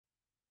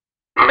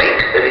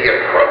the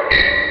approach.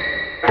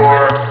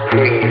 4,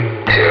 3,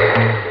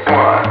 2,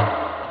 1.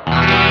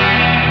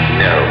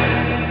 No.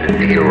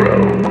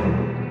 0.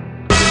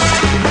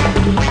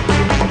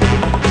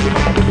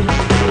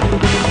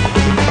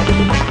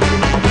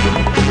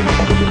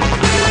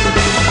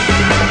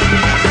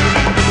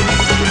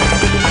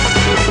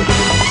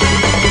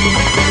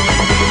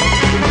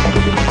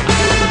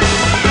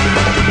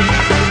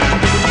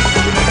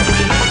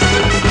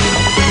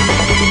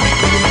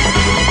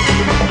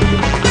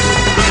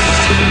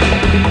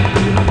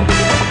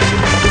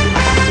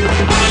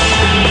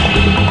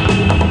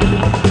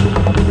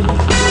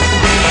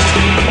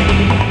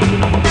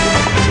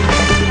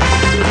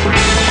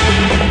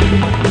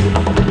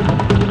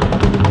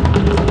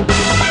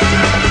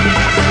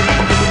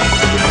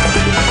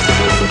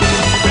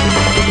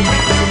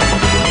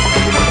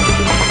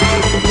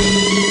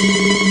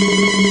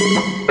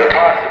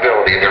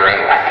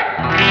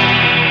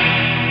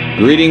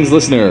 Greetings,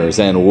 listeners,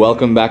 and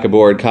welcome back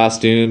aboard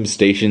Costume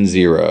Station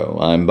Zero.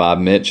 I'm Bob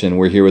Mitch, and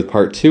we're here with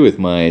part 2 with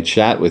my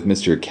chat with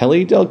Mr.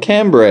 Kelly Del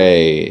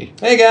Cambre.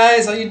 Hey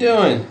guys, how you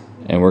doing?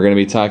 And we're going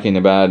to be talking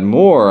about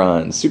more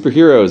on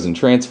superheroes and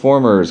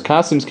Transformers,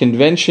 costumes,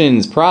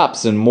 conventions,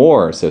 props, and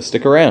more. So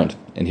stick around,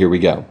 and here we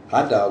go.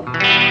 Hot dog.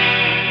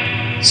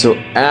 So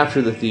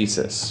after the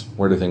thesis,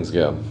 where do things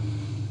go?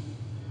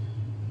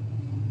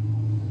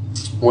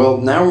 Well,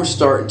 now we're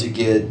starting to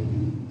get...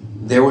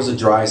 There was a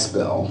dry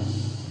spell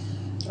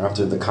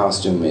after the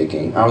costume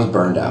making. I was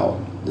burned out.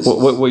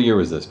 What year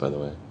was this, by the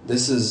way?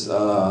 This is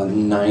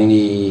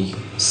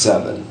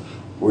 97.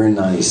 We're in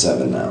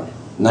 97 now.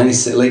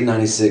 Late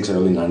 96,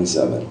 early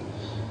 97.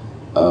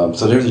 So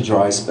there's a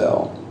dry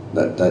spell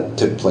that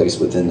took place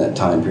within that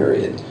time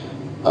period.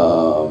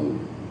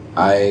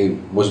 I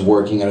was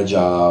working at a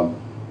job,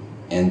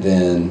 and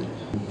then...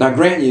 Now,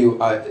 grant you,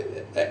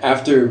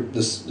 after the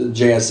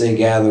JSA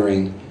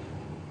gathering...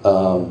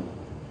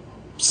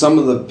 some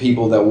of the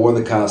people that wore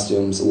the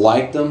costumes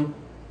liked them.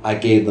 I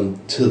gave them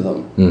to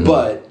them. Mm-hmm.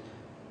 But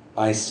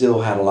I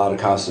still had a lot of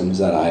costumes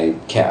that I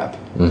kept.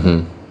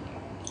 Mm-hmm.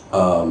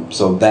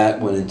 So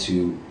that went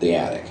into the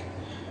attic.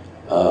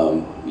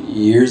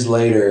 Years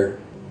later,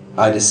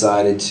 I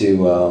decided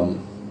to...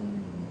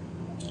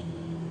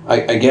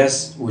 I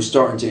guess we're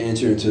starting to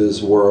enter into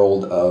this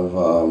world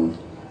of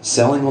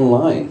selling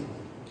online.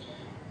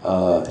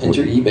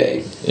 Enter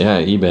eBay.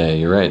 Yeah, eBay,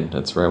 you're right.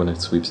 That's right when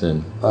it sweeps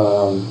in.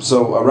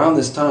 So around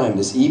this time,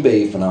 this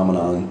eBay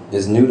phenomenon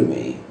is new to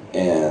me.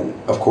 And,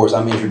 of course,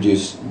 I'm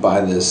introduced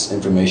by this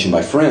information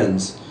by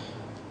friends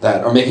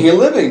that are making a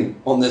living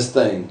on this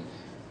thing,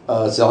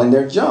 selling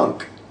their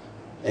junk.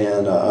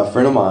 And a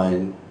friend of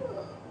mine,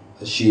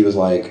 she was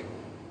like,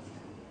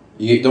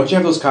 don't you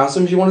have those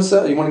costumes you want to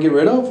sell? You want to get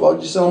rid of? Well,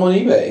 just sell them on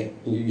eBay.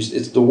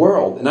 It's the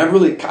world. And I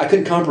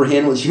couldn't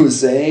comprehend what she was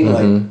saying.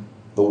 Mm-hmm. Like,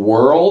 the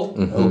world?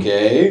 Mm-hmm.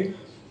 Okay.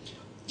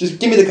 Just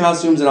give me the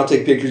costumes and I'll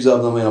take pictures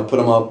of them and I'll put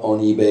them up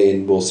on eBay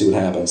and we'll see what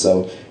happens.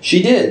 So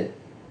she did.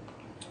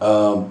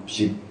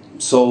 She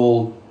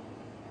sold...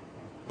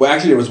 Well,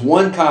 actually, there was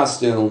one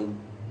costume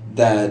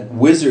that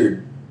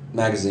Wizard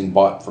magazine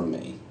bought from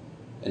me,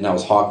 and that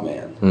was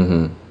Hawkman.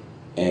 Mm-hmm.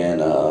 And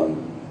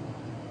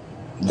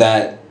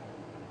that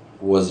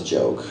was a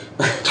joke.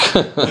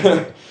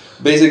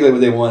 Basically, what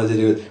they wanted to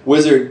do is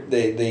Wizard.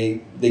 They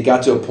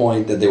got to a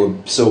point that they were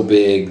so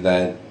big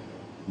that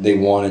they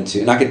wanted to,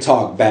 and I could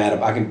talk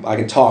bad. I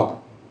can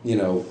talk,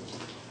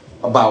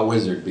 about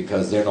Wizard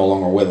because they're no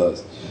longer with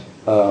us.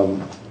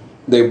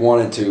 They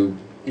wanted to,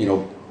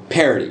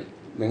 parody.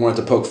 They wanted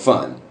to poke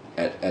fun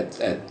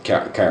at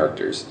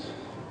characters,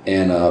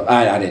 and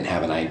I didn't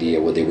have an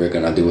idea what they were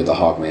going to do with the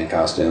Hawkman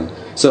costume.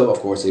 So of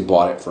course they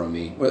bought it from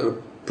me with a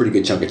pretty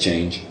good chunk of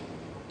change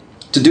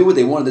to do what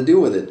they wanted to do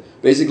with it.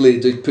 Basically,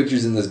 they took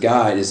pictures in this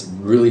guy, this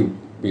really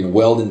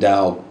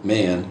well-endowed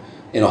man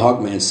in a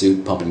Hawkman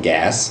suit pumping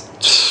gas,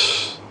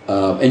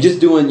 and just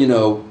doing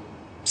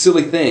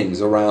silly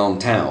things around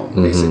town,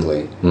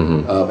 basically.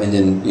 Mm-hmm. And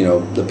then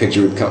the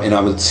picture would come, and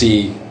I would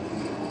see.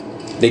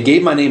 They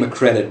gave my name a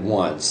credit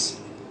once,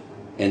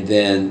 and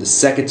then the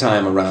second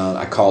time around,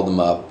 I called them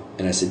up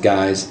and I said,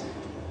 "Guys,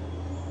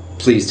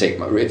 please take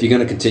my. If you're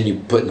going to continue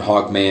putting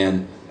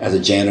Hawkman as a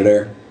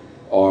janitor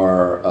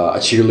or a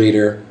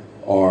cheerleader."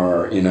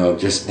 Or,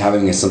 just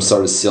having some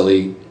sort of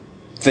silly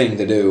thing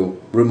to do,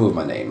 remove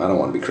my name. I don't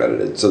want to be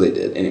credited. So they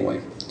did. Anyway,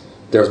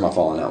 there's my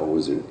falling out with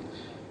Wizard.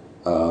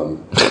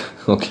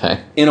 Okay.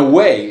 In a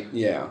way,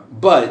 yeah.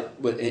 But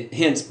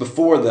hence,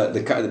 before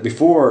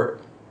before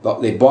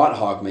they bought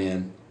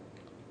Hawkman,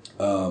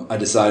 I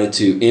decided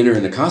to enter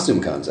in the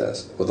costume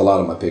contest with a lot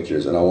of my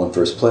pictures, and I won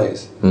first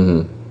place.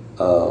 Mm-hmm.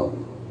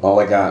 All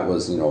I got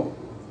was,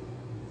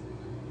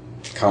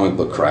 comic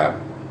book crap,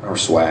 or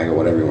swag, or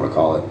whatever you want to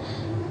call it.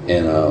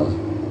 And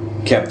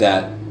kept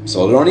that,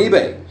 sold it on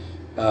eBay.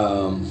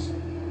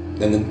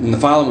 Then in the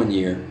following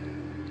year,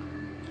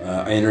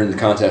 I entered in the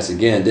contest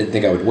again. Didn't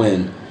think I would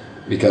win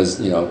because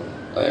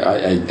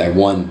I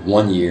won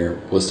one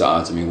year. What's the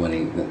odds of me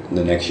winning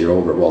the next year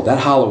over? Well, that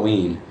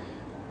Halloween,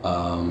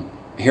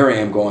 here I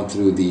am going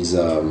through these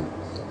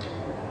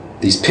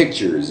these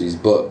pictures, these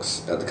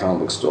books at the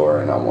comic book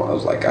store, and I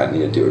was like, I need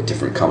to do a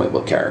different comic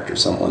book character,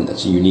 someone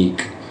that's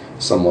unique,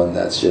 someone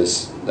that's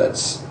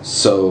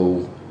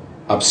so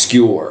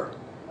obscure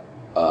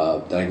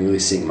that I can really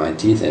sink my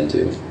teeth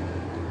into.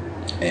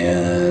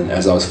 And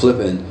as I was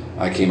flipping,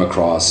 I came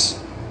across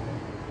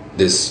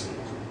this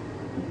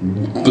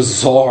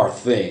bizarre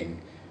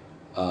thing: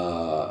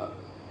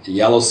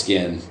 yellow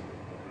skin,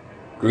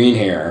 green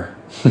hair,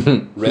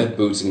 red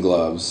boots and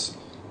gloves,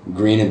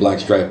 green and black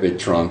striped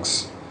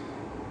trunks,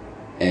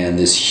 and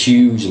this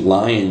huge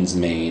lion's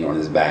mane on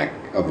his back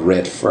of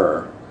red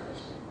fur,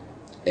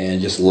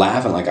 and just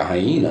laughing like a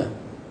hyena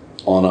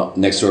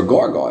next to a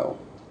gargoyle.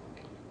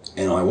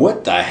 And I'm like,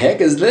 what the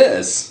heck is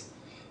this?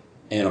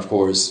 And of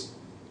course,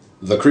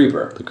 the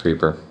Creeper. The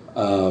Creeper.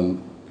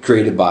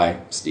 Created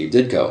by Steve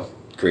Ditko,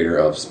 creator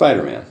of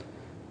Spider-Man.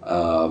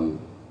 I'm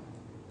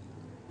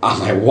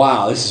like,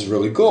 wow, this is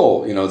really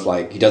cool. You know, it's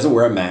like he doesn't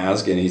wear a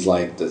mask, and he's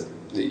like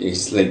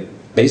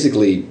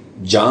basically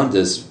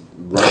jaundiced,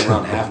 running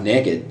around half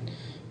naked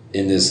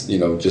in this, you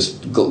know,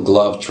 just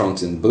glove,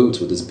 trunks, and boots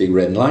with this big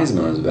red lion's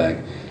mane on his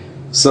back.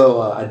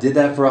 So I did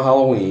that for a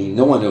Halloween.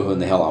 No one knew who in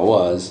the hell I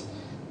was,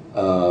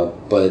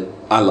 but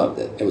I loved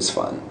it. It was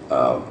fun.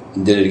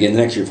 Did it again the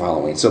next year for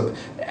Halloween. So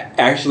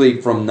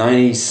actually from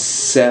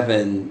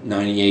 97,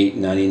 98,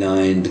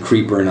 99, the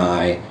Creeper and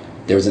I,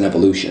 there was an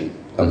evolution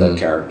of that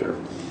character.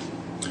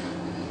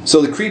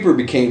 So the Creeper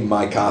became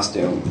my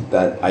costume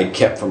that I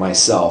kept for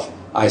myself.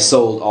 I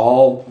sold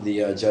all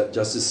the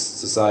Justice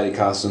Society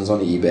costumes on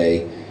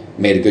eBay,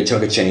 made a good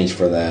chunk of change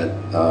for that.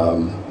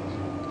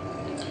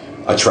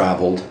 I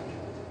traveled,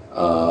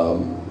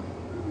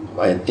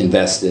 I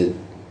invested,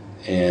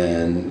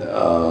 and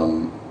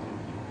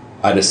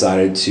I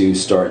decided to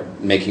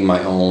start making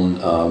my own,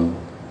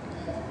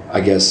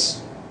 I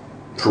guess,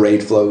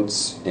 parade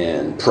floats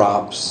and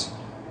props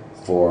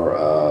for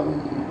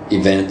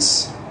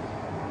events.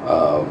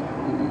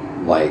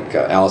 Like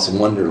Alice in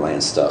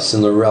Wonderland stuff,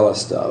 Cinderella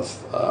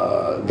stuff,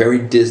 very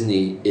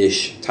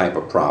Disney-ish type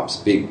of props,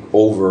 big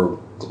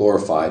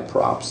over-glorified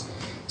props.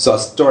 So I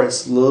started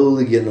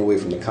slowly getting away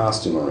from the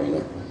costume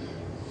arena.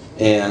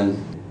 And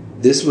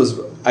this was,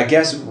 I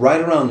guess, right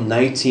around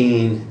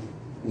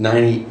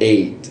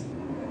 1998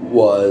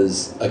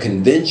 was a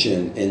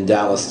convention in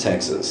Dallas,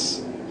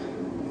 Texas.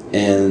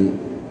 And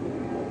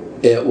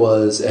it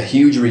was a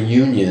huge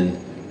reunion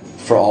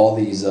for all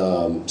these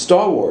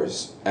Star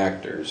Wars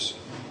actors.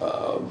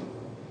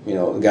 You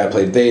know, the guy that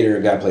played Vader,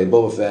 the guy that played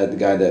Boba Fett, the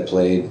guy that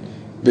played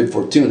Bib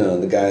Fortuna,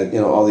 the guy,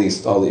 you know, all the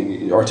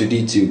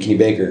R2-D2, Kenny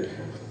Baker.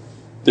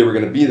 They were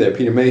going to be there,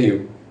 Peter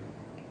Mayhew.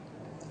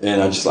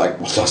 And I'm just like,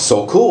 well, that's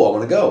so cool, I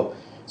want to go.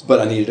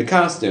 But I needed a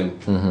costume.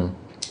 Mm-hmm.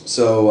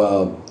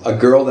 So a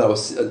girl that I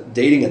was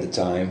dating at the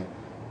time,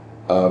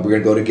 we were going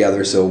to go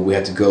together, so we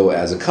had to go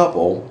as a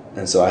couple.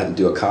 And so I had to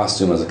do a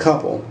costume as a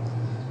couple.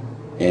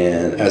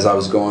 And as I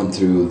was going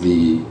through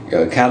the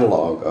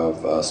catalog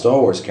of Star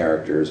Wars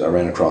characters, I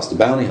ran across the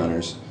Bounty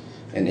Hunters.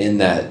 And in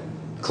that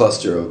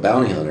cluster of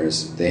Bounty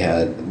Hunters, they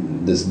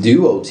had this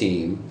duo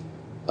team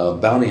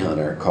of Bounty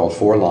Hunter called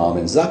 4-LOM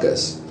and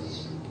Zuckuss.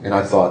 And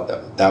I thought,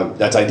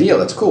 that's ideal,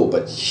 that's cool.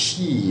 But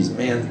jeez,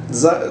 man,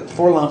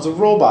 4-LOM's a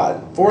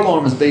robot.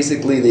 4-LOM is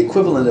basically the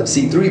equivalent of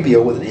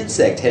C-3PO with an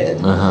insect head.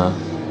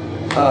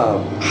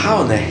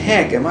 How in the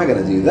heck am I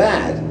going to do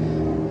that?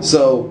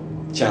 So,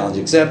 challenge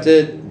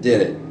accepted.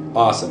 Did it.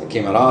 Awesome. It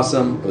came out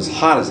awesome. It was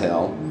hot as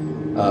hell.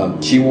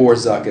 She wore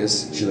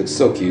Zuckuss. She looked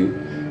so cute.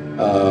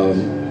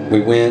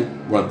 We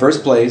won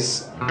first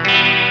place.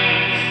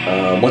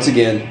 Once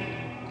again,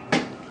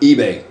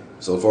 eBay.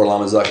 So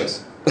 4-LOM and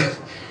Zuckuss.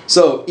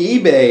 So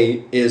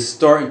eBay is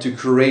starting to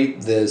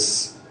create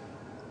this,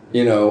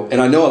 you know,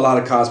 and I know a lot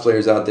of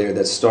cosplayers out there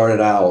that started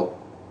out,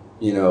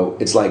 you know,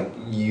 it's like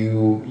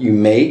you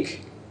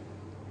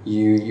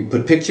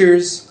put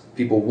pictures,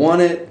 people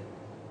want it,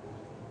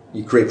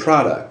 you create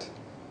product.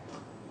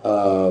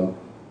 I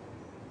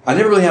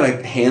never really had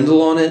a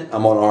handle on it.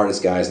 I'm an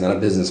artist, guys, not a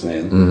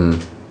businessman.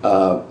 Mm-hmm.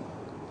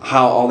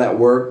 How all that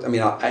worked. I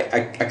mean,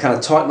 I kind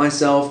of taught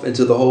myself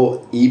into the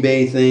whole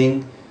eBay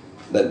thing,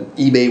 that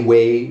eBay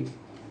wave.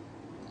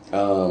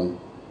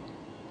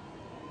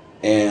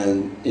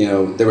 And, you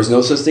know, there was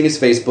no such thing as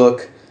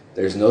Facebook.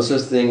 There's no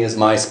such thing as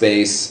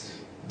MySpace.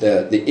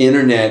 The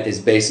internet is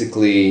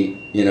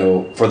basically, you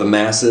know, for the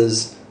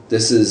masses.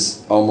 This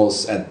is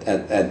almost at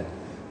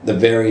the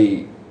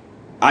very...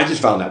 I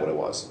just found out what it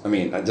was. I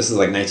mean, this is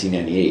like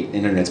 1998. The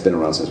internet's been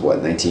around since,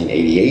 what,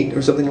 1988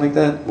 or something like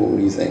that? What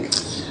do you think?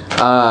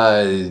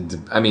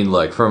 I mean,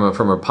 look, from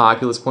a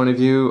populist point of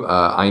view,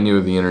 I knew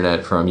of the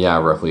internet from,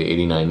 roughly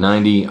 89,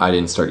 90. I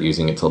didn't start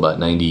using it till about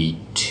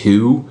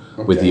 92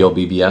 with the old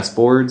BBS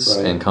boards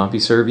and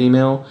CompuServe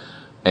email.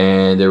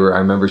 And I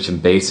remember some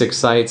basic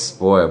sites.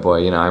 Boy,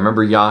 you know, I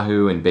remember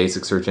Yahoo and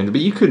basic search engine,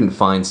 but you couldn't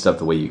find stuff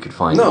the way you could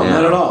find it now. No,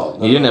 not at all.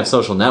 You didn't have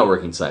social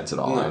networking sites at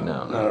all. No,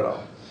 no. Not at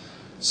all.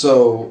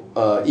 So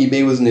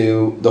eBay was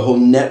new. The whole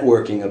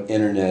networking of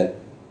internet,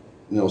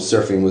 you know,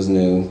 surfing was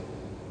new.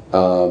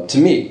 To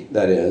me,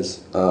 that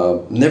is.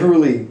 Never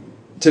really,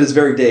 to this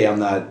very day, I'm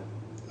not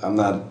I'm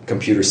not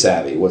computer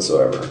savvy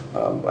whatsoever.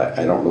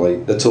 I don't really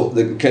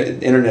the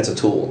internet's a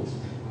tool.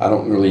 I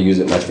don't really use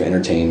it much for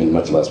entertainment,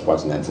 much less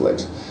watch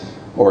Netflix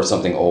or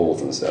something old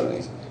from the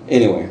 70s.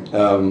 Anyway,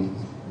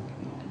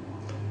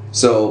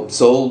 so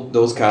sold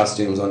those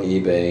costumes on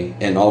eBay,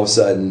 and all of a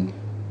sudden,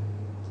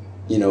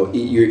 you know,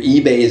 your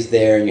eBay is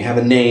there, and you have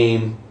a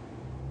name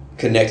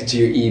connected to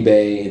your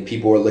eBay, and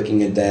people are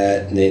looking at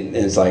that, and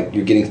it's like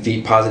you're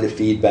getting positive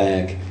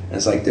feedback, and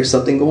it's like there's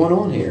something going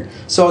on here.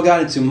 So I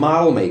got into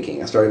model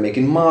making. I started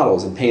making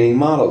models and painting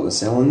models and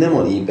selling them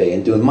on eBay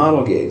and doing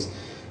model gigs.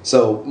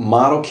 So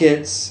model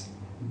kits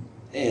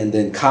and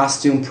then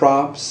costume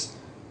props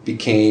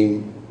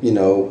became, you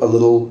know, a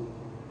little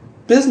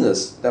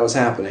business that was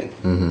happening.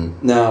 Mm-hmm.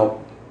 Now,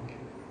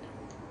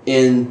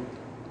 in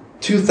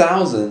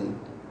 2000,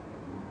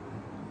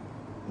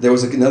 there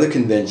was another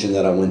convention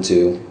that I went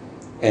to,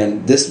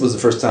 and this was the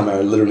first time I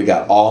literally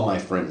got all my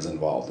friends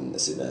involved in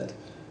this event.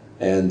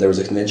 And there was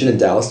a convention in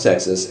Dallas,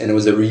 Texas, and it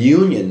was a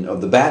reunion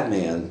of the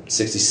Batman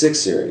 66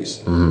 series.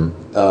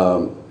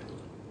 Mm-hmm.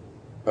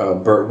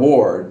 Burt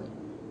Ward,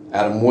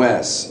 Adam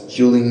West,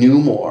 Julie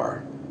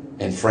Newmar,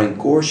 and Frank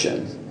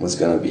Gorshin was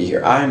going to be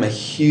here. I am a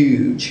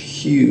huge,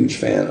 huge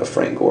fan of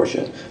Frank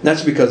Gorshin. Not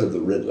just because of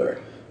the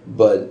Riddler,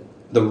 but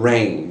the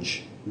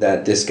range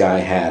that this guy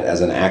had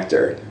as an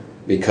actor,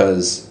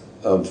 because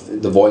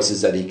of the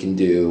voices that he can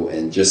do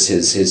and just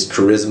his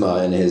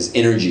charisma and his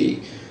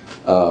energy.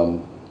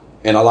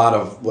 And a lot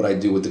of what I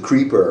do with the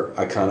Creeper,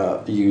 I kind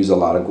of use a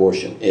lot of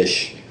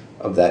Gorshin-ish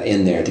of that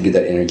in there to get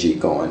that energy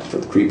going for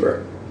the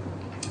Creeper,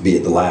 be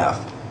it the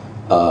laugh.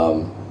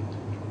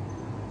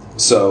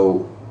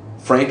 So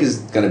Frank is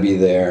going to be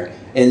there.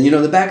 And, you know,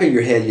 in the back of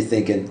your head, you're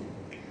thinking,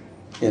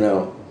 you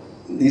know,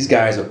 these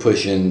guys are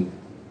pushing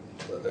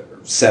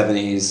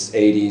 70s,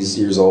 80s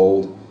years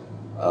old.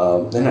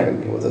 They're not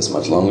going to be with us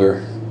much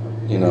longer.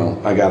 You know,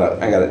 I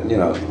gotta, you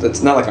know,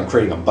 it's not like I'm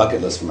creating a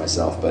bucket list for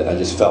myself, but I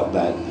just felt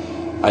that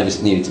I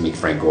just needed to meet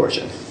Frank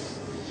Gorshin.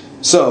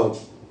 So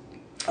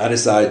I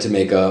decided to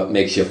make a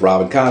makeshift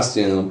Robin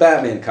costume,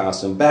 Batman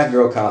costume,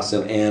 Batgirl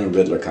costume, and a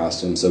Riddler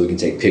costume so we can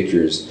take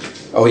pictures.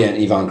 Oh yeah,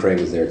 and Yvonne Craig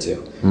was there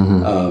too.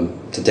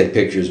 Mm-hmm. To take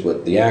pictures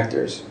with the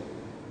actors.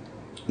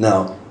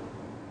 Now,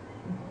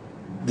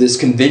 this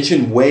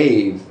convention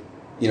wave,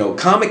 you know,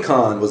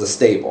 Comic-Con was a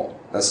staple.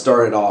 That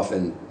started off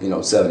in, you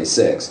know,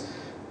 76.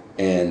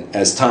 And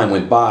as time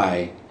went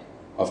by,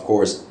 of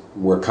course,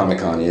 where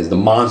Comic-Con is, the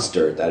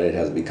monster that it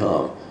has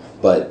become.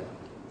 But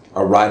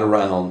right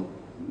around,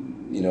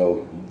 you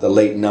know, the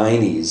late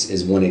 90s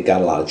is when it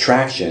got a lot of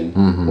traction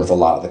mm-hmm. with a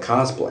lot of the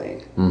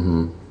cosplaying.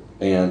 Mm-hmm.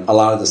 And a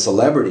lot of the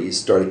celebrities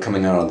started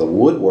coming out of the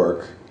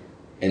woodwork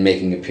and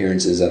making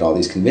appearances at all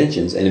these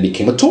conventions, and it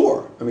became a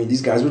tour. I mean,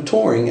 these guys were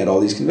touring at all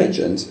these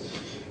conventions.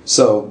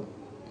 So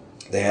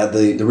they had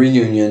the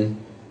reunion,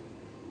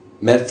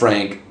 met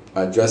Frank,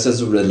 I dressed as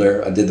the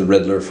Riddler. I did the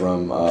Riddler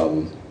from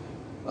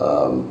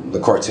the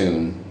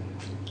cartoon,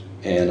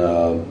 and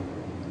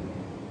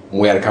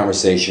we had a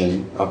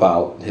conversation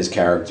about his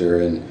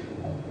character and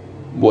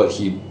what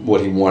he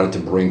wanted to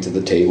bring to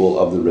the table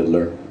of the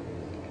Riddler,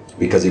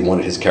 because he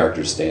wanted his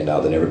character to stand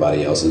out than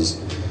everybody else's.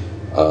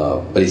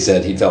 But he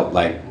said he felt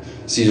like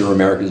Cesar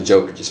Romero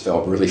Joker just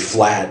felt really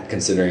flat,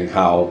 considering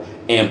how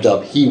amped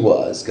up he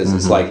was, because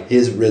it's like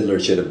his Riddler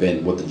should have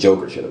been what the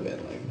Joker should have been.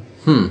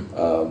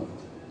 Like.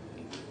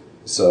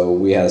 So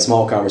we had a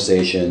small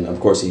conversation.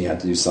 Of course, he had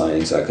to do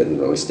signings, so I couldn't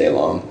really stay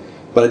long.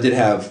 But I did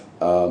have,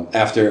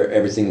 after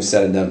everything was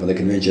said and done for the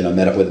convention, I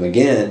met up with him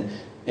again,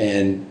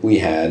 and we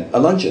had a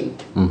luncheon.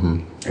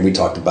 Mm-hmm. And we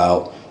talked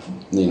about,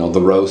 you know,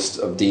 the roast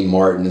of Dean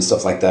Martin and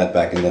stuff like that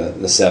back in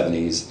the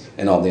 70s,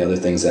 and all the other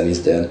things that he's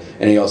done.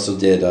 And he also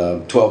did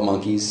 12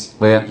 Monkeys.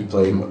 Oh, yeah. He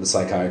played the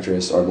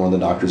psychiatrist, or one of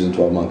the doctors in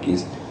 12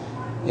 Monkeys.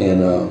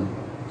 And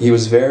he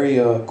was very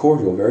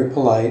cordial, very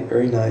polite,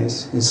 very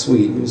nice and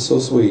sweet. He was so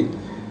sweet.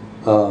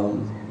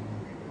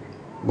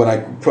 When I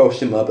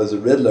approached him up as a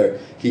Riddler,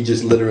 he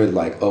just literally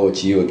like, "Oh,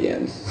 it's you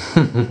again."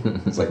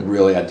 It's like,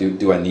 really?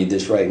 Do I need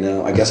this right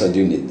now? I guess I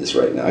do need this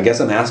right now. I guess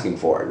I'm asking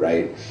for it,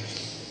 right?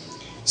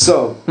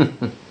 So,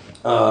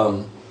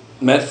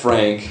 met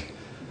Frank,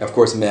 of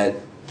course, met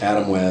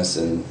Adam West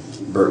and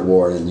Burt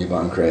Ward and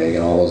Yvonne Craig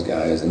and all those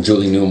guys, and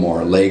Julie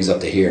Newmar, legs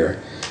up to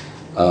here.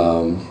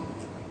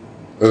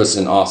 It was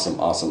an awesome,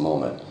 awesome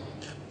moment.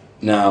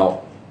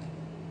 Now,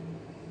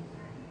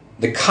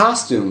 the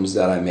costumes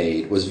that I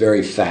made was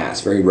very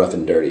fast, very rough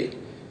and dirty.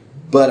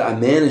 But I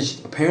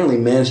apparently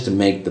managed to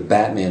make the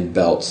Batman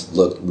belts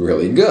look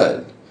really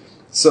good.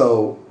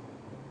 So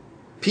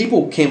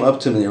people came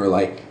up to me and they were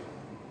like,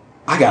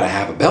 "I gotta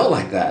have a belt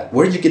like that.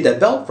 Where did you get that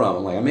belt from?"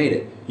 I'm like, "I made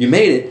it." "You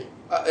made it?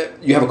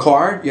 You have a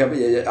card?"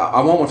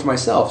 I want one for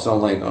myself. So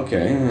I'm like,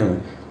 okay.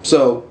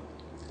 So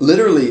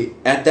literally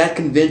at that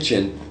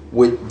convention,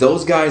 with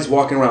those guys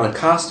walking around in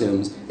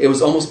costumes, it was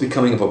almost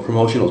becoming of a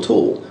promotional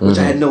tool, which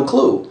I had no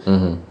clue.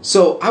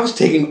 So I was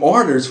taking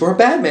orders for a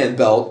Batman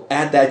belt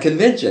at that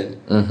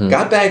convention.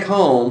 Got back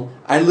home,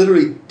 I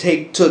literally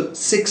took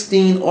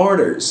 16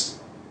 orders,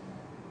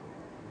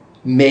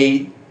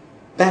 made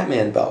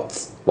Batman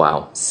belts.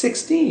 Wow.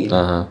 16.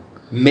 Uh-huh.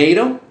 Made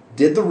them,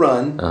 did the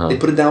run. Uh-huh. They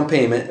put a down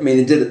payment. I mean,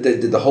 they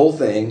did the whole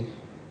thing.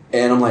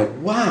 And I'm like,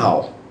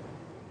 wow.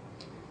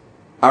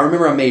 I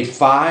remember I made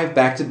 5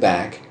 back to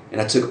back,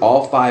 and I took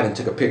all 5 and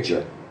took a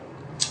picture.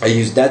 I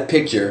used that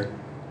picture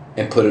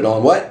and put it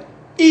on what?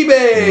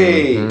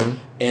 eBay! Mm-hmm.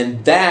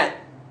 And that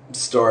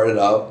started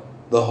up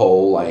the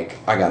whole, like,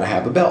 I gotta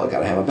have a belt.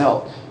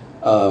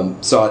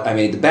 So I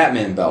made the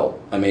Batman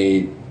belt. I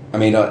made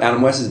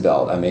Adam West's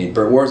belt. I made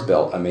Burt Ward's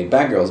belt. I made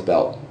Batgirl's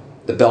belt.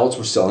 The belts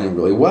were selling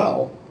really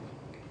well.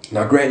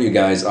 Now, grant you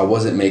guys, I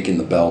wasn't making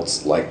the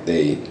belts like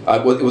it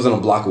wasn't a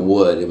block of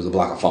wood. It was a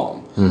block of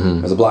foam. Mm-hmm.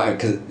 It was a block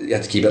because you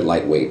have to keep it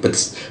lightweight. But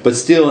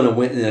still,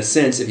 in a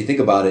sense, if you think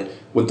about it,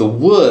 with the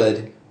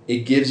wood,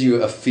 it gives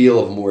you a feel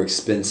of more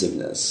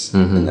expensiveness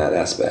in that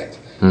aspect.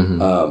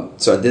 Mm-hmm.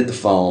 So I did the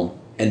foam,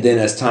 and then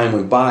as time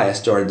went by, I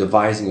started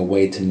devising a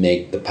way to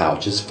make the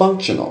pouches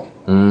functional.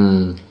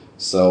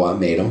 So I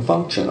made them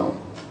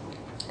functional.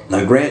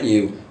 Now, grant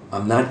you,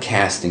 I'm not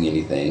casting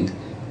anything.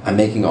 I'm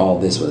making all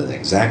this with an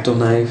X-Acto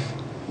knife,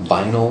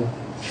 vinyl,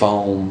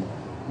 foam,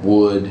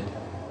 wood,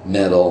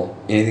 metal,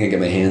 anything I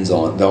get my hands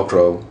on,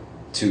 Velcro,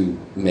 to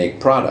make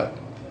product.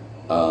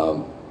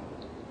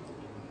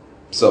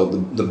 So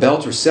the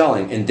belts are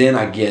selling, and then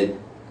I get,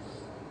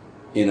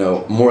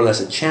 more or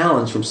less a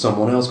challenge from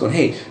someone else going,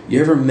 hey,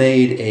 you ever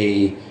made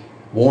a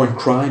Warren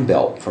Crime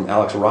belt from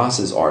Alex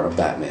Ross's art of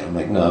Batman? I'm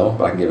like, no,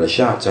 but I can give it a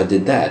shot. So I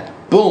did that.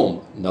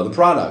 Boom, another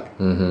product.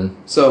 Mm-hmm.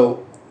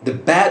 So the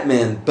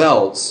Batman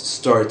belts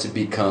started to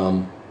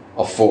become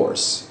a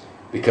force,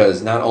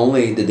 because not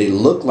only did they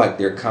look like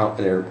their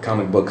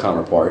comic book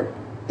counterpart,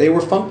 they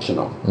were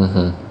functional.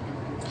 Mm-hmm.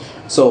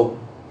 So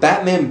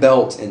Batman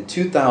belts in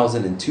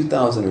 2000 and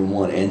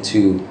 2001 and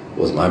 2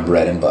 was my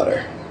bread and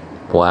butter.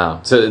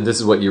 Wow. So this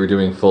is what you were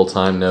doing full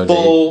time, no?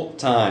 Full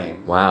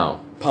time.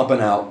 Wow. Pumping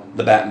out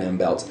the Batman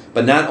belts.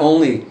 But not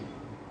only,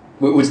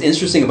 what was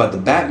interesting about the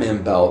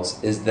Batman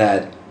belts is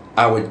that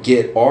I would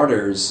get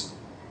orders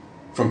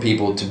from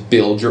people to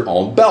build your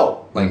own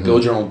belt. Like,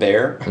 build your own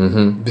bear,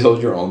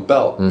 build your own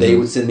belt. They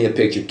would send me a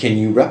picture. Can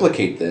you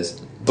replicate this?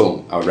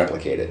 Boom, I would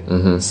replicate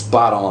it.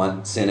 Spot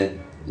on, send it,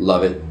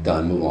 love it,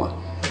 done, move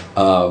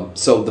on.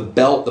 So the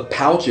belt, the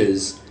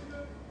pouches,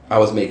 I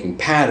was making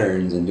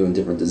patterns and doing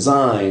different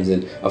designs.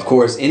 And, of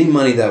course, any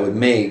money that I would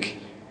make,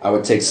 I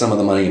would take some of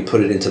the money and put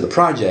it into the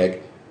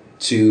project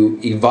to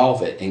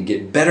evolve it and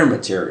get better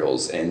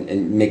materials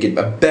and make it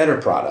a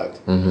better product.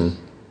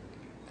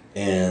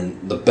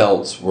 And the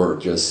belts were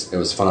just, it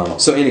was phenomenal.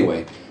 So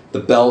anyway, the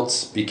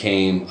belts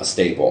became a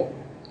staple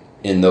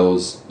in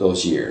those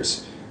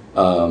years.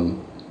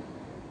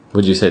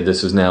 Would you say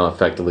this is now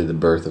effectively the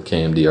birth of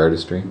KMD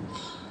artistry?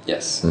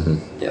 Yes.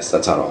 Yes,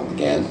 that's how it all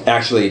began.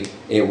 Actually,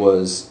 it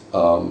was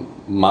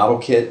model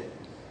kit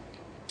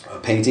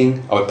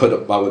painting.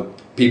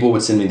 People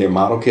would send me their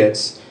model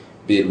kits,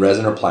 be it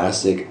resin or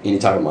plastic, any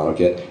type of model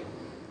kit.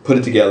 Put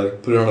it together,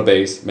 put it on a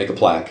base, make a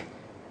plaque,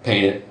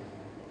 paint it,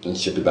 and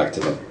ship it back to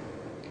them.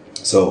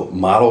 So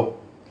model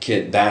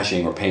kit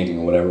bashing or painting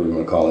or whatever we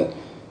want to call it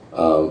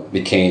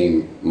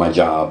became my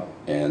job,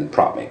 and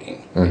prop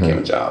making became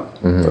a job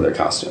for their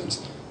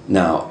costumes.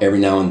 Now, every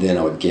now and then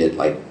I would get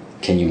like,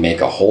 can you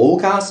make a whole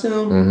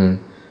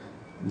costume?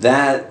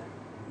 That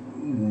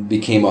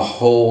became a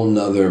whole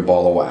nother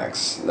ball of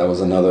wax. That was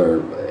another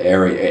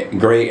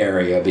gray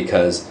area,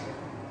 because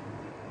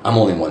I'm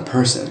only one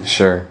person.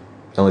 Sure.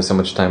 Only so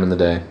much time in the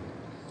day.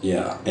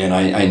 Yeah, and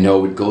I know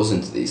what goes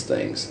into these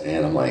things,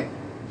 and I'm like,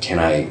 can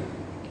I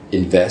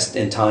invest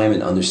in time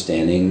and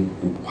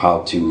understanding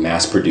how to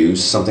mass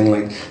produce something,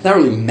 like, not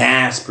really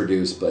mass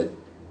produce, but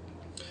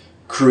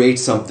create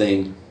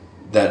something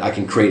that I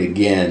can create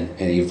again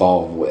and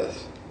evolve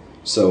with.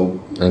 So,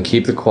 and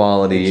keep the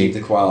quality, keep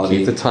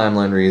the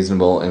timeline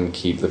reasonable, and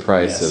keep the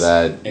price so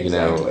that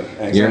exactly.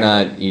 You're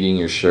not eating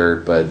your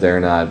shirt, but they're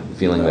not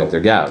feeling like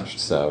they're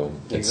gouged. So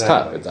it's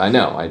tough. I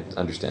know. I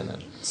understand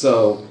that.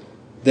 So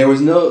there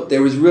was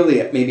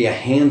really maybe a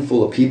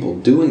handful of people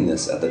doing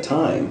this at the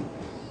time,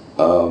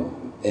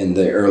 in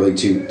the early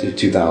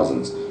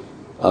 2000s.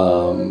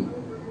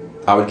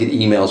 I would get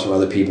emails from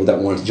other people that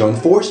wanted to join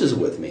forces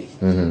with me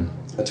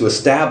to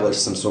establish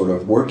some sort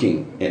of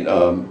working and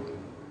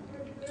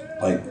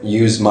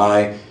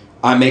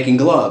I'm making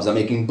gloves, I'm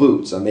making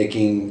boots, I'm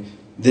making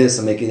this,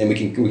 and we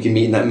can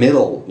meet in that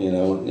middle,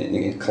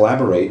 and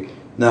collaborate.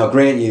 Now,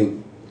 grant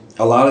you,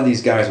 a lot of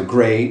these guys were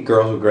great,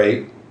 girls were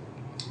great,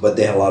 but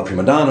they had a lot of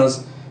prima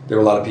donnas. There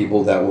were a lot of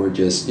people that were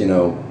just,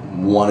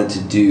 wanted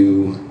to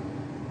do.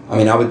 I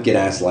mean, I would get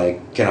asked,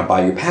 like, can I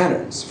buy your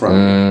patterns from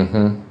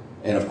you?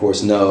 And of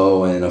course,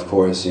 no, and of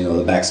course, the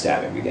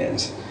backstabbing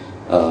begins.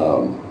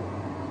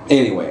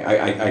 Anyway,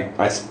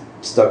 I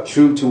stuck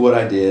true to what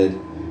I did,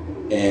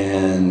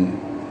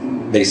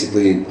 and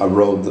basically I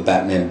rode the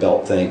Batman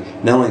belt thing.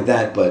 Not only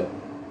that, but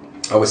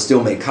I would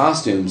still make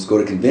costumes, go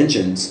to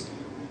conventions,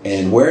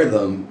 and wear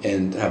them,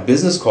 and have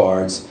business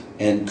cards,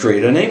 and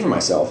create a name for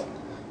myself.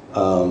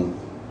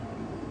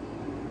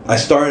 I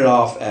started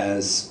off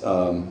as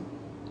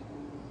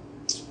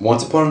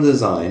Once Upon a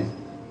Design,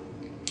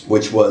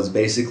 which was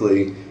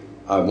basically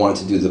I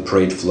wanted to do the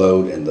parade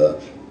float and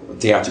the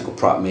theatrical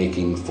prop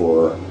making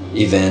for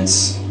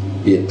events,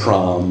 be it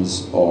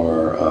proms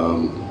or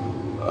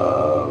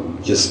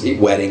just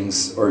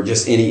weddings or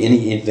just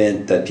any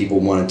event that people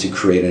wanted to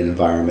create an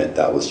environment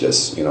that was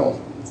just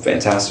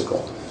fantastical.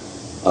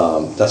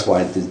 That's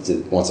why I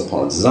did Once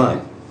Upon a Design,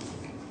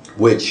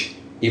 which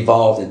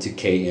evolved into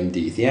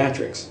KMD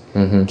Theatrics.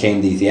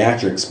 KMD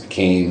Theatrics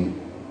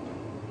became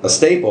a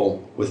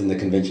staple within the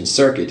convention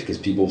circuit because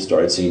people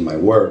started seeing my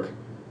work,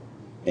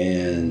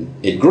 and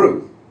it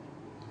grew.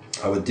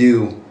 I would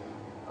do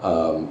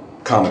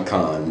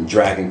Comic-Con,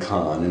 Dragon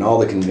Con, and all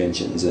the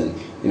conventions, and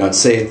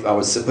I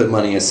would put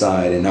money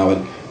aside, and I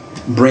would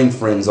bring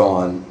friends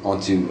on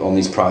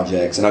these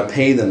projects, and I'd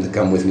pay them to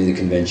come with me to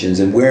conventions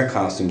and wear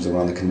costumes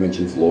around the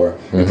convention floor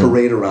and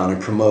parade around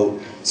and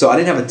promote. So I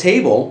didn't have a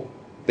table.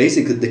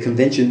 Basically, the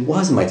convention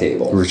was my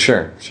table.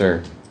 Sure.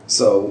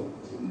 So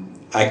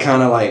I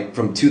kind of like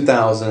from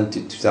 2000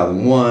 to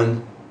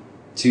 2001,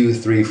 2,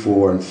 3,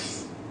 4, and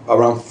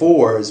around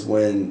 4 is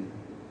when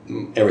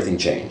everything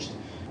changed.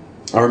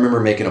 I remember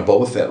making a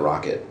Boba Fett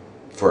rocket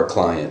for a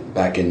client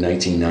back in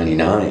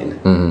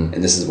 1999,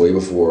 and this is way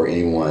before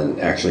anyone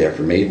actually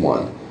ever made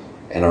one.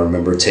 And I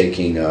remember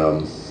taking,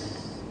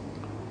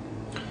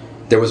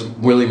 there was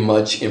really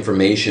much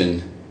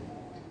information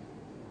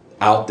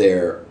out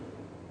there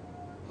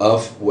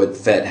of what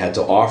Fett had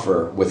to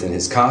offer within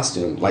his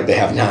costume, like they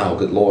have now,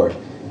 good Lord.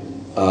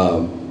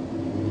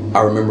 I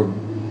remember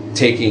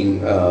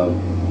taking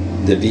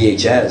the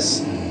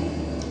VHS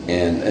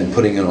and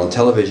putting it on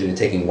television and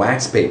taking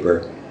wax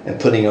paper and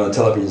putting it on a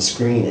television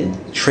screen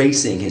and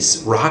tracing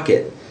his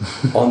rocket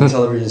on the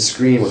television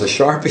screen with a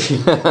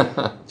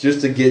Sharpie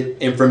just to get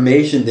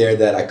information there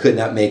that I could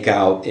not make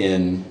out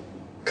in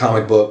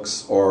comic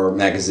books or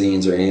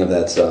magazines or any of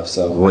that stuff.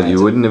 So what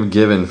you wouldn't have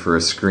given for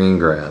a screen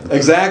grab.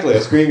 Exactly,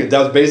 a screen. That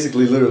was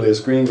basically literally a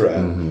screen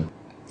grab.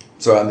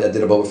 So I did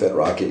a Boba Fett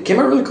rocket. It came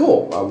out really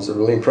cool. I was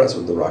really impressed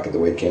with the rocket, the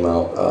way it came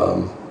out,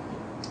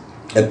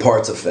 and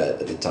parts of Fett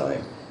at the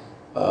time.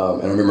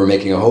 And I remember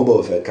making a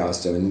Boba Fett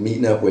costume and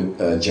meeting up with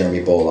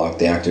Jeremy Bullock,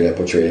 the actor that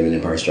portrayed him in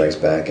Empire Strikes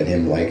Back, and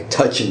him like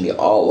touching me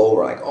all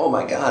over, like, oh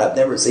my God, I've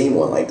never seen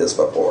one like this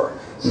before.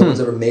 No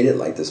one's ever made it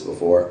like this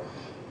before.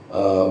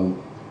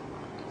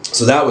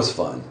 So that was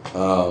fun.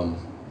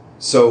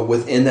 So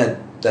within that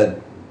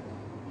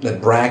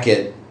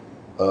bracket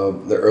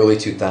of the early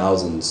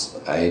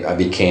 2000s, I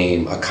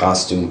became a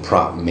costume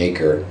prop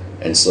maker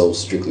and sold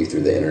strictly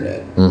through the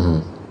internet,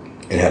 and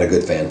had a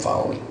good fan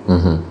following.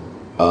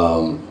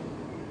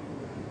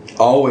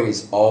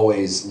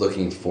 Always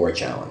looking for a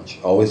challenge,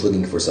 always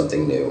looking for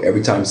something new.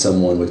 Every time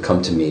someone would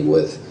come to me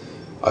with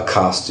a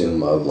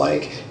costume of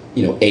like,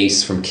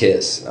 Ace from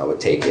Kiss, I would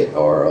take it,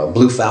 or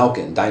Blue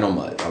Falcon,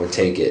 Dynamite, I would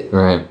take it.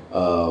 Right.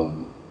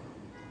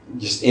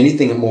 Just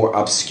anything more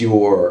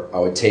obscure, I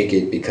would take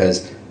it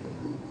because,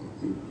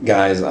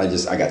 guys,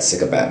 I got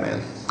sick of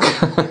Batman.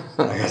 I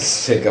got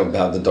sick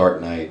about The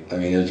Dark Knight. I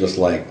mean, it was just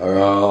like,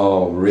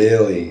 oh,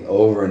 really?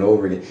 Over and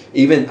over again.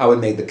 Even I would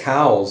make the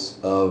cowls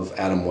of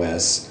Adam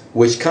West,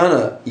 which kind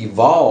of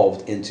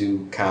evolved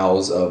into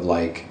cowls of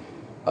like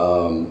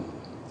Batman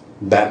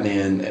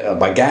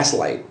by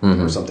Gaslight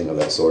or something of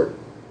that sort.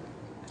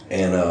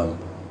 And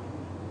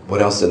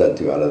what else did I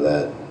do out of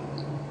that?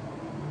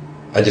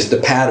 I would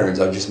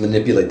just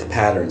manipulate the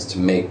patterns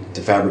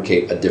to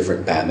fabricate a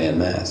different Batman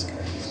mask.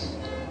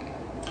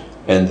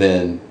 And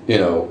then,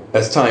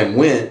 as time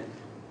went,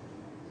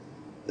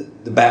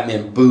 the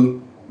Batman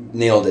boot,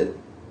 nailed it.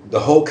 The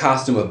whole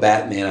costume of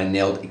Batman I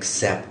nailed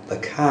except the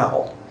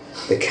cowl.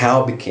 The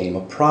cowl became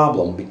a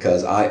problem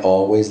because I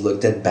always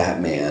looked at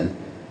Batman,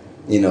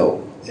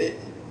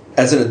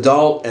 as an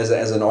adult,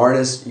 as an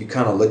artist, you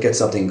kind of look at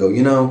something and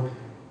go,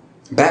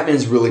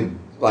 Batman's really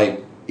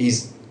like,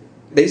 he's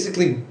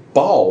basically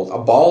bald, a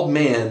bald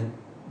man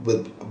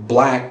with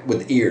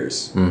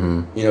ears.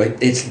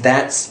 It's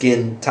that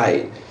skin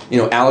tight.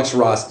 Alex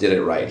Ross did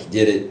it right. He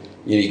did it.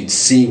 You can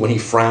see when he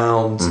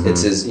frowns,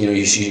 it's his.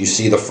 You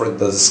see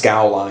the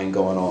scowl line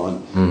going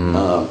on,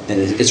 and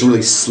it's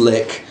really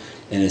slick,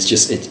 and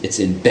it's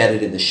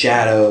embedded in the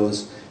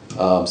shadows.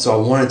 So I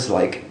wanted to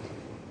like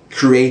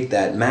create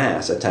that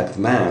mask, that type of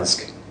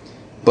mask,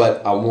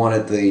 but I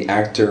wanted the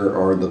actor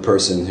or the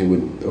person who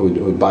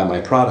would buy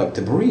my product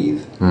to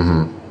breathe.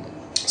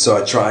 So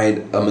I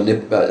tried to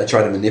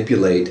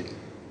manipulate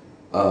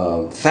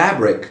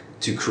fabric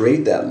to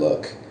create that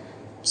look.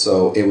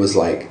 So it was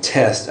like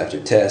test after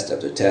test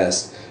after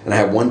test. And I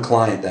had one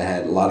client that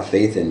had a lot of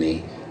faith in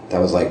me that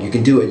was like, you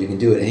can do it.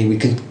 And he would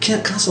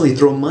constantly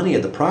throw money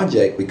at the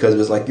project because it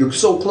was like, you're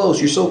so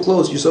close.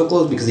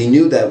 Because he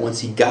knew that once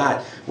he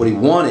got what he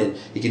wanted,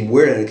 he could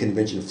wear it on a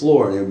convention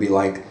floor and it would be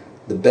like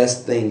the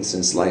best thing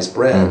since sliced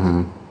bread.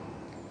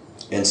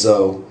 And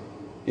so,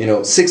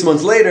 6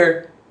 months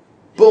later,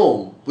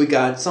 boom, we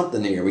got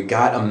something here. We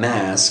got a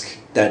mask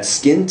that's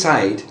skin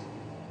tight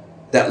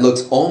that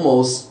looks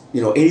almost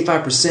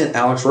 85%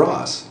 Alex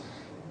Ross.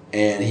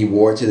 and he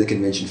wore it to the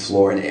convention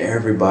floor, and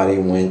everybody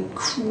went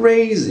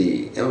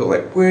crazy. And I was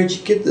like, "Where'd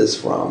you get this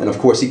from?" And of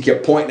course, he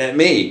kept pointing at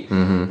me.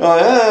 And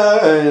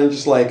I'm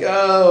just like,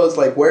 "Oh, it's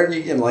like where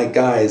did you?" And like,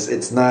 guys,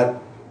 it's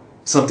not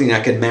something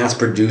I could mass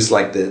produce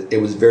like this.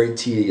 It was very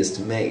tedious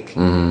to make,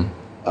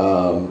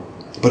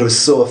 but it was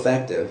so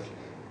effective.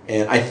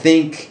 And I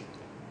think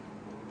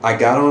I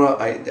got on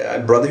a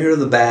Brotherhood of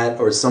the Bat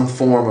or some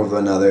form of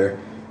another.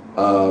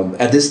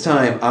 At this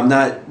time, I'm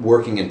not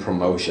working in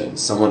promotion.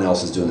 Someone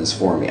else is doing this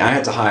for me. I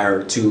had to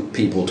hire 2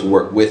 people to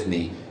work with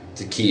me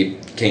to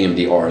keep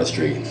KMD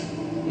artistry,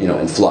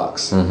 in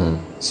flux.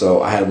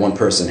 So I had one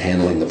person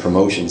handling the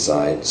promotion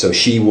side. So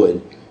she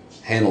would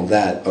handle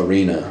that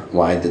arena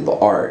while I did the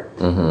art.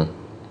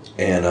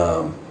 And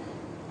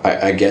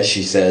I guess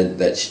she said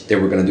that they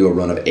were going to do a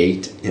run of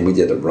 8, and we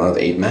did a run of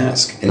 8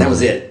 masks. And that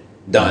was it.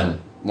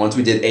 Done. Once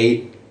we did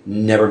 8,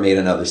 never made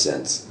another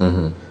since.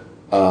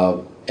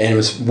 And it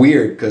was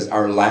weird because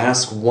our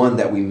last one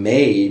that we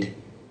made,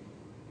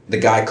 the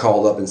guy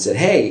called up and said,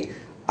 "Hey,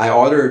 I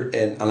ordered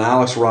an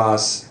Alex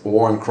Ross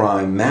War and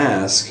Crime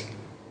mask,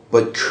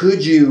 but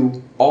could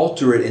you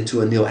alter it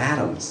into a Neil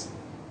Adams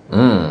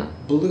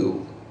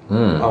blue?"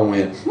 I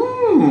went,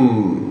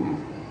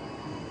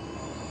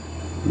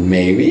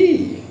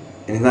 maybe.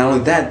 And not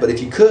only that, but if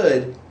you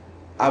could,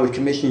 I would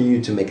commission you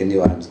to make a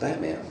Neil Adams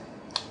Batman.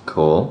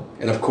 Cool.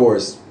 And of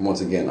course,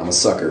 once again, I'm a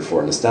sucker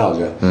for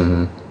nostalgia.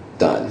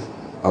 Done.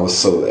 I was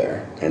so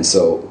there. And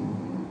so,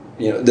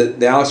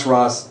 the Alex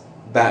Ross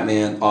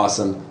Batman,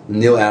 awesome.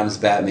 Neil Adams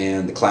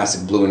Batman, the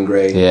classic blue and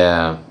gray.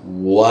 Yeah.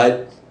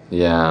 What?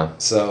 Yeah.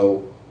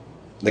 So,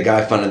 the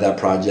guy funded that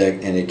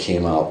project, and it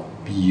came out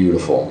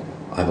beautiful.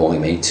 I've only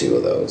made 2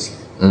 of those.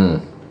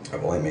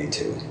 I've only made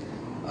 2.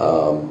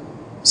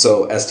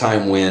 So, as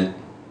time went,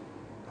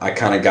 I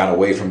kind of got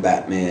away from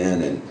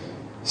Batman and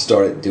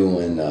started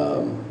doing...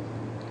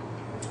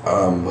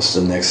 what's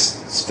the next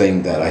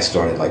thing that I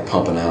started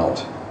pumping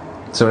out?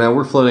 So now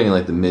we're floating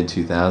in the mid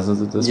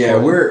 2000s at this point. Yeah,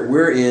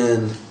 we're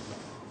in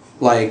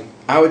I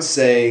would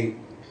say,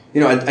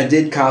 I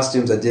did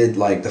costumes. I did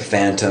the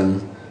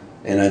Phantom,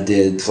 and I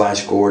did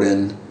Flash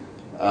Gordon.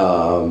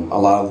 A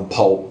lot of the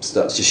pulp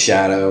stuff, just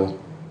Shadow.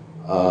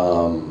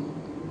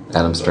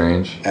 Adam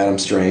Strange.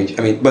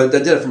 But I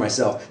did it for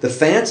myself. The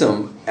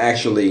Phantom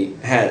actually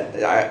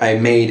had I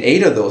made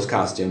 8 of those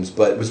costumes,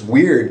 but it was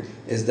weird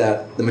is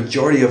that the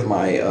majority of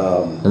my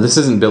and this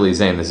isn't Billy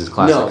Zane. This is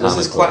classic. No, this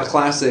is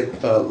classic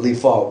Lee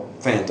Falk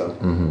Phantom.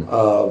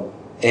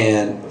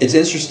 And it's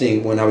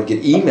interesting when I would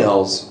get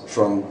emails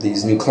from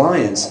these new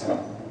clients.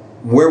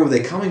 Where were they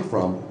coming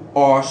from?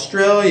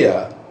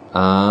 Australia.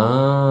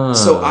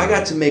 So I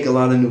got to make a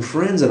lot of new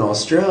friends in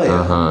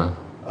Australia.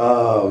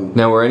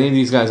 Now, were any of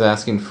these guys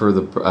asking for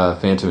the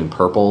Phantom in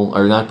purple?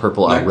 Or not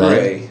purple, not red?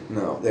 Gray.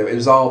 No, it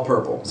was all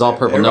purple. It was all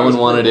purple. No one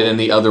wanted it in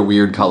the other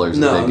weird colors.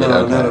 No, not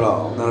at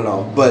all. Not at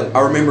all. But I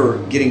remember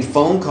getting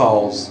phone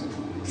calls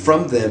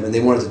from them, and they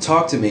wanted to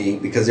talk to me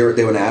because they were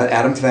an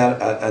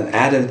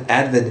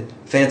avid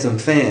Phantom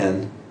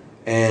fan,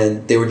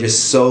 and they were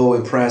just so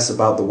impressed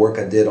about the work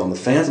I did on the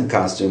Phantom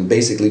costume,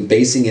 basically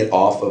basing it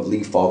off of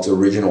Lee Falk's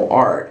original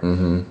art.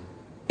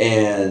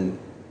 And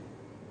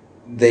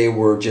they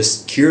were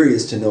just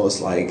curious to know.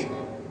 It's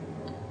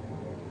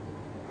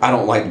I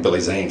don't like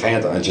Billy Zane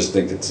Phantom. I just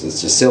think it's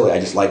just silly.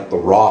 I just like the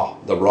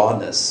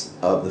rawness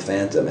of the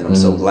Phantom, and I'm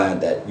so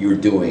glad that you're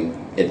doing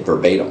it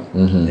verbatim.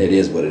 It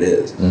is what it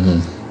is.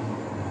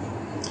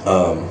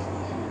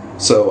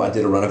 So I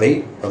did a run of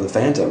 8 of the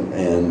Phantom,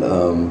 and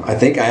I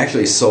think I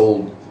actually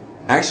sold.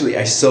 Actually,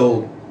 I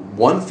sold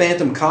 1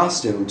 Phantom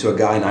costume to a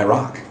guy in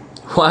Iraq.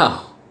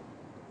 Wow.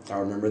 I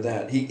remember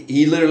that.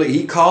 He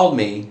literally called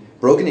me,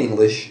 broken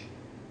English,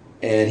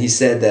 and he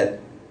said that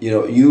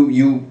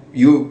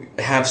you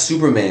have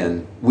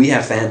Superman, we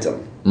have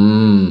Phantom.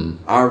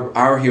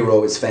 Our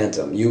hero is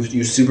Phantom.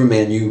 You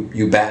Superman,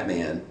 you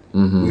Batman.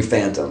 We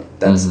Phantom.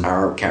 That's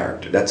our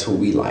character. That's who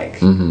we like.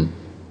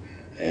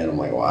 And I'm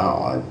like,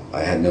 wow,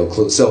 I had no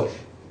clue. So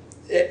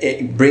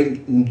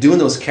doing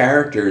those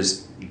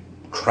characters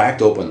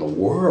cracked open the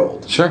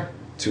world. Sure.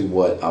 To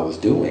what I was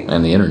doing.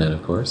 And the internet,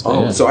 of course.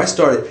 Yeah. So I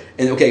started,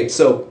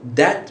 so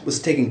that was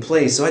taking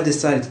place, so I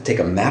decided to take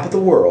a map of the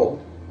world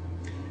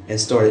and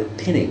started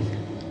pinning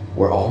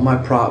where all my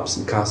props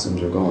and costumes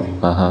were going.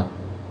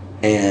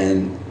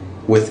 And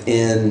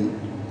within,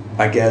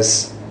 I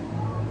guess,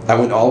 I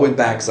went all the way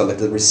back because I looked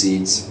at the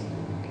receipts.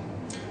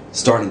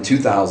 Starting in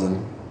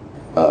 2000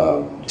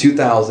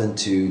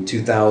 to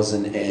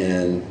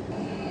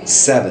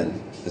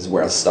 2007 is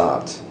where I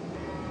stopped.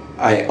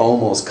 I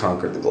almost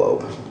conquered the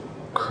globe.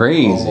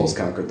 Crazy. Almost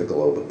conquered the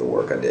globe with the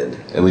work I did.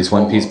 At least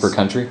one piece per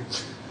country?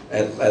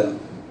 At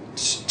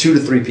 2 to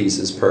 3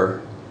 pieces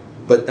per.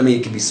 But,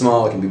 it can be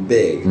small, it can be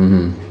big.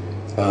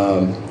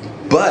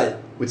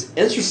 But what's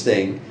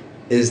interesting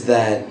is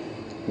that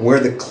where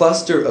the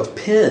cluster of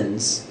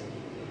pins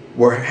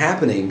were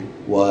happening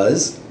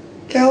was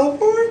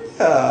California.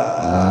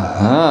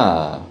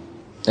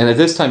 And at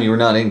this time, you were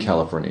not in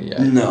California yet.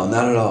 No,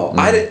 not at all.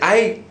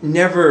 I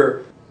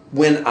never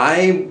when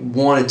I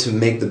wanted to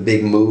make the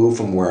big move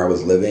from where I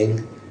was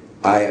living,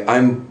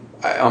 I'm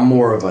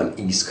more of an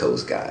East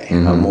Coast guy.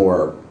 I'm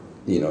more,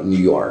 New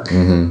York.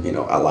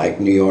 I like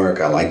New York.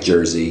 I like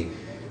Jersey.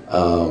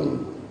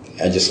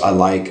 I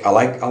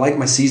like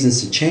my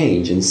seasons to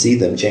change and see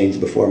them change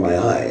before my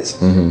eyes.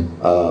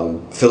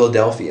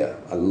 Philadelphia.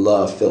 I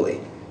love Philly.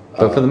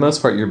 But for the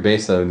most part, you're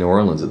based out of New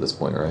Orleans at this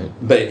point, right?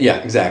 But yeah,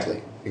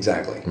 exactly.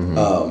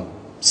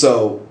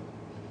 So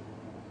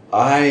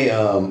I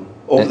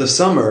over the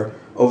summer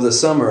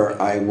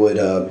I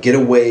would get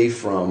away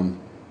from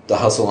the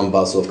hustle and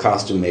bustle of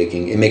costume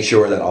making and make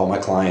sure that all my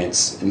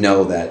clients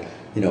know that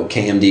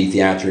KMD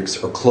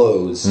theatrics are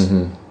closed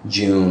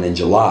June and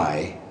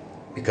July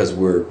because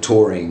we're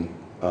touring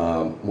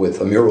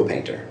with a mural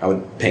painter. I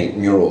would paint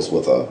murals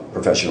with a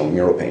professional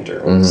mural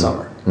painter over the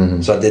summer.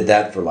 So I did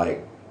that for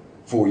like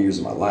 4 years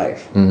of my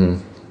life.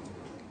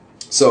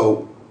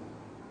 So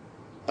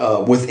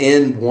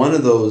within one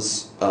of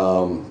those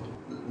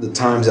the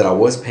times that I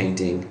was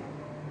painting,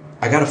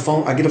 I get a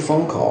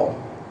phone call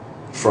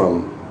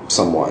from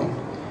someone,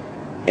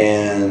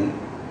 and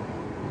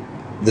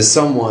the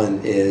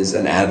someone is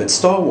an avid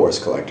Star Wars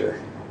collector,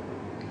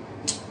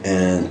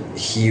 and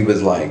he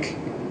was like,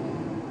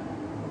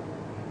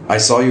 I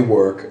saw your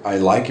work, I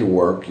like your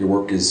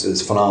work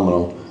is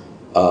phenomenal,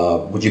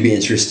 would you be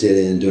interested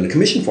in doing a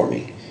commission for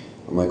me?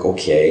 I'm like,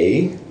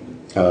 okay.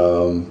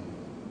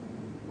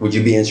 Would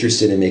you be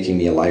interested in making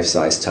me a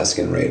life-size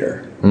Tusken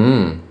Raider?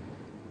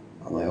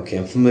 I'm like, okay,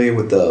 I'm familiar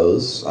with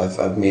those.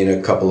 I've made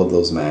a couple of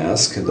those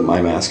masks.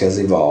 My mask has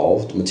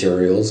evolved.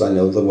 Materials, I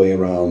know the way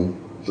around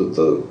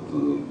the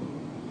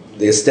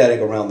aesthetic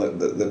around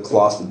the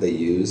cloth that they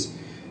use.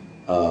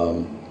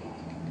 And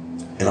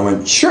I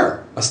went,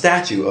 sure, a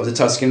statue of the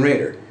Tusken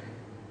Raider.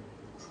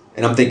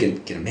 And I'm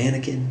thinking, get a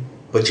mannequin,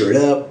 butcher it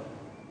up,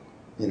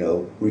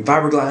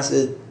 refiberglass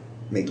it,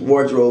 make the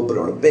wardrobe, put it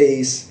on a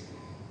base.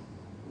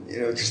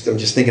 I'm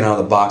just thinking out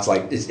of the box,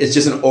 like it's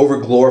just an over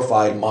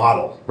glorified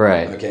model.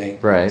 Right. Okay.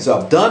 Right. So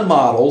I've done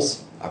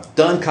models, I've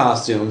done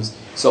costumes.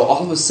 So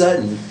all of a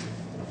sudden,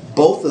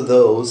 both of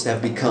those have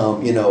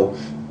become,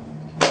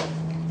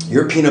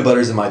 your peanut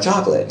butter's in my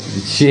chocolate.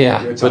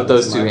 Yeah. Your Put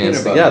those two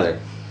hands together.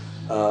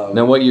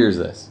 Now, what year is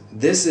this?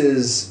 This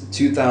is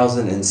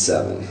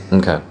 2007.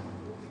 Okay.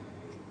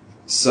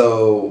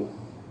 So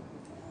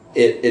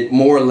it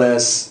more or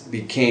less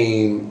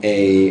became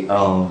a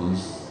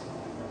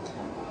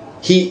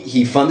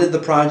he funded the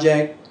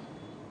project.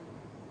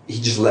 He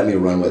just let me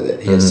run with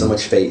it. He had so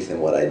much faith in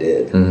what I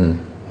did.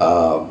 And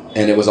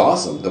it was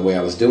awesome the way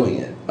I was doing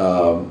it.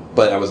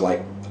 But I was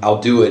like,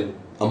 I'll do it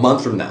a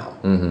month from now.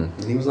 And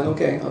he was like,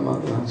 okay, a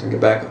month. So I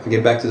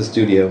get back to the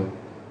studio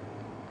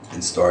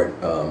and start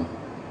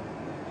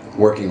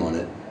working on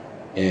it.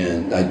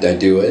 And I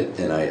do it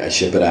and I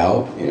ship it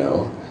out,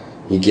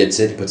 He gets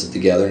it, he puts it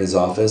together in his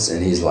office,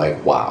 and he's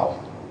like, wow.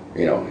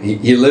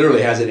 He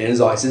literally has it in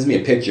his office. He sends me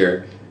a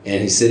picture,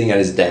 and he's sitting at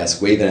his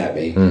desk waving at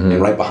me,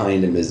 and right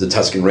behind him is the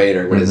Tusken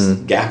Raider with his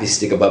gaffy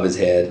stick above his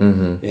head,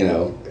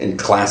 in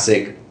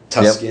classic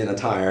Tusken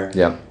attire,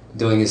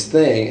 doing his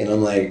thing. And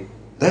I'm like,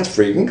 that's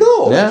freaking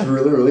cool. Yeah. That's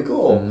really, really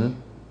cool.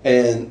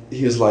 And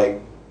he was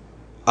like,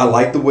 I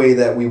like the way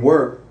that we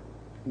work.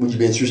 Would you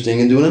be interested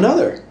in doing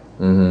another?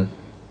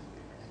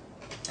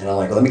 And I'm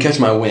like, let me catch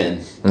my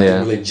win. I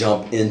didn't really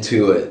jump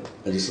into it.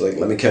 I just like,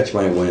 let me catch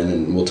my win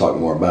and we'll talk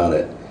more about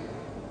it.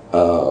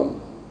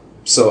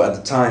 So at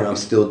the time, I'm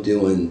still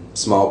doing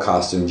small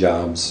costume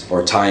jobs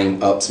or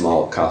tying up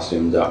small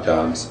costume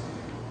jobs.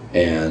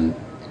 And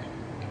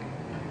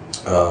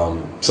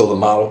so the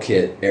model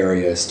kit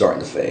area is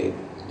starting to fade.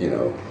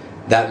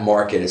 That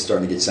market is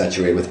starting to get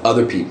saturated with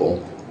other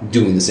people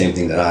doing the same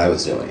thing that I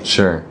was doing.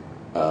 Sure.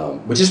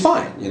 Which is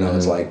fine.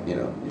 It's like,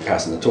 you're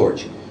passing the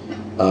torch.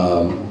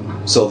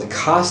 So the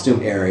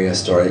costume area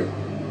started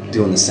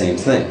doing the same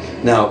thing.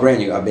 Now,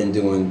 granted, I've been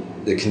doing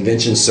the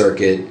convention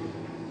circuit,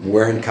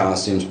 wearing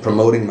costumes,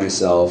 promoting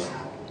myself.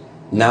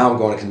 Now I'm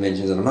going to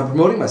conventions and I'm not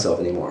promoting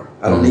myself anymore.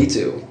 I don't need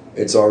to.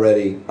 It's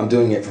already, I'm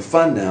doing it for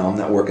fun now. I'm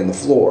not working the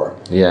floor.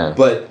 Yeah.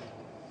 But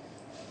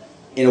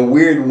in a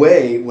weird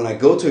way, when I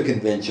go to a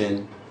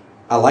convention,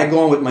 I like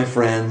going with my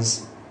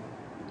friends,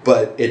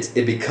 but it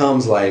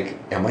becomes like,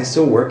 am I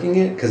still working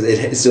it? Because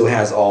it still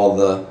has all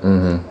the...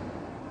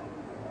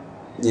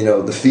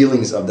 the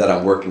feelings of that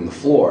I'm working the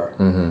floor.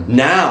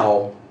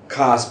 Now,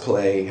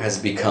 cosplay has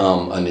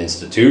become an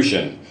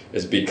institution.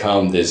 It's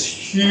become this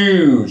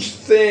huge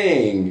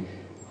thing.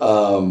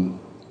 And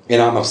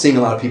I'm seeing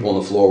a lot of people on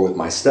the floor with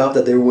my stuff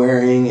that they're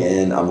wearing,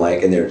 and I'm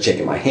like, and they're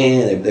checking my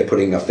hand, they're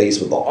putting a face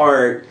with the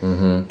art,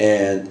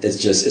 and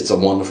it's a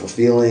wonderful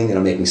feeling, and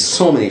I'm making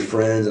so many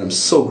friends, and I'm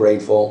so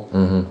grateful.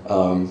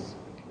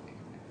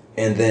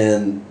 And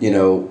then,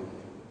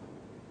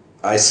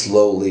 I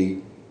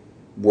slowly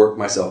work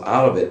myself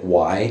out of it.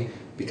 Why?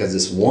 Because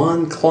this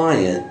one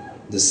client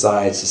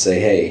decides to say,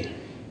 hey,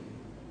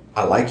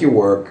 I like your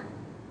work.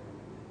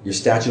 Your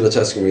statue of the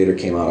Tusken Raider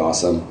came out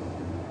awesome.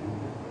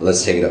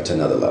 Let's take it up to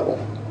another level.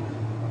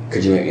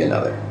 Could you make me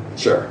another?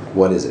 Sure.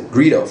 What is it?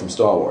 Greedo from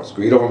Star Wars.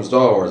 Greedo from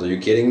Star Wars. Are you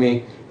kidding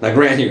me? Like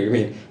ran here. I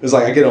mean, it was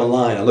like I get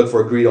online, I look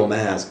for a Greedo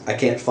mask, I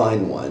can't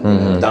find one. You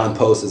know, Don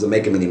Post doesn't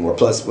make them anymore.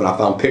 Plus, when I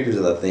found pictures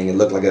of that thing, it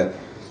looked like a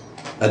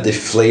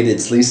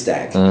deflated sleeve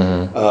stack.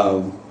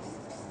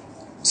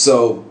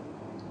 So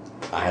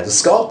I had to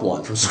sculpt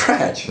one from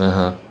scratch.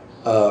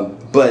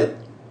 But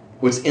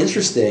what's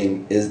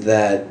interesting is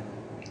that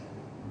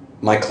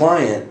my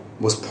client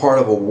was part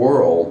of a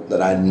world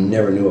that I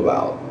never knew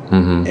about,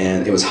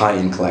 and it was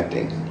high-end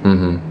collecting.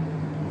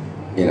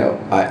 You know,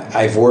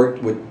 I've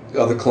worked with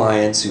other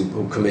clients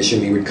who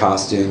commissioned me with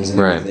costumes and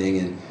everything,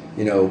 and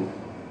you know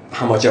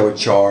how much I would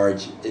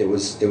charge. It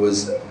was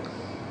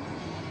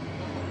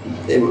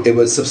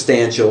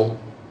substantial,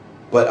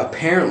 but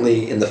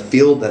apparently in the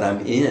field that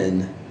I'm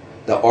in,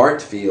 the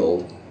art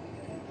field,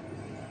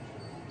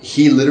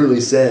 he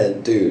literally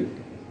said, "Dude,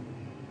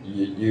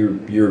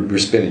 you're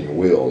spinning your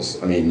wheels.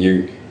 I mean,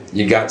 you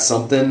got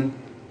something,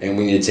 and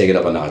we need to take it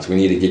up a notch. We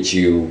need to get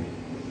you.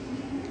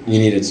 You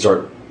need to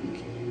start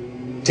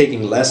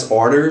taking less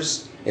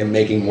orders and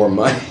making more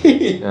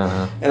money."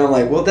 And I'm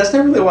like, well, that's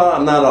not really what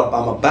I'm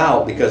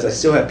about, because I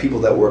still have people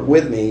that work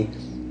with me,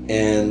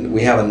 and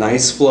we have a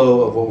nice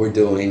flow of what we're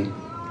doing.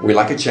 We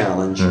like a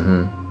challenge.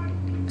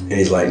 And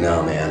he's like,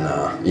 no,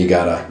 man, you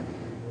gotta,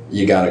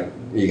 you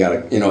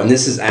know, and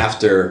this is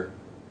after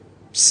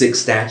 6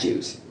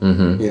 statues.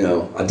 You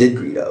know, I did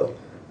Greedo.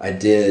 I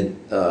did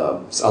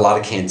a lot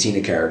of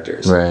Cantina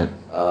characters.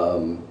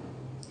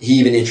 He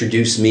even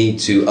introduced me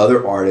to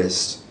other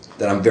artists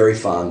that I'm very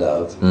fond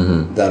of,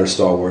 that are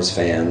Star Wars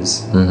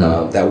fans,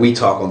 that we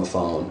talk on the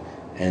phone,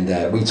 and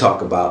that we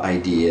talk about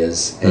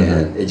ideas,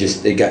 and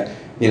it got,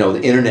 you know,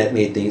 the internet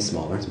made things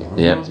smaller and smaller.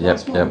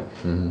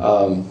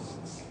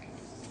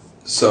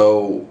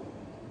 So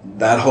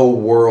that whole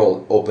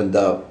world opened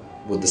up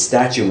with the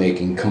statue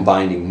making,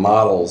 combining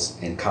models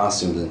and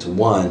costumes into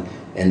one,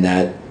 and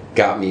that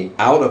got me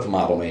out of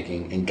model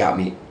making and got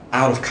me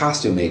out of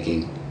costume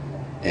making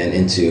and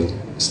into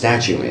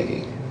statue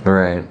making.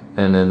 Right,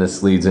 and then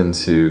this leads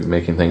into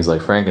making things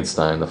like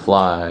Frankenstein, The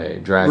Fly,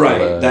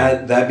 Dracula.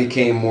 Right, that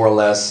became more or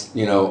less,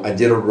 you know, I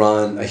did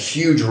a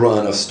huge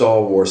run of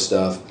Star Wars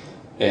stuff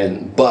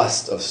and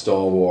bust of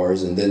Star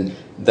Wars, and then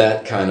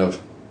that kind of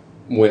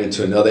went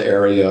into another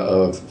area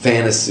of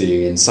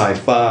fantasy and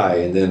sci-fi,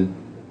 and then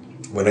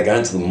when I got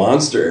into the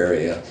monster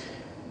area,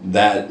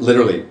 that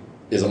literally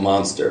is a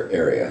monster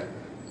area.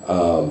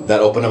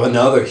 That opened up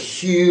another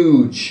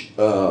huge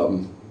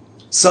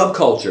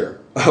subculture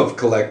of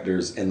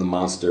collectors in the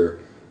monster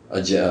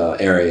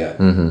area.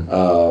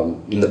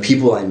 And the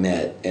people I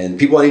met, and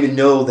people I didn't even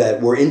know that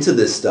were into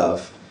this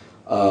stuff.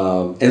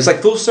 And it's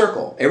like full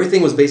circle.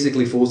 Everything was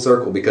basically full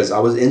circle, because I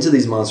was into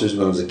these monsters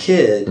when I was a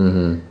kid,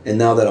 and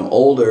now that I'm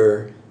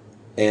older,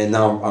 and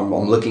now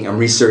I'm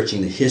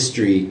researching the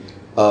history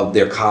of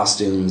their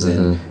costumes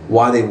and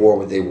why they wore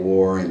what they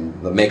wore, and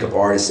the makeup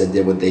artists that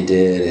did what they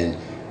did, and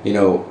you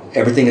know,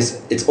 everything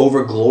it's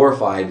over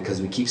glorified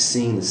because we keep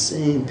seeing the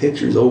same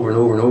pictures over and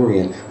over and over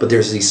again. But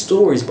there's these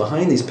stories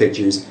behind these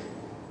pictures,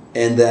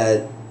 and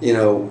that, you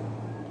know,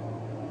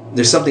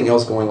 there's something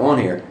else going on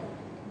here.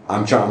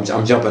 I'm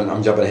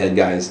jumping ahead,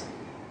 guys.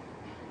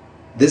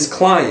 This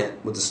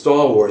client with the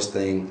Star Wars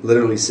thing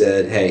literally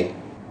said, "Hey,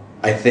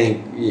 I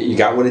think you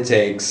got what it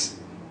takes,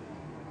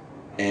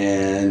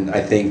 and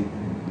I think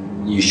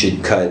you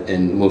should cut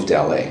and move to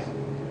LA."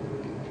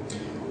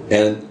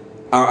 And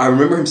I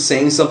remember him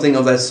saying something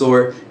of that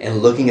sort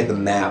and looking at the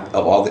map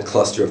of all the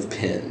cluster of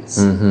pins.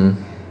 And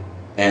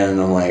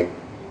I'm like,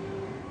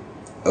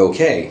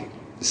 okay,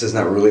 this is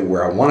not really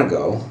where I want to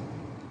go.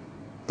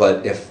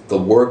 But if the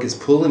work is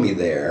pulling me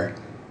there,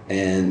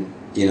 and,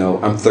 you know,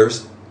 I'm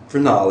thirst for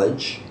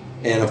knowledge,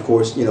 and of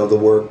course, you know, the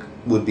work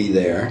would be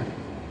there,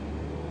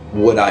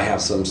 would I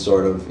have some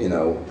sort of, you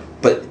know,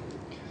 but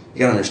you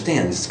gotta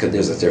understand,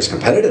 there's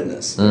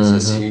competitiveness. There's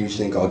this huge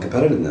thing called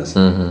competitiveness.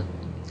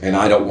 And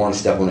I don't want to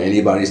step on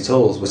anybody's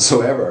toes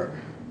whatsoever.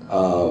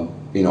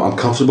 You know, I'm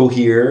comfortable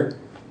here.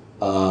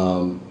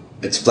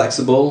 It's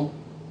flexible.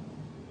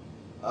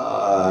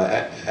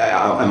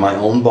 I'm my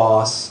own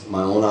boss,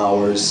 my own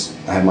hours.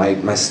 I have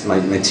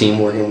my team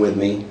working with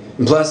me.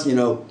 And plus, you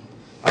know,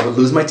 I would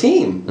lose my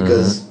team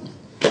because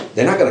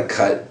they're not going to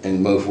cut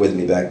and move with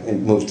me back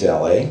and move to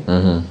LA.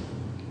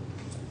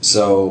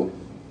 So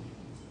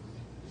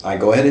I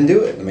go ahead and do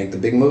it and make the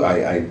big move.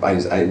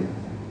 I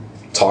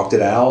talked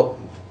it out,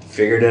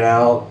 figured it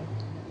out,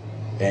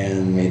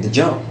 and made the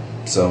jump.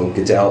 So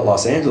get to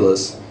Los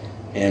Angeles,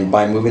 and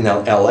by moving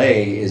to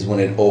LA is when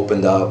it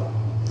opened up,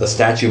 the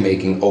statue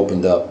making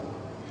opened up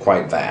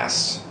quite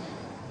vast.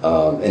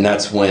 And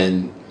that's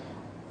when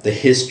the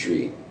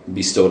history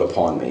bestowed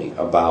upon me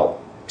about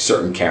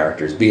certain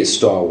characters, be it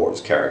Star Wars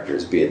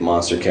characters, be it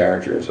monster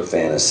characters, or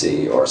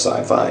fantasy, or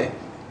sci-fi.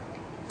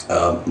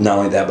 Not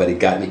only that, but it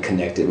got me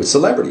connected with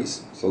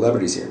celebrities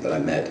here that I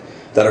met,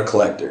 that are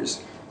collectors,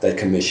 that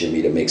commissioned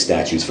me to make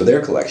statues for their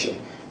collection.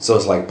 So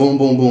it's like boom,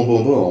 boom, boom,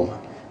 boom, boom.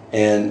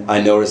 And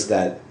I noticed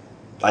that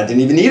I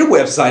didn't even need a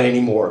website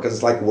anymore, because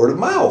it's like word of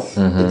mouth.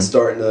 It's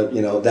starting to,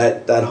 you know,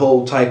 that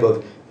whole type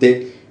of...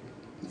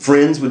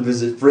 friends would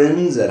visit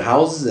friends at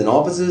houses and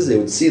offices. They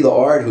would see the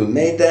art. Who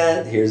made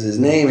that? Here's his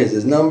name. Here's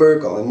his number.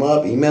 Call him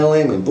up. Email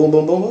him. And boom,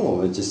 boom, boom,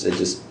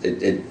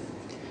 boom.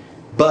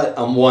 But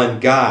I'm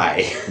one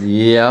guy.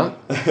 Yeah.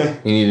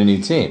 You need a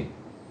new team.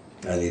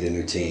 I need a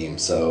new team.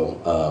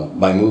 So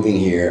by moving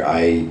here,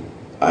 I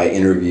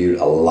interviewed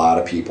a lot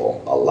of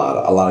people, a lot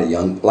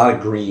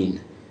of green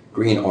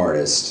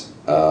artists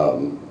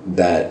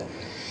that,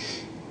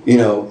 you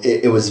know,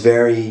 it was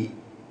very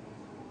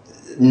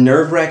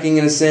nerve-wracking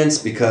in a sense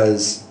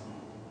because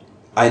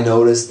I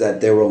noticed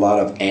that there were a lot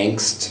of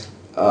angst.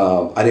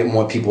 I didn't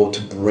want people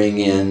to bring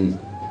in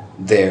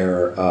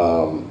their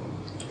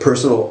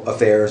personal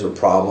affairs or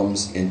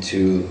problems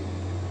into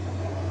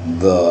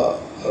the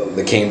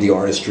KMD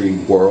artistry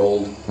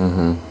world,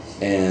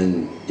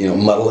 and, you know,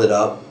 muddle it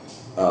up.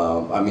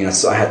 I mean,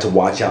 I had to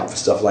watch out for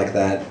stuff like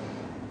that.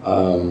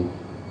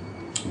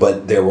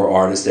 But there were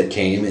artists that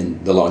came,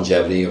 and the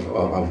longevity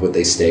of what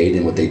they stayed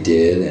and what they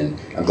did, and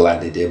I'm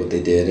glad they did what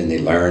they did, and they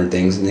learned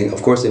things, and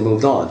of course they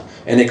moved on,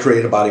 and they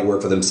created a body of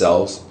work for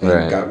themselves,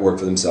 and got work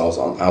for themselves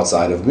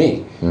outside of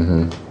me.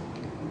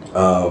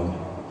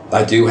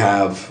 I do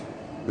have,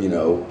 you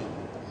know,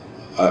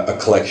 a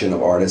collection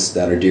of artists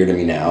that are dear to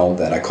me now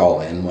that I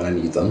call in when I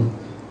need them.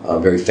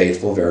 Very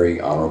faithful,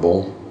 very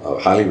honorable,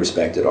 highly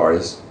respected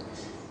artists.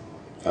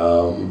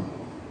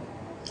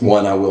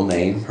 One I will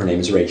name. Her name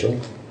is Rachel.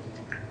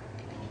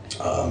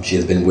 She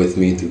has been with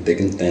me through thick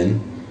and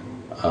thin,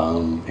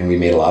 and we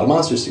made a lot of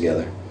monsters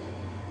together.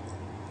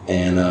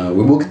 And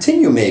we will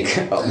continue to make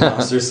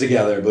monsters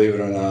together, believe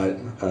it or not.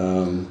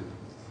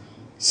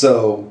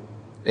 So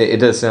it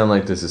does sound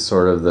like this is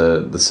sort of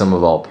the sum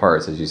of all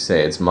parts, as you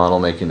say. It's model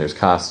making, there's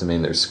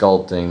costuming, there's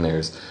sculpting,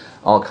 there's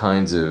all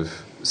kinds of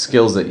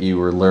skills that you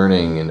were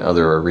learning in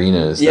other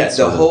arenas. Yeah,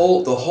 the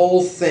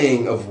whole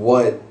thing of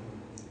what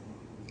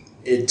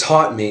it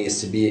taught me is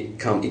to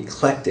become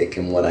eclectic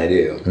in what I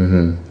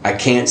do. I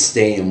can't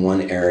stay in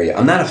one area.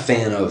 I'm not a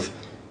fan of,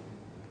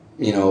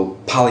 you know,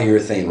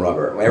 polyurethane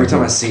rubber. Every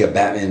time I see a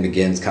Batman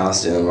Begins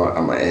costume,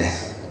 I'm like,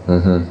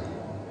 eh.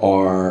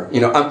 Or,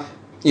 you know,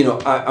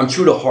 I'm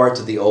true to heart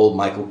to the old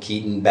Michael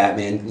Keaton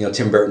Batman, you know,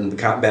 Tim Burton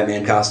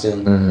Batman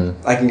costume.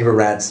 I can give a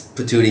rat's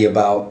patootie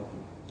about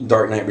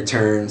Dark Knight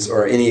Returns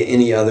or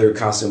any other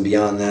costume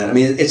beyond that. I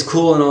mean, it's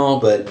cool and all,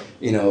 but,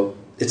 you know,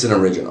 it's an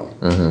original.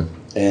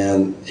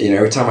 And, you know,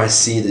 every time I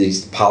see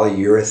these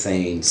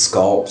polyurethane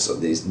sculpts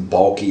of these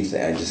bulky things,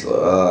 I just,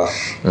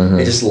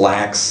 it just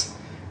lacks.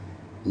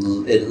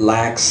 It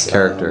lacks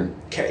character.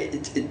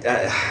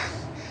 I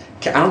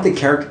don't think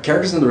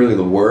character isn't really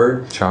the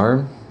word.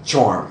 Charm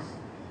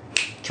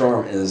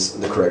is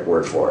the correct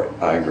word for it.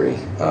 I agree.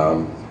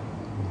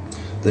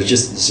 There's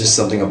just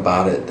something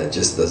about it that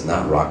just does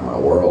not rock my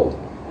world,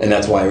 and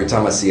that's why every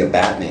time I see a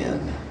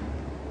Batman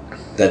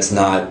that's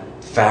not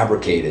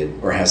fabricated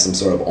or has some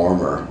sort of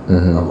armor,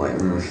 I'm like,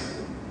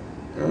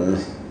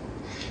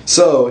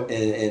 So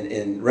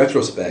in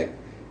retrospect,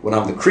 when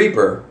I'm the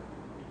Creeper,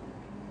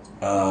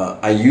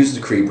 I use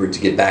the Creeper to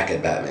get back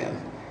at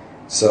Batman.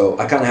 So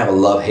I kind of have a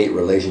love-hate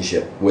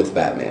relationship with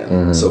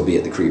Batman, so be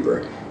it the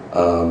Creeper.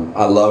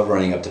 I love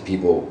running up to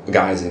people,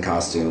 guys in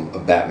costume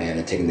of Batman,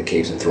 and taking the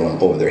capes and throwing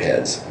them over their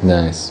heads.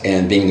 Nice.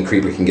 And being the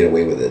Creeper can get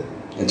away with it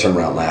and turn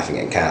around laughing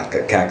and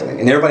cackling.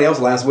 And everybody else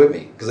laughs with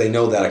me because they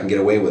know that I can get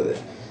away with it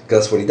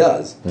because that's what he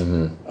does.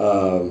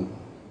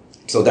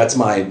 So that's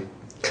my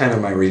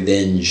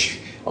revenge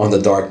on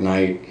the Dark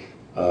Knight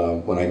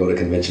when I go to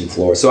convention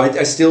floor. So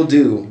I still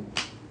do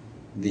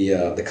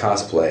the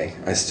cosplay.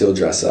 I still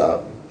dress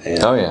up.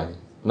 And oh yeah.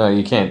 No,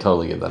 you can't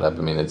totally give that up.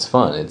 I mean, it's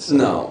fun.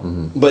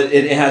 But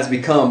it has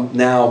become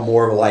now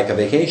more like a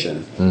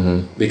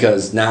vacation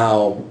because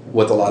now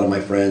with a lot of my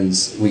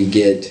friends we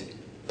get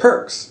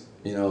perks.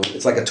 You know,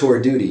 it's like a tour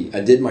of duty.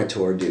 I did my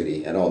tour of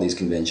duty at all these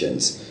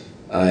conventions.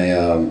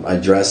 I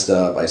dressed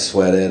up. I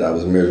sweated. I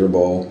was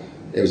miserable.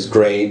 It was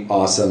great,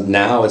 awesome.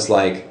 Now it's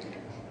like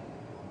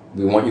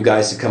we want you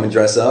guys to come and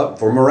dress up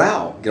for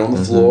morale. Get on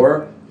the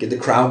floor. Get the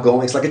crowd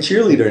going. It's like a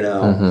cheerleader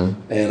now.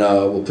 And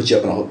we'll put you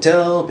up in a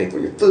hotel, pay for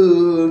your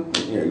food,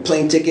 you know, your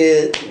plane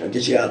ticket, you know,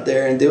 get you out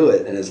there and do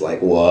it. And it's like,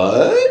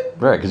 what?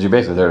 Right, because you're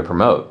basically there to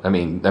promote. I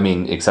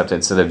mean, except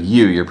instead of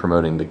you're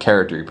promoting the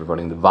character, you're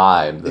promoting the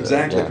vibe.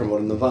 Exactly,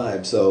 promoting the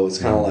vibe. So it's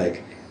kind of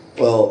like,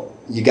 well,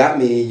 you got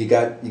me, you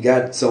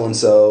got so and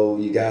so,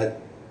 you got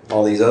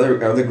all these other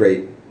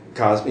great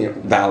cosplay. You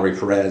know, Valerie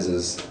Perez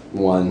is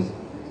one.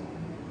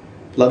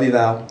 Love you,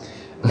 Val.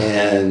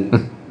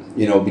 And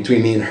you know,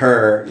 between me and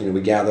her, you know,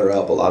 we gather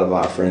up a lot of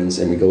our friends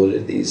and we go to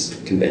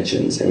these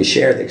conventions and we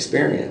share the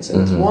experience,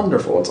 and it's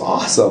wonderful. It's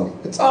awesome.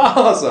 It's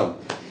awesome.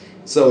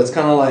 So it's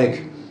kind of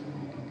like,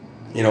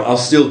 you know, I'll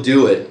still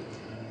do it,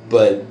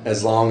 but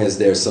as long as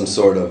there's some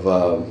sort of,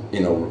 you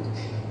know,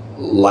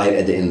 light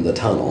at the end of the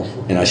tunnel,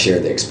 and I share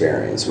the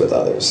experience with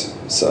others.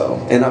 So,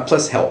 and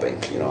plus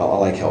helping, you know, I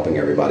like helping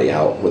everybody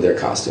out with their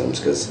costumes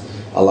because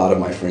a lot of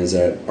my friends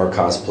that are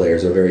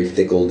cosplayers are very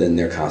fickle in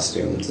their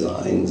costume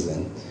designs,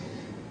 and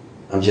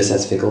I'm just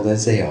as fickle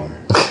as they are.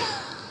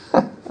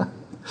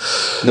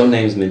 No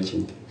names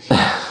mentioned.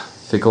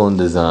 Fickle in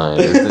design.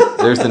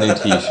 There's the new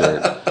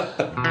T-shirt.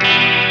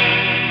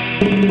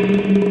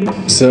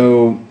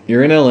 So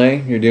you're in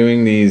LA. You're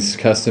doing these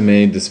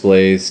custom-made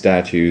displays,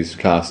 statues,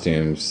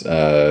 costumes,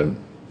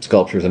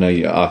 sculptures. I know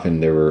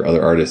there were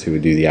other artists who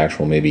would do the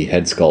actual maybe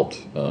head sculpt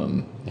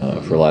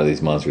for a lot of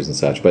these monsters and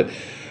such. But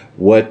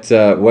what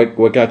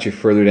got you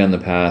further down the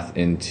path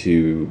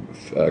into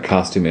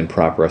costume and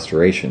prop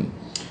restoration?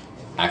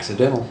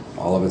 Accidental.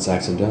 All of it's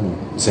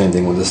accidental. Same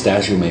thing with the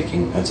statue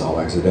making. That's all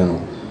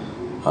accidental.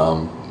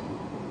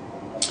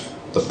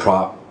 The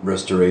prop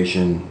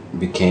restoration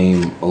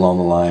became along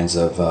the lines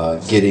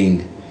of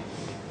getting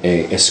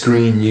a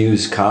screen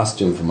used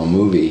costume from a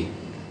movie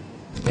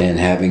and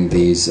having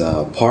these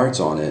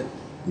parts on it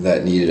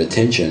that needed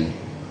attention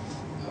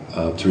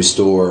to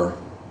restore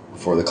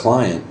for the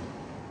client,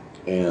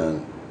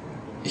 and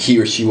he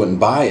or she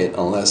wouldn't buy it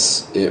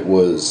unless it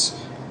was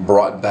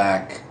brought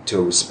back to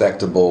a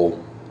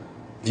respectable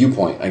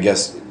viewpoint. I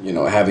guess,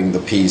 having the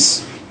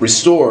piece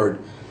restored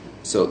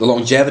so the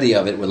longevity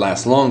of it would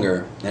last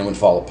longer and would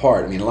fall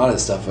apart. I mean, a lot of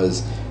this stuff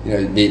was,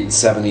 the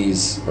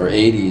 70s or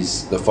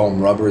 80s, the foam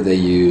rubber they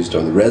used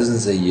or the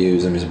resins they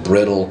used, it was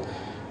brittle.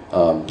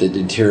 The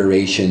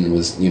deterioration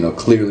was,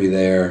 clearly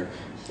there,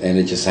 and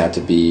it just had to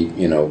be,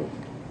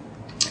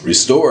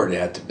 restored.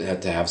 It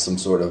had to have some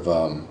sort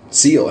of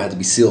seal. It had to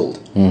be sealed.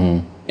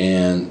 Mm-hmm.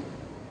 And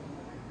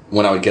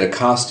when I would get a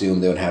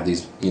costume, they would have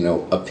these,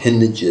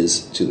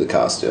 appendages to the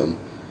costume,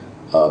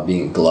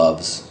 being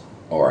gloves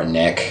or a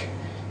neck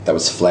that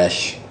was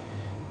flesh,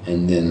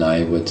 and then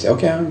I would say,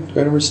 okay, I'm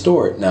going to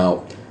restore it.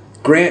 Now,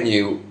 grant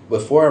you,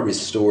 before I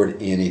restored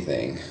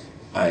anything,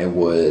 I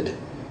would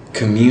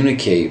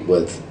communicate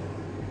with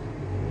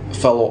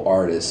fellow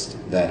artists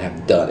that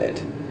have done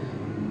it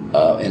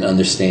and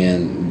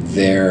understand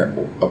their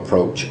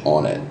approach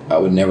on it. I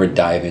would never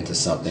dive into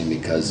something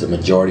because the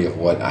majority of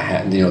what I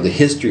had, the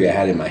history I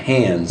had in my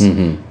hands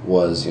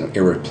was,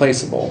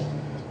 irreplaceable,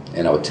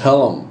 and I would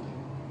tell them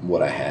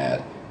what I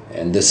had.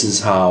 And this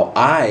is how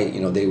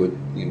they would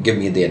give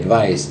me the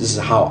advice. This is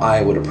how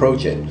I would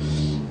approach it.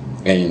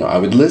 And, I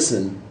would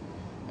listen,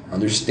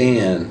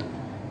 understand,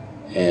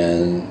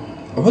 and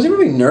I wasn't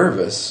really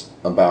nervous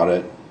about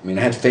it. I mean,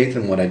 I had faith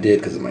in what I did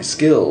because of my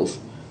skills.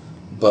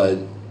 But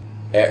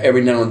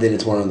every now and then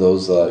it's one of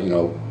those,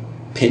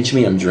 pinch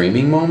me, I'm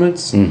dreaming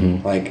moments.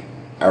 Mm-hmm. Like,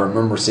 I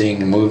remember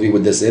seeing a movie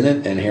with this in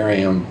it, and here I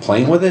am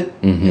playing with it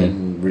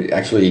and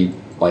actually,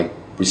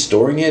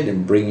 restoring it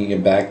and bringing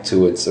it back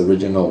to its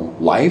original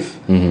life.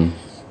 Mm-hmm.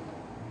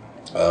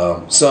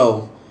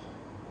 So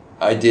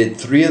I did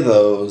 3 of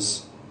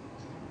those,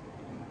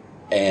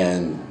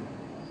 and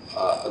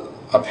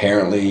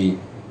apparently,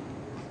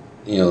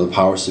 the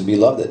powers to be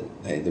loved it.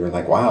 They were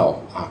like,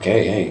 "Wow,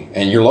 okay, hey,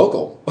 and you're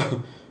local.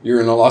 You're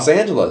in Los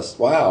Angeles.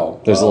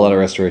 Wow." There's a lot of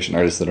restoration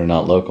artists that are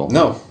not local.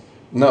 No,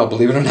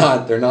 believe it or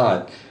not, they're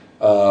not.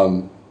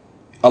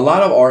 A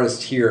lot of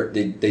artists here,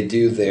 they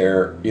do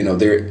their,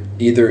 they're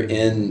either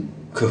in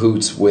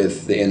cahoots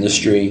with the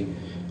industry,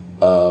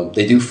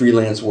 they do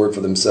freelance work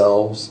for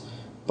themselves,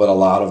 but a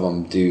lot of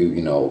them do,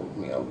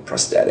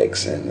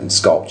 prosthetics and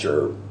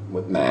sculpture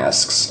with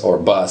masks or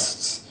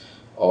busts,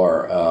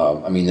 or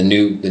the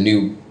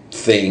new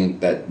thing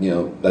that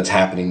that's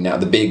happening now.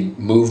 The big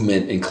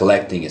movement in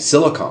collecting is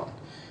silicone.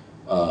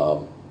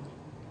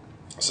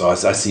 So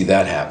I see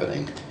that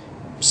happening.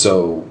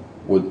 So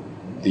with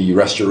the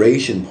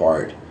restoration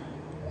part,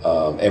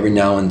 every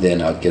now and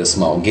then I would get a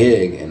small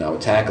gig and I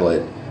would tackle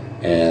it,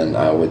 and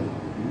I would,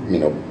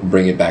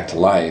 bring it back to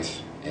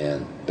life,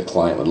 and the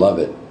client would love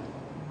it.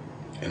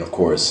 And of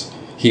course,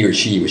 he or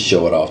she would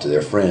show it off to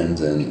their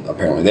friends, and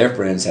apparently their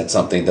friends had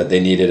something that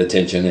they needed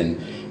attention, and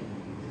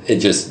it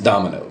just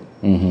dominoed.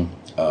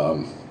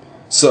 Mm-hmm.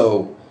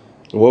 So,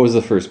 what was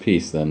the first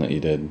piece then that you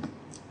did?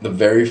 The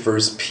very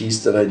first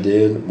piece that I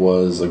did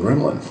was a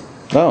gremlin.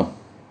 Oh.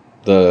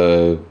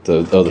 The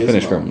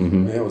finished gremlin.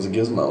 Mm-hmm. Yeah, it was a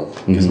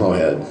gizmo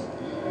head.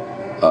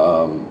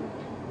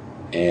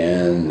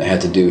 And I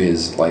had to do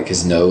his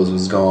nose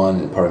was gone,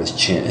 and part of his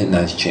chin,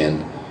 not his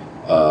chin,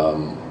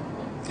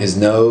 his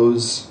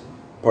nose,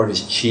 part of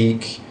his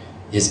cheek,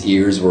 his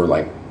ears were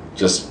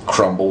just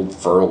crumbled,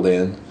 furled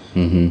in,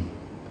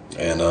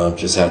 and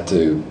just had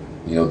to,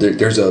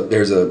 there's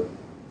a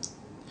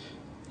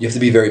you have to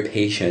be very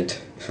patient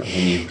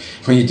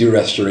when you do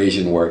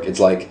restoration work.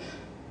 It's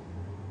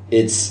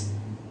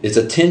it's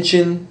a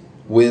tension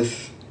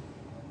with,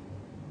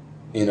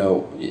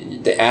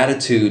 the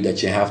attitude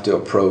that you have to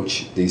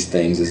approach these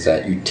things is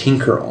that you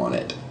tinker on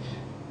it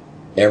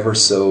ever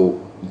so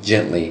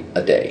gently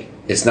a day.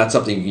 It's not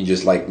something you can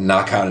just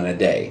knock out in a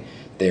day.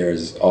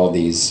 There's all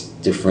these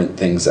different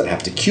things that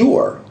have to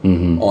cure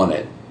on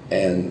it,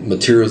 and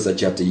materials that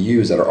you have to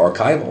use that are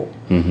archival,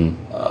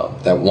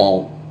 that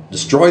won't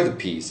destroy the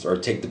piece or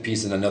take the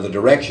piece in another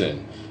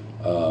direction.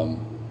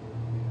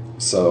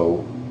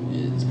 So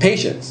it's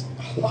patience,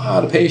 a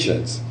lot of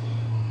patience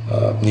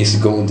needs to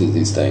go into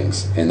these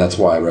things, and that's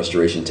why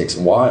restoration takes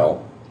a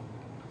while,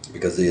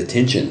 because the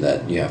attention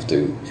that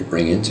you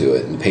bring into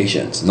it, and the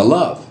patience and the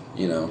love,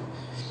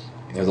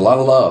 There's a lot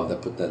of love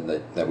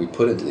that we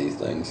put into these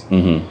things.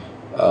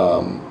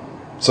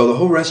 So the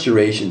whole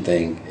restoration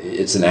thing,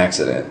 it's an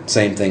accident.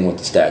 Same thing with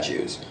the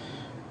statues.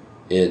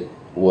 It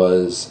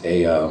was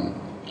it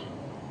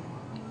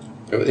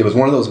was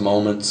one of those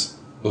moments,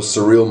 those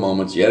surreal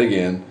moments. Yet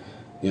again,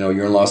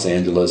 you're in Los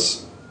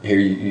Angeles. Here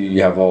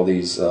you have all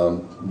these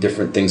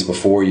different things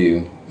before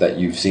you that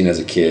you've seen as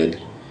a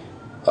kid.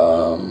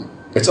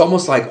 It's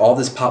almost like all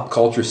this pop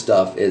culture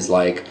stuff is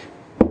like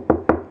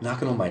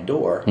knocking on my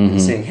door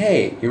and saying,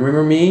 "Hey, you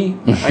remember me?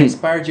 I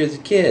inspired you as a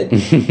kid.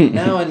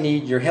 Now I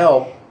need your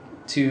help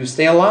to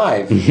stay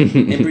alive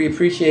and be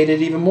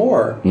appreciated even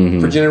more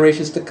for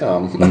generations to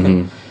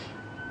come."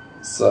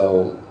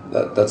 So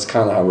that's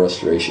kind of how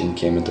restoration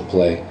came into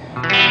play.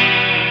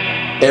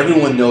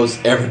 Everyone knows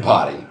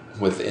everybody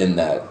within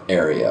that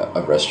area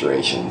of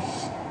restoration.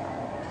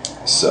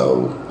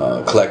 So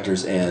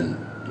collectors and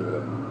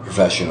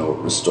professional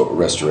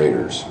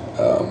restorators.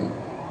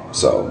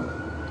 So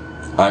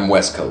I'm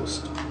West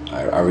Coast.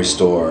 I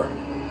restore.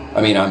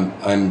 I mean,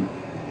 I'm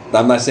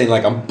not saying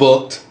like I'm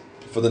booked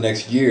for the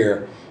next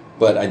year,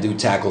 but I do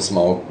tackle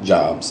small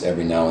jobs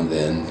every now and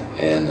then,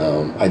 and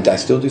I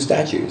still do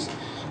statues.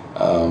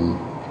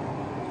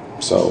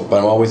 But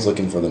I'm always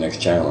looking for the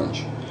next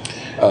challenge.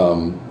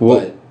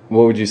 What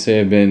would you say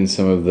have been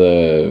some of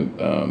the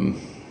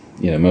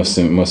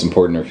most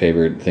important or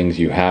favorite things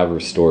you have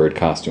restored,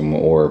 costume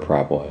or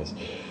prop wise?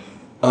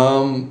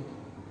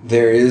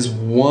 There is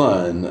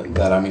one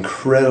that I'm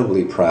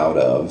incredibly proud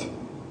of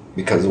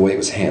because of the way it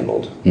was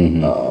handled.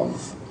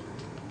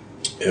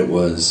 It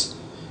was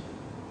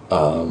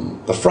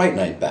the Fright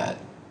Night bat.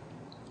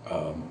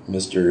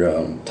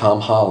 Mr.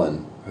 Tom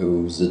Holland,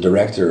 who's the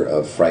director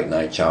of Fright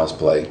Night Child's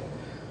Play,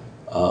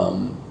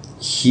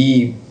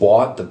 he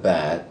bought the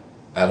bat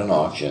at an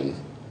auction,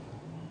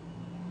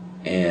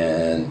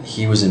 and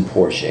he was in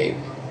poor shape.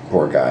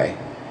 Poor guy.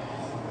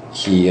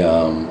 He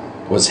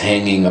was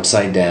hanging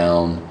upside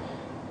down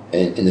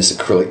in this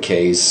acrylic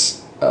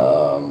case,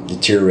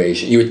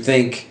 deterioration. You would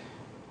think,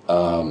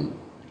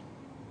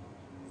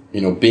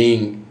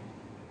 being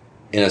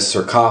in a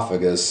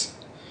sarcophagus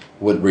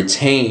would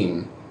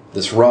retain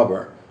this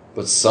rubber,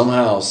 but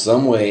somehow,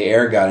 some way,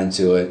 air got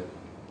into it,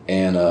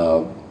 and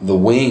the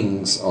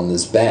wings on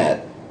this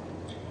bat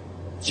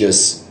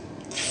just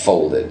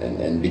folded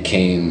and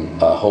became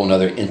a whole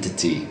other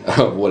entity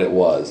of what it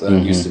was than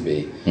it used to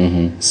be.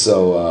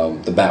 So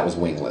the bat was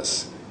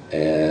wingless,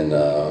 and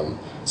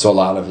so a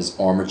lot of his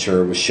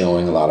armature was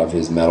showing, a lot of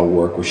his metal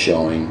work was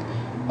showing,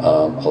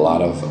 a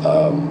lot of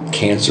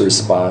cancerous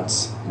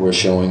spots were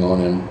showing on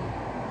him.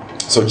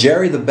 So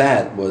Jerry the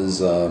bat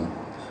was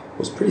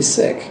pretty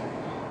sick.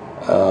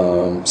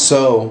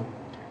 So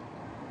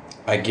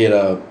I get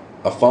a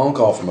phone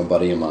call from a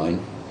buddy of mine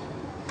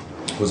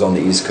who was on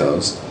the East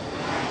Coast,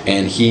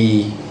 and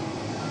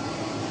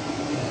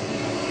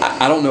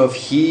I don't know if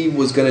he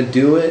was going to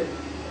do it,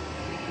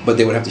 but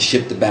they would have to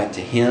ship the bat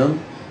to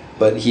him.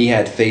 But he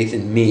had faith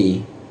in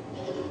me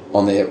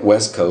on the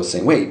West Coast,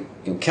 saying, wait,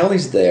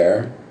 Kelly's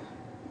there.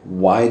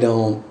 Why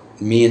don't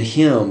me and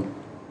him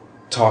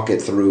talk it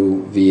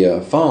through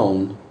via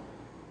phone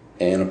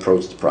and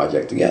approach the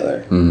project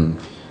together?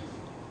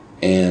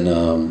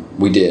 And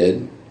we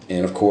did.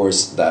 And of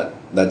course, I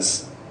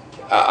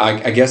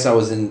guess I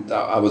was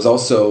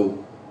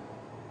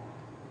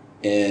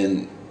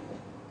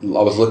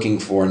looking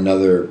for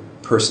another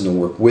person to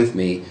work with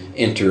me.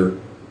 Enter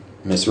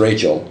Miss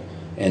Rachel.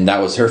 And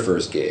that was her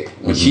first gig.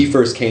 When she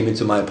first came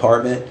into my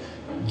apartment,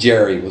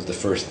 Jerry was the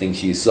first thing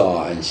she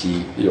saw, and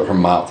her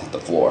mouth hit the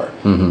floor.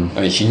 I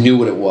mean, she knew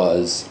what it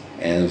was,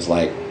 and it was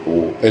like,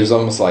 it was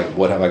almost like,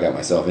 what have I got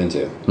myself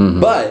into?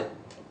 But,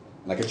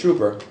 like a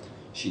trooper,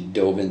 she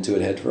dove into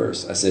it head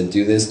first. I said,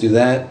 do this, do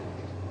that,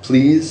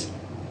 please.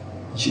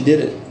 She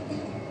did it.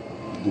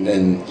 And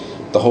then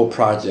the whole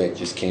project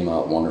just came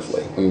out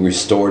wonderfully. We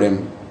restored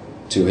him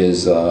to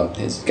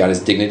got his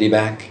dignity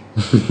back.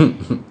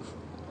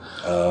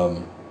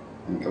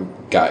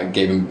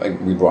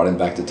 We brought him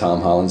back to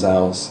Tom Holland's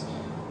house,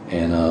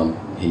 and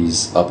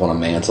he's up on a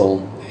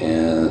mantle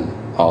in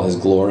all his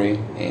glory,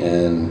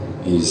 and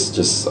he's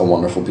just a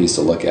wonderful piece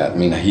to look at. I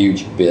mean, a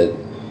huge bit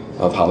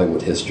of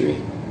Hollywood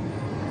history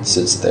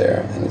sits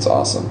there, and it's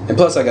awesome. And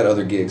plus, I got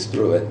other gigs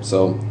through it,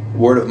 so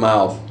word of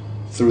mouth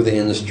through the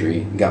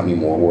industry got me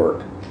more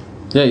work.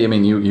 Yeah, I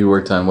mean, you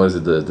worked on, what is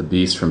it, the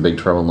Beast from Big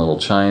Trouble in Little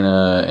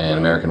China, and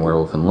American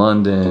Werewolf in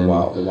London. The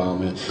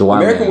Wild Man.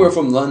 American Werewolf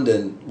from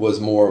London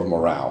was more of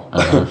morale.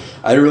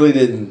 I really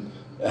didn't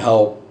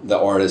help the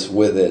artist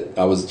with it.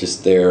 I was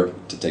just there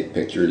to take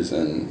pictures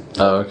and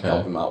help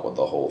him out with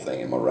the whole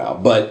thing and morale.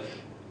 But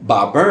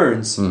Bob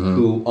Burns,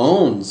 who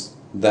owns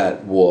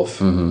that wolf,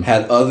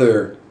 had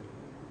other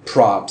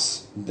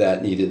props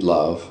that needed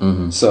love.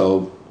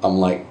 So I'm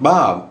like,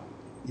 Bob,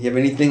 you have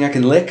anything I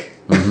can lick?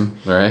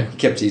 Right. He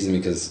kept teasing me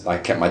because I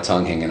kept my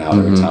tongue hanging out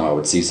every time I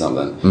would see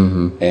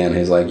something. And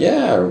he's like,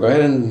 yeah, go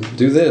ahead and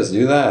do this,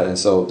 do that. And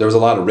so there was a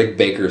lot of Rick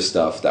Baker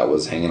stuff that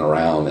was hanging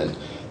around, and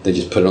they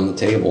just put it on the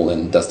table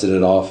and dusted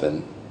it off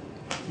and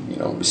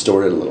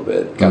restored it a little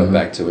bit, got it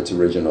back to its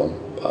original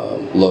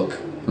look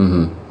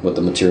with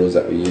the materials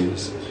that we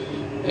use.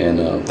 And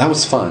that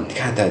was fun.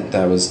 God,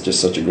 that was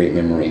just such a great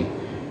memory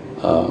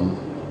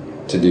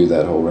to do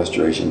that whole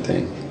restoration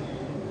thing.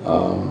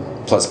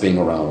 Plus being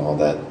around all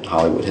that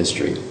Hollywood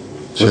history.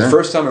 It was the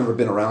first time I've ever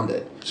been around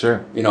it.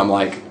 Sure. You know, I'm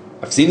like,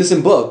 I've seen this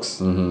in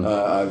books.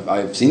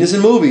 I've seen this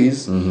in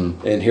movies.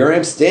 And here I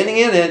am standing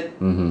in it.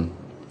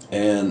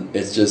 And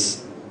it's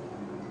just,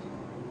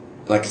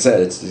 like I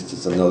said, it's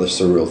just another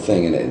surreal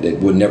thing. And it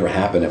would never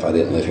happen if I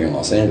didn't live here in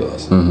Los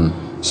Angeles.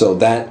 So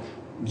that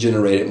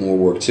generated more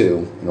work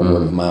too,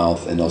 word of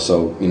mouth, and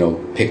also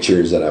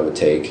pictures that I would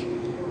take.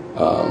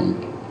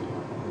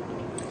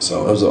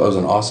 So it was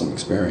an awesome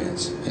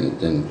experience,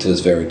 and to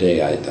this very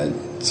day,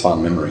 it's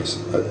fond memories.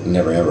 I'd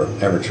never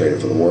ever trade it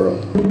for the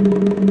world.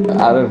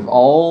 Out of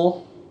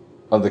all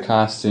of the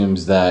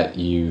costumes that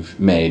you've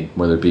made,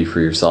 whether it be for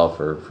yourself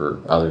or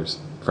for others,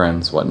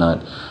 friends,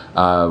 whatnot,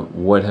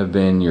 what have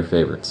been your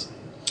favorites?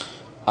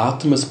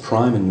 Optimus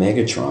Prime and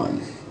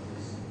Megatron.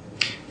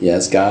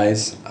 Yes,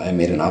 guys, I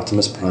made an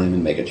Optimus Prime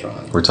and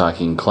Megatron. We're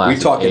talking classic.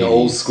 We're talking 80s.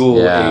 old school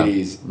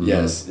 80s.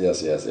 Yeah. Yes.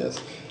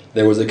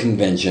 There was a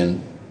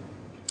convention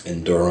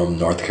in Durham,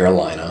 North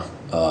Carolina,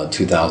 year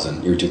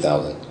 2000.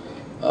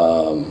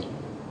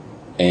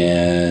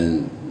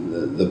 And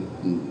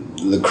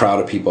the crowd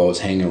of people I was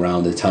hanging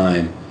around at the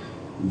time,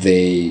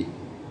 they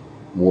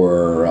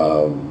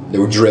were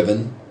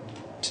driven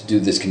to do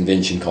this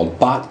convention called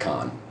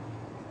BotCon.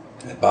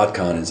 And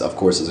BotCon is a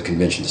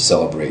convention to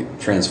celebrate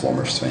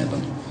Transformers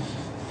fandom.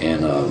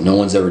 And no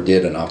one's ever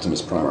did an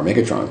Optimus Prime or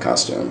Megatron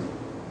costume,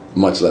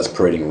 much less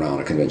parading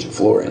around a convention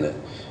floor in it.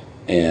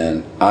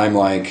 And I'm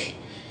like,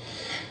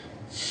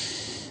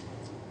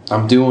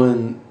 I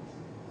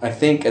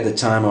think at the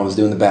time I was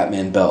doing the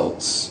Batman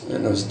belts,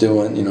 and I was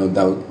doing,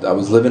 I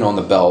was living on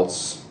the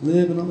belts,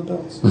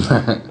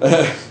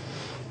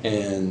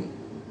 and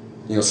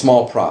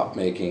small prop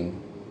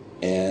making,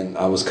 and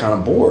I was kind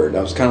of bored.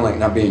 I was kind of like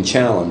not being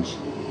challenged,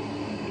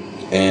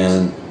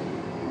 and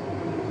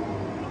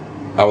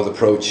I was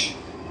approached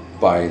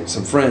by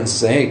some friends to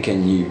say, "Hey,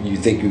 can you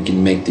think you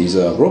can make these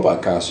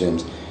robot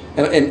costumes?"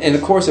 And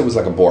of course it was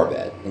like a bore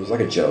bet. It was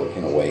like a joke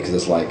in a way, because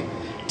it's like,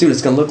 dude,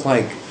 it's gonna look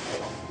like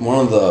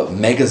one of the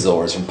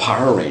Megazords from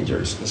Power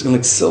Rangers. It's gonna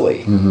look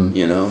silly,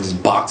 this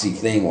boxy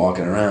thing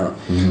walking around.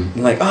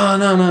 I'm like, oh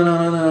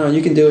no,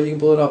 you can do it, you can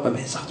pull it up. I mean,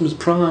 it's Optimus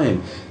Prime.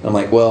 And I'm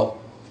like,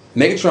 well,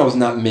 Megatron was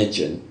not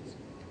mentioned.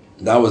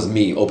 That was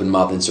me, open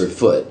mouth, insert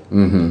foot.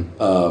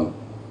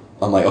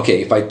 I'm like,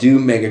 okay, if I do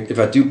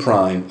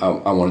Prime,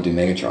 I want to do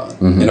Megatron.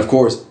 And of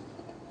course,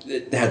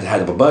 it had to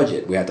have a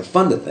budget. We had to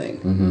fund the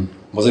thing.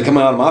 Wasn't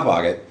coming out of my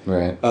pocket.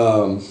 Right.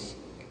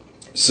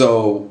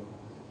 So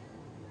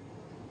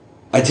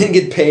I didn't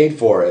get paid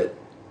for it.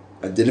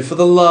 I did it for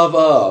the love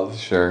of.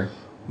 Sure.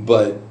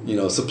 But,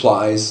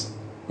 supplies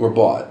were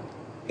bought.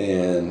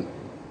 And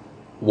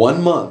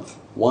 1 month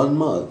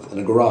in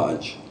a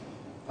garage,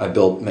 I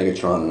built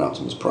Megatron and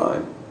Optimus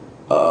Prime.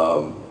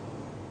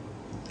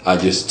 I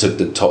just took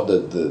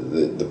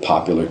the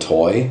popular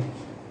toy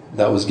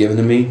that was given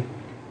to me,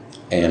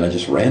 and I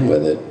just ran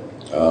with it.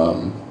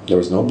 There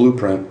was no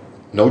blueprint,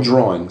 no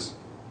drawings.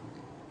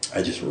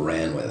 I just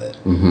ran with it.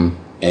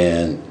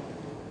 And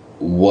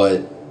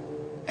what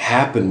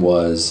happened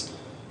was,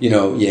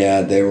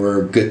 there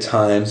were good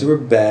times, there were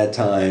bad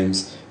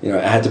times.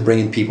 I had to bring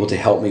in people to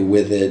help me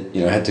with it.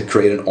 I had to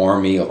create an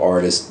army of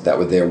artists that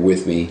were there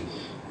with me,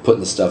 putting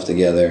the stuff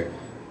together.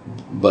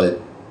 But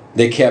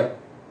they kept,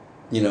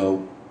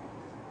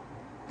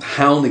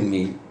 hounding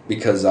me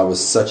because I was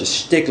such a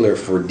stickler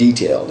for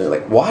detail. They're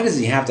like, why does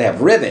he have to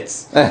have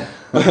rivets?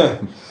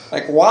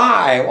 Like,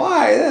 why?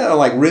 Yeah,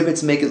 like,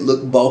 rivets make it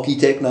look bulky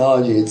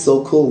technology. It's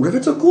so cool.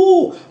 Rivets are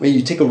cool. I mean,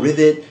 you take a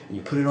rivet and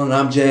you put it on an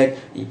object,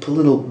 and you put a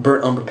little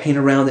burnt umber paint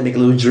around it, make a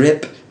little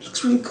drip. It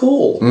looks really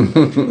cool.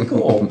 It's really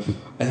cool.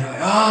 And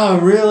they're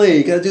like, really?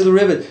 You gotta do the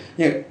rivet.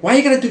 Why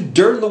you gotta do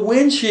dirt in the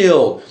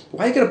windshield?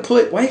 Why you gotta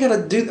put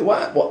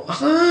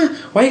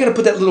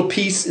that little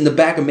piece in the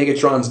back of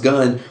Megatron's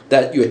gun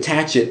that you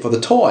attach it for the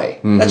toy?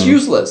 That's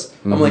useless.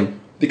 I'm like,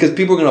 because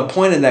people are going to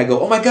point at that and go,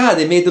 oh my God,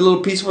 they made the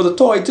little piece for the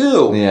toy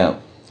too. Yeah.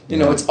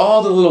 It's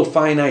all the little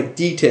finite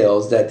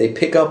details that they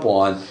pick up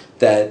on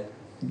that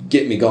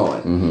get me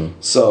going.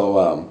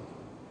 So,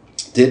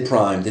 did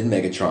Prime, did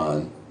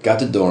Megatron, got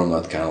to Durham,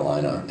 North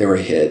Carolina. They were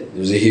a hit. It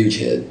was a huge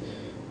hit.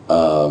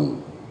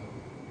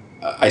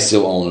 I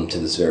still own them to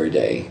this very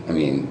day. I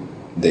mean,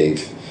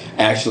 they've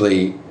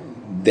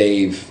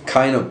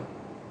kind of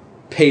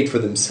paid for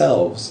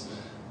themselves,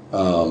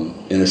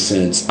 in a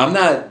sense. I'm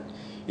not,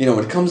 when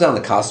it comes down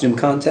to costume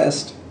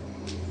contest,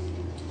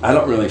 I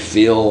don't really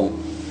feel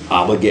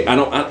obligated.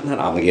 Not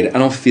obligated.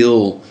 I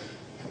feel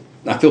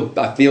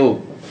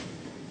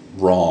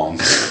wrong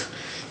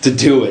to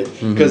do it,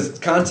 because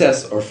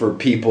contests are for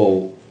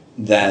people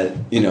that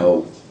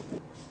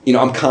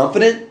I'm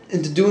confident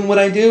into doing what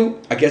I do.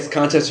 I guess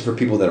contests are for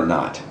people that are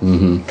not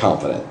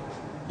confident.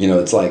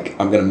 It's like,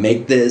 I'm gonna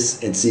make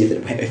this and see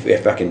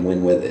if I can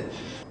win with it.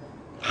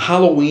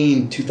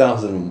 Halloween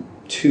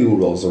 2002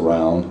 rolls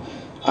around.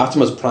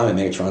 Optimus Prime and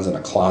Megatron's in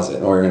a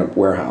closet or in a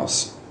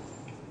warehouse.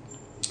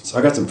 So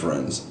I got some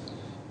friends,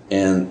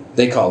 and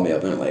they called me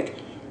up and they're like,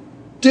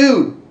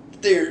 "Dude,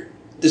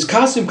 this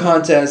costume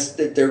contest.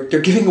 They're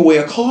giving away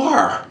a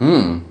car.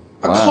 A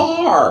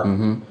car.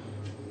 Mm-hmm.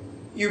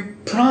 Your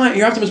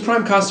Optimus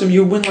Prime costume.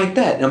 You win like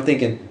that." And I'm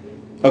thinking,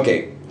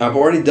 okay, I've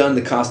already done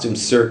the costume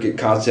circuit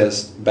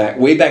contest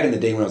way back in the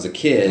day when I was a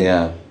kid.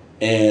 Yeah.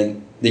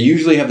 And they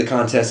usually have the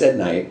contest at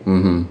night.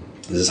 Mm-hmm.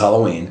 This is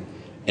Halloween,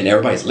 and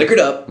everybody's liquored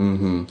up.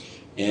 Mm-hmm.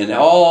 And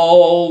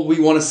all we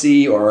want to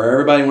see, or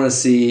everybody want to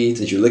see,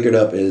 since you're liquored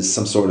up, is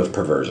some sort of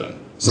perversion,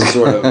 some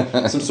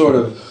sort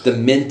of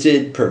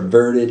demented,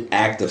 perverted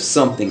act of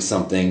something,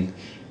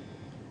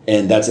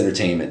 and that's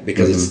entertainment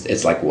because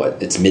it's like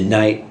what? It's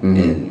midnight,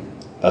 and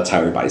that's how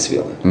everybody's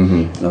feeling.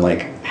 And I'm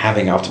like,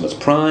 having Optimus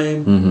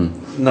Prime,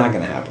 not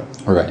gonna happen.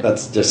 Right.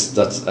 That's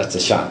a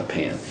shot in the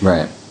pan.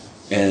 Right.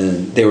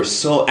 And they were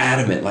so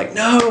adamant, like,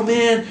 no,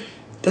 man,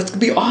 that's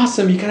gonna be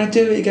awesome. You gotta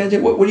do it. You gotta do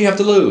it. What do you have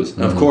to lose?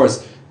 And of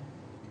course,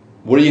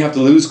 what do you have to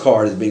lose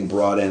card is being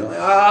brought in.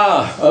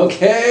 Like,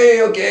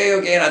 okay.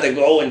 And I had to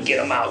go and get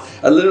them out.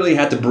 I literally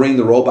had to bring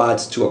the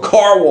robots to a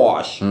car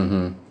wash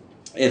and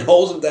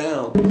hose them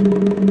down.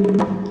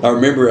 I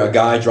remember a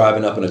guy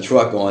driving up in a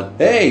truck going,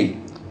 "Hey,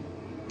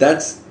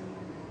 that's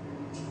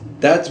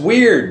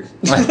weird."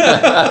 And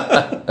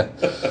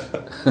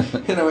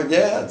I went,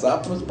 "Yeah, it's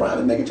Optimus Prime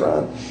and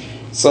Megatron."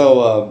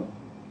 So,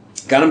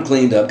 got them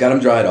cleaned up, got them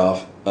dried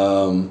off.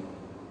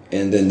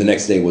 And then the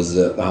next day was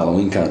the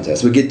Halloween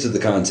contest. We get to the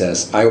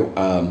contest. I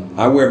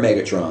wear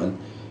Megatron,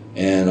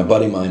 and a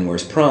buddy of mine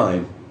wears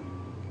Prime.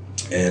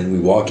 And we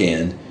walk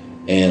in,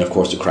 and of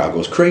course the crowd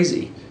goes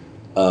crazy.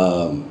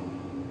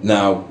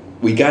 Now,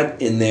 we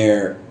got in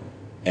there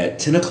at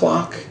 10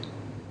 o'clock.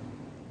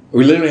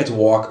 We literally had to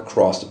walk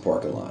across the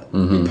parking lot.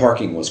 And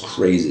parking was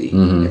crazy.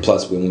 And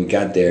plus, when we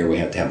got there, we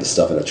had to have the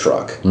stuff in a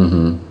truck.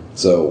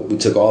 So we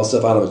took all the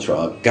stuff out of a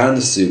truck, got in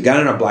the suit, got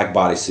in our black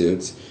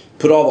bodysuits,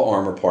 put all the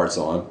armor parts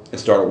on, and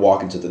started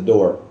walking to the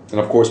door. And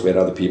of course, we had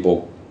other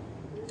people,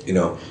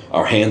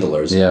 our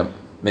handlers,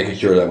 making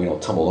sure that we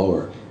don't tumble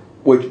over.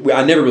 Which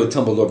I never really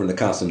tumbled over in the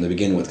costume to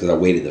begin with because I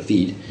weighted the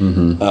feet.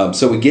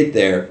 So we get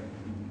there,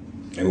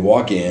 and we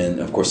walk in.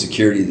 Of course,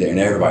 security's there, and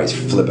everybody's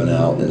flipping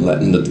out and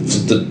letting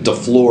the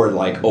floor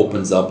like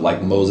opens up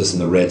like Moses in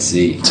the Red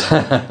Sea.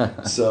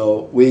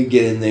 So we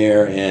get in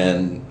there,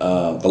 and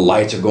the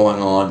lights are going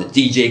on. The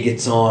DJ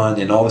gets on,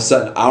 and all of a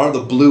sudden, out of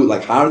the blue,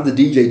 like how did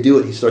the DJ do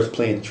it? He starts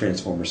playing the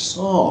Transformers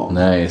song.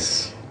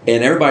 Nice.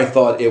 And everybody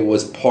thought it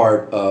was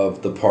part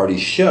of the party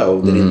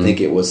show. They didn't think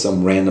it was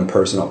some random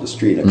person off the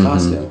street in a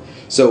costume.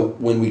 So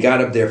when we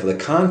got up there for the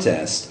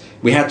contest,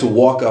 we had to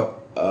walk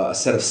up a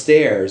set of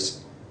stairs,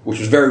 which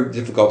was very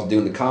difficult to do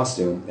in the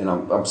costume. And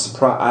I'm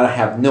surprised. I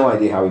have no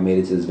idea how we made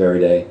it to this very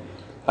day.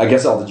 I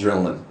guess all the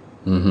adrenaline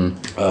and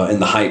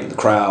the hype, and the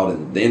crowd,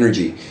 and the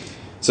energy.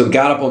 So we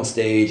got up on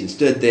stage and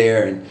stood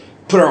there and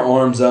put our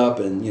arms up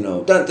and,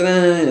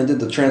 and did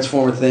the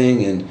Transformer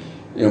thing. And,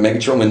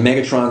 Megatron, when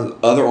Megatron's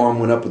other arm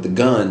went up with the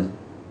gun,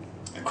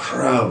 the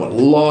crowd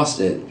lost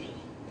it.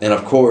 And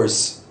of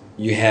course,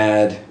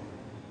 it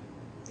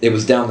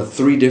was down to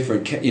three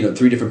different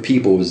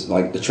people. It was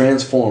like the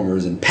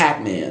Transformers and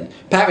Pac-Man.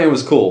 Pac-Man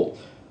was cool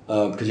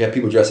because you had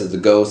people dressed as the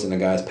Ghost and the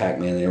guy as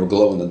Pac-Man, and they were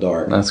glow in the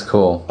dark. That's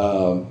cool.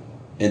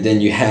 And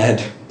then you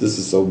had, this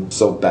is so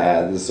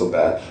bad. This is so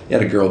bad. You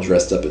had a girl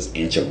dressed up as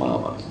Aunt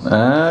Jemima.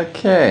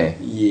 Okay.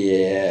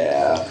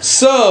 Yeah.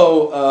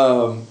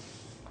 So,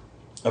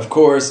 of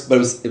course, but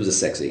it was a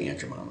sexy Aunt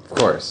Jemima. Of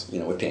course.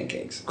 With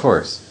pancakes. Of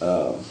course.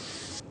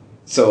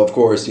 So of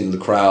course, the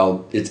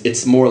crowd.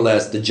 It's more or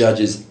less the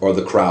judges or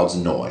the crowd's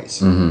noise.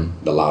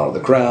 The louder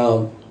the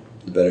crowd,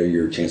 the better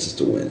your chances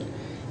to win.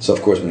 So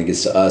of course, when it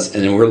gets to us,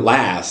 and then we're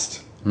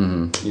last,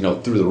 through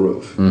the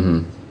roof,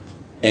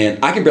 and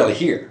I can barely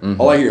hear.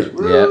 All I hear is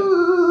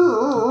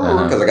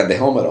because I got the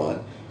helmet on.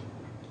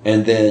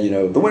 And then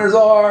the winners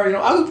are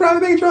I was proud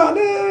of Megatron,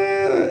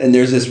 and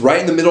there's this right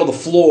in the middle of the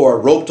floor,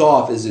 roped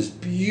off, is this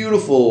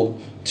beautiful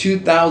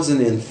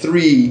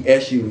 2003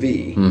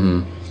 SUV.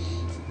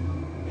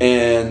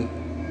 And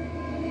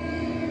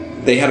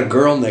they had a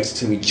girl next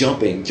to me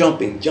jumping,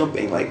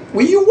 like,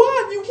 well, you won.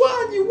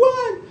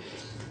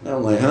 And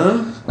I'm like,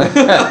 huh?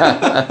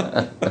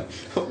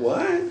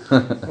 What?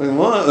 We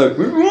won. Like,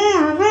 we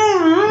won.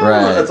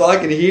 Right. That's all I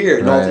can hear.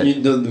 And all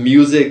the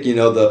music, I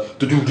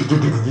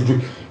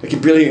can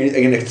barely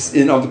hear.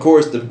 And of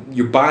course,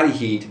 your body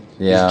heat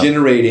is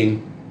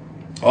generating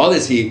all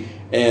this heat,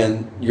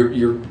 and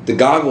the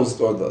goggles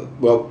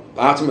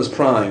Optimus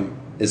Prime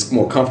is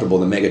more comfortable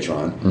than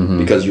Megatron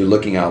because you're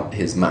looking out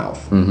his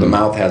mouth. The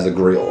mouth has a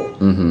grill,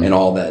 and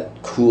all that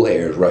cool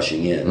air is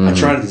rushing in. I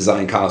try to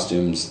design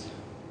costumes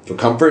for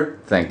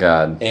comfort. Thank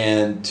God.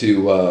 And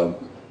to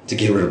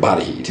get rid of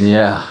body heat.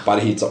 Yeah.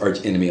 Body heat's the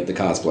arch enemy of the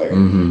cosplayer.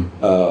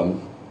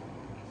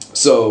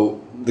 So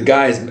the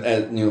guy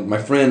my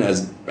friend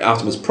as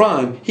Optimus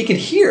Prime, he can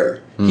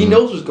hear. He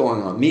knows what's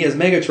going on. Me as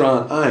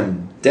Megatron,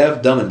 I'm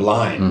deaf, dumb, and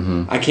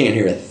blind. I can't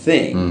hear a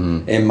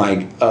thing. And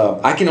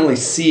I can only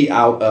see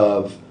out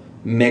of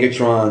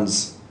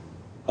Megatron's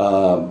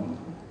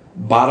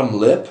bottom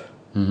lip,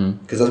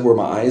 because that's where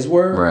my eyes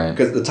were. Right.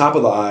 Because the top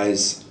of the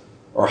eyes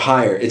are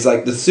higher. It's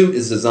like the suit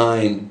is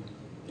designed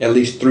at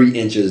least 3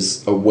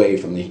 inches away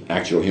from the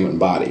actual human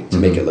body to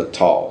make it look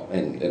tall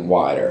and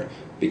wider.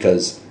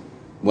 Because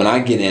when I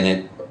get in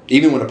it,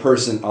 even when a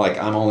person, like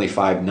I'm only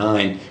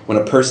 5'9", when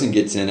a person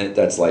gets in it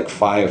that's like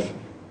 5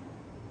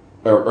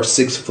 or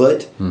 6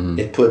 foot,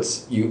 it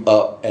puts you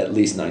up at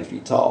least 9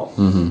 feet tall.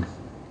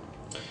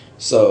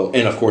 So,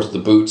 and of course the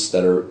boots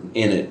that are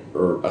in it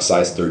are a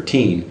size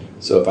 13.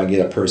 So if I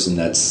get a person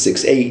that's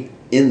 6'8"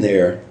 in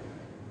there,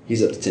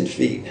 he's up to 10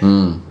 feet.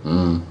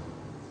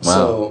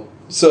 Wow.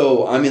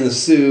 So I'm in the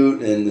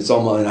suit, and it's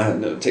all mine. I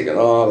had to take it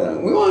off,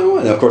 and we won.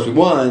 And of course, we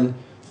won.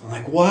 I'm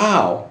like,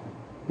 wow,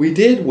 we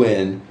did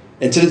win.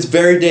 And to this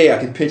very day, I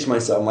can pinch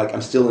myself. I'm like,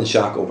 I'm still in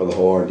shock over the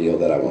whole ordeal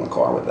that I won a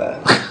car with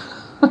that.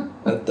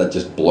 that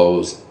just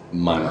blows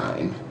my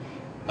mind.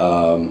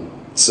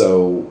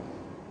 So,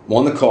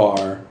 won the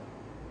car,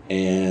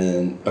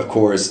 and of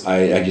course,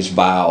 I just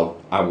vowed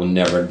I will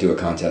never do a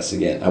contest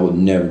again. I will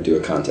never do a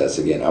contest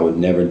again. I would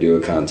never do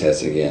a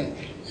contest again.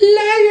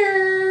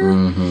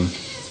 Liar!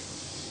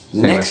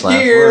 Next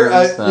year,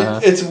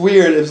 it's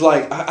weird. It's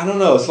like, I don't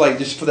know. It's like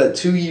just for that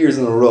 2 years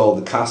in a row,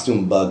 the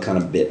costume bug kind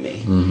of bit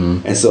me.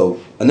 And so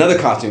another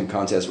costume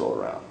contest rolled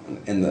around,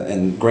 and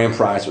the grand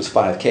prize was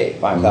 $5,000,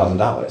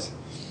 $5,000.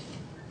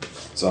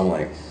 So I'm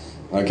like,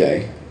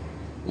 okay,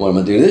 what am I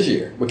gonna do this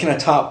year? What can I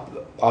top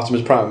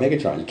Optimus Prime and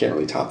Megatron? You can't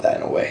really top that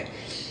in a way.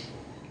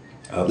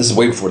 This is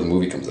way before the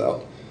movie comes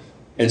out,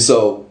 and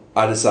so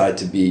I decided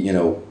to be,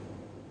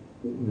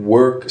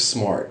 work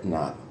smart,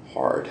 not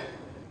hard.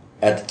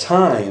 At the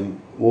time,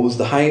 what was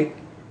the hype?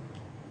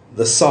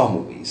 The Saw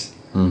movies.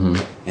 And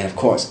of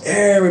course,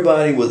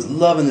 everybody was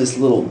loving this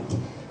little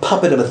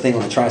puppet of a thing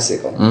on a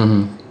tricycle.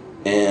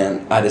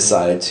 And I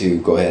decided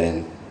to go ahead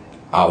and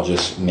I'll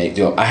just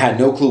do it. I had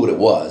no clue what it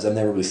was. I've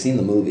never really seen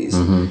the movies.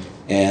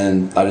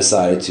 And I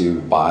decided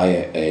to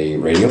buy a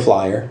radio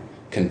flyer,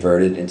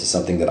 convert it into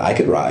something that I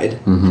could ride,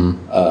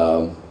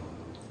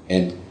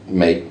 and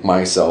make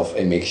myself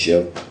a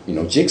makeshift,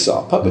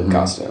 jigsaw puppet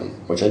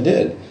costume, which I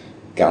did.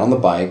 Got on the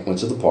bike, went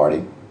to the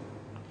party,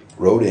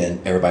 rode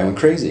in. Everybody went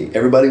crazy.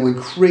 Everybody went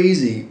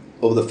crazy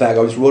over the fact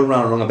I just rode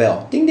around and rung a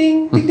bell. Ding,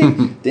 ding, ding,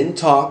 ding. Didn't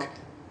talk.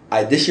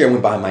 This year I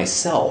went by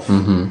myself.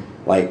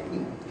 Like,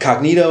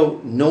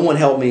 cognito, no one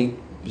helped me.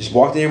 Just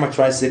walked in here on my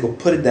tricycle,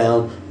 put it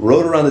down,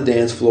 rode around the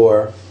dance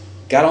floor,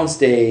 got on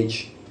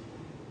stage.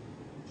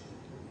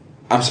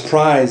 I'm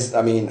surprised.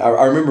 I mean,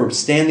 I remember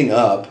standing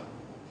up,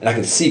 and I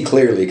could see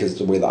clearly because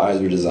the way the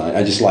eyes were designed.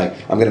 I just I'm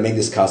going to make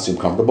this costume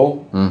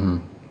comfortable.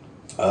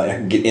 I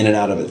can get in and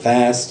out of it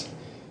fast.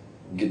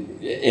 Get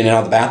in and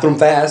out of the bathroom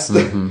fast.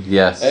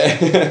 Yes,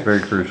 very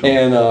crucial.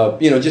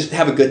 And just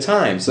have a good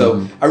time.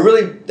 So I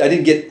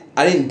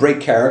didn't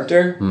break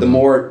character. The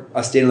more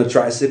I stayed on the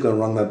tricycle and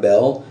rung my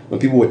bell, when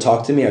people would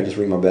talk to me, I'd just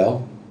ring my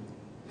bell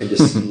and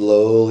just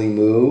slowly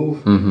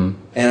move. And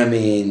I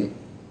mean,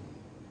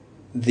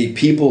 the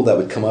people that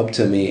would come up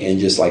to me and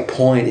just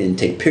point and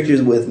take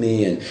pictures with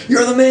me, and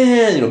you're the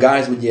man.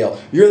 Guys would yell,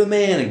 "You're the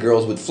man," and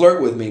girls would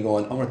flirt with me,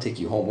 going, "I want to take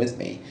you home with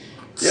me."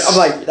 I'm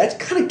like, that's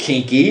kind of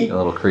kinky. A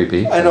little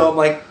creepy. I know. I'm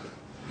like,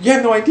 you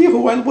have no idea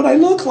what I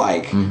look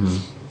like.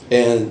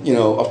 And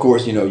of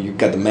course, you've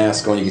got the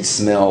mask on. You can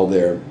smell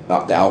the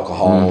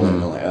alcohol,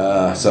 and I'm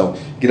like, so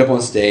get up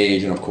on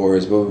stage, and of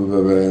course, blah, blah,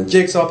 blah, blah,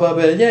 jigsaw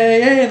puppet,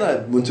 yay! And I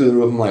went to the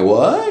roof. I'm like,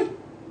 what?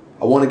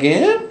 I won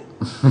again?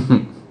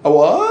 A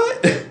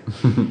what?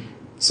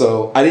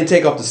 So I didn't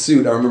take off the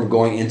suit. I remember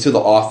going into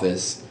the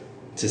office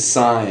to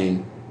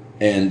sign,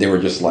 and they were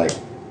just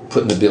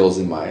putting the bills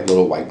in my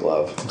little white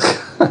glove.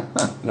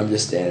 And I'm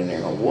just standing there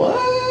going, what?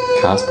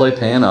 Cosplay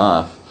paying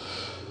off.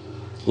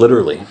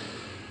 Literally.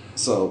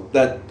 So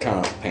that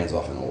kind of pans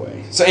off in a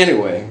way. So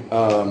anyway,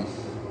 done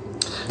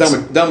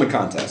with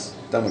contests.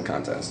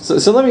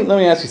 So let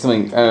me ask you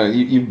something.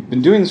 You've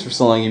been doing this for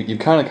so long. You've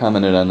kind of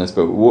commented on this,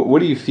 but what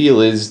do you feel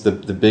is the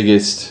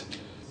biggest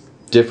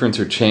difference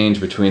or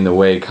change between the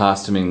way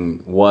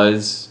costuming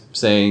was,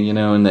 say,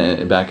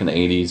 back in the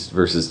 80s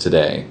versus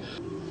today?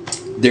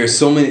 There's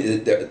so many.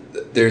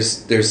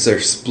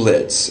 There's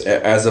splits.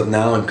 As of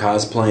now, in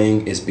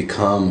cosplaying, it's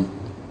become,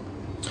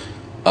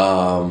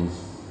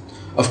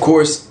 of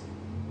course,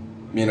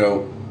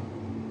 to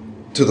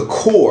the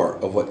core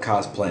of what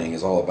cosplaying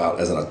is all about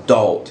as an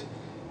adult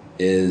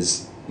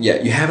is,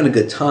 you're having a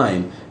good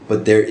time,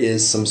 but there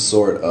is some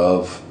sort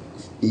of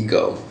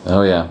ego.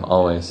 Oh yeah,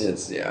 always.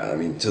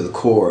 To the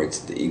core, it's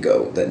the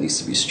ego that needs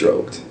to be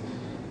stroked,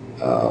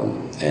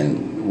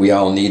 and we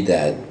all need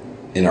that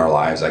in our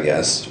lives, I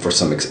guess, for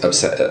some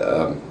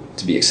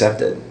to be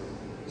accepted.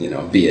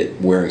 Be it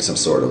wearing some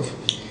sort of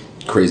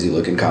crazy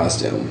looking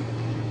costume,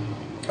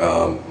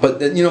 but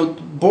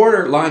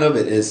borderline of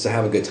it is to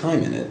have a good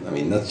time in it. I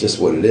mean, that's just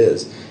what it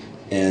is.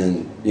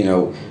 And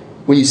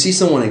when you see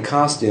someone in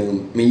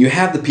costume, I mean, you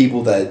have the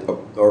people that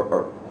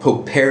are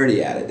poke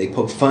parody at it, they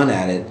poke fun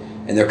at it,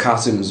 and their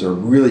costumes are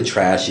really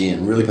trashy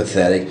and really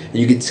pathetic, and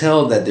you can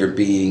tell that they're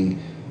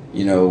being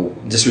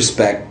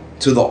disrespect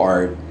to the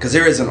art, because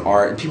there is an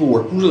art and people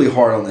work really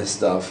hard on this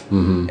stuff,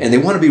 Mm-hmm. and they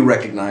want to be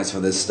recognized for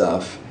this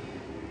stuff.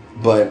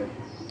 But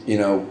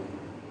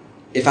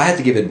if I had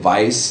to give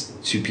advice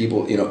to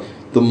people,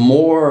 the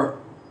more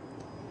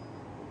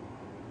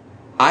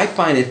I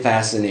find it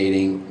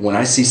fascinating when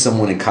I see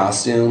someone in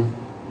costume.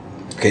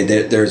 Okay,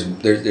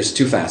 there's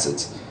two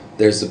facets.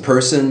 There's the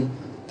person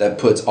that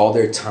puts all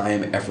their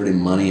time, effort, and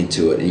money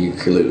into it, and you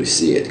clearly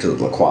see it because of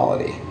the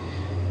quality.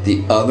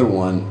 The other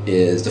one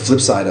is, the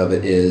flip side of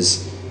it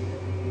is,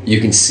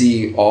 you can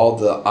see all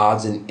the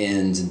odds and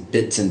ends and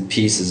bits and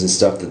pieces and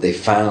stuff that they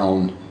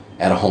found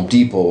at a Home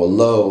Depot, a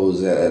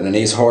Lowe's, at an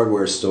Ace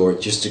Hardware store,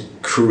 just to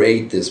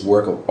create this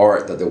work of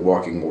art that they're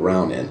walking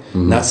around in.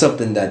 Mm-hmm. Not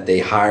something that they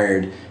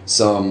hired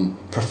some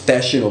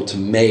professional to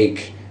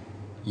make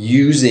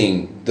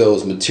using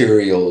those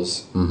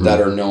materials Mm-hmm.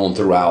 that are known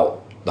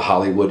throughout the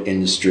Hollywood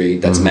industry,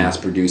 that's mass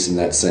produced in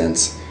that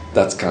sense.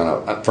 That's kind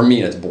of, for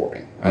me, that's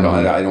boring. I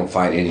don't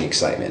find any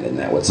excitement in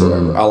that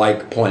whatsoever. Mm-hmm. I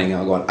like pointing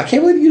out, going, I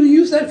can't believe you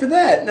used that for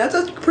that.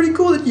 That's pretty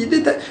cool that you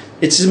did that.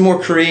 It's just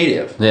more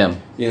creative. Yeah.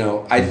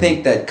 I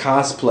think that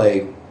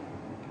cosplay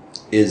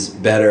is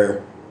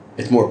better.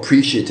 It's more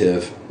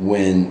appreciative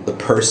when the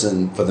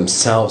person for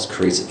themselves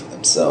creates it for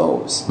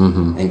themselves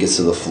and gets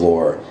to the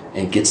floor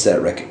and gets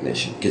that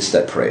recognition, gets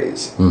that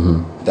praise.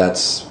 Mm-hmm.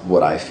 That's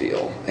what I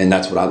feel, and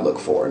that's what I look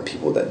for in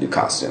people that do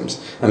costumes.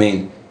 I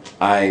mean,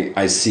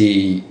 I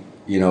see,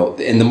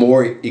 and the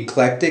more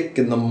eclectic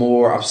and the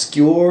more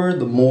obscure,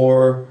 the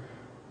more,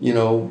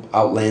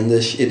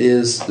 outlandish it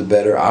is, the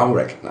better I'll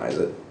recognize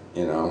it.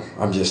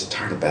 I'm just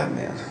tired of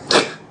Batman.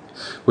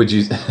 Would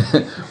you say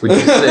that?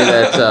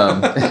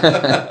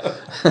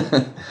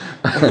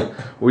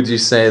 Would you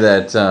say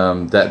that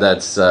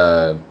that's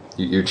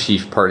your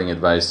chief parting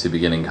advice to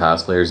beginning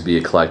cosplayers? Be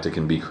eclectic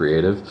and be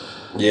creative.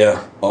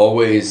 Yeah,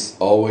 always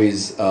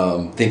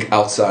think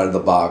outside of the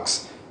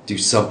box. Do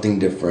something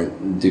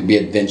different. Be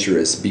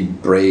adventurous. Be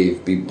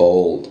brave. Be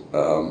bold.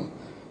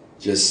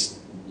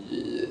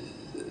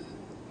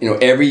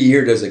 Every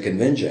year there's a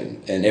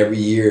convention, and every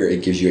year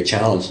it gives you a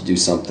challenge to do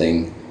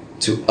something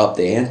to up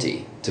the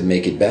ante, to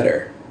make it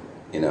better.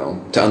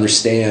 To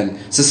understand.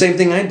 It's the same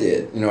thing I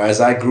did. As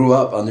I grew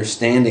up,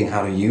 understanding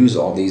how to use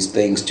all these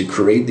things to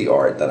create the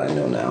art that I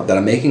know now, that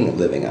I'm making a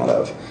living out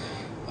of.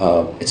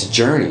 It's a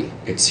journey.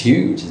 It's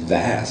huge. It's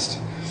vast.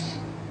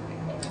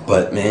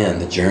 But man,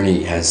 the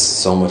journey has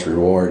so much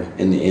reward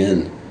in the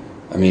end.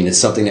 I mean, it's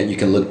something that you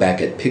can look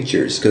back at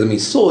pictures.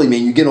 Because, slowly,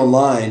 you get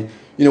online.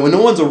 When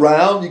no one's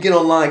around, you get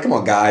online. Come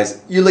on,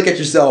 guys. You look at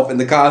yourself in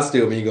the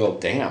costume and you go,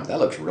 damn, that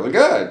looks really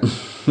good.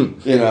 Come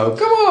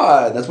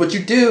on. That's what you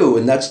do.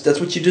 And that's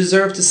what you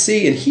deserve to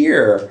see and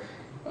hear.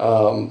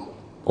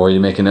 Or you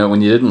make a note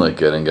when you didn't look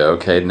good and go,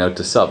 okay, note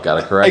to self,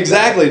 gotta correct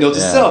Exactly, that. note to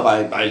self.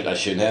 I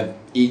shouldn't have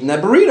eaten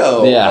that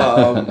burrito.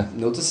 Yeah.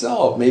 Note to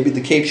self. Maybe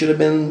the cake should have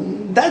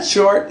been that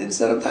short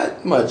instead of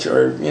that much.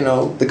 Or,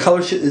 the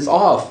color is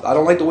off. I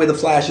don't like the way the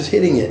flash is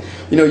hitting it.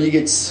 You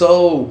get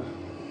so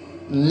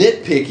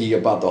nitpicky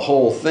about the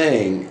whole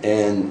thing,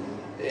 and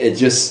it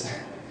just,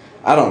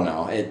 I don't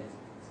know.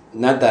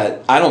 Not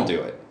that I don't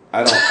do it.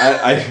 I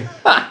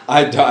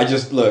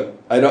just look.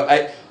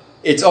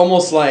 It's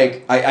almost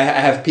like I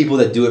have people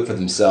that do it for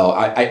themselves.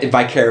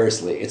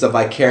 Vicariously. It's a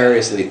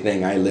vicariously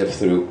thing I live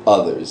through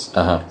others.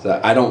 Uh-huh.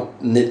 So I don't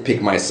nitpick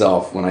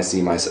myself when I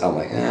see myself. I'm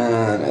like,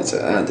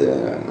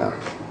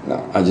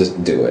 no. I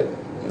just do it.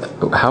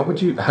 How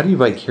do you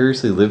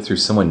vicariously live through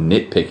someone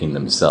nitpicking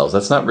themselves?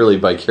 That's not really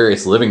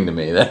vicarious living to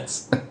me.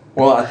 That's.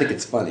 Well, I think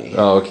it's funny.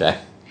 Oh, okay.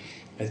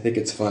 I think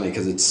it's funny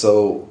because it's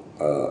so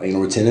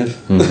retentive.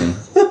 Mm-hmm.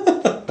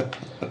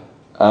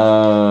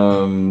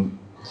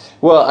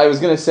 Well, I was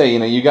going to say,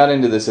 you got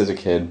into this as a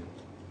kid.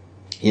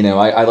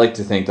 I like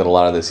to think that a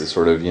lot of this is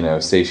sort of,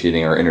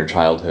 satiating our inner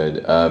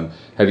childhood.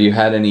 Have you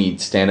had any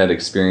standout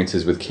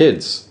experiences with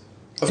kids?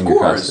 Of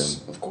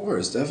course,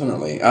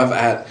 definitely.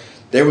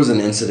 There was an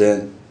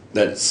incident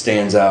that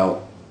stands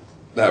out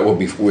that will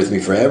be with me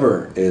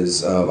forever.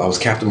 Is I was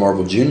Captain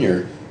Marvel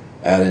Jr.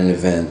 at an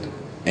event,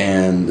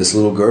 and this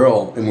little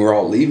girl, and we were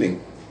all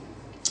leaving,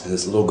 and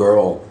this little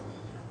girl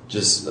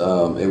just,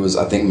 it was,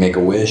 I think,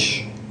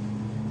 Make-A-Wish.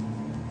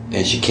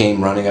 And she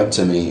came running up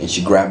to me, and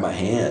she grabbed my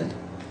hand.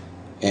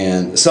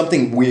 And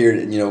something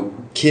weird,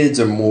 kids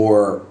are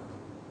more,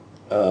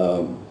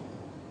 they'll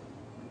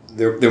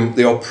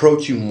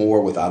approach you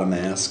more without a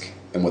mask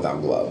and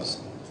without gloves.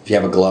 If you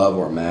have a glove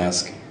or a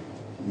mask,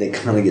 they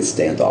kind of get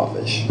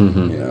standoffish,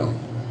 Mm-hmm. no.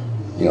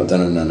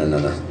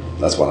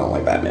 That's why I don't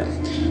like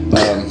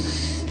Batman.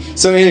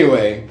 So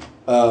anyway,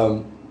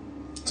 so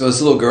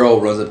this little girl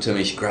runs up to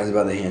me, she grabs me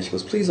by the hand, she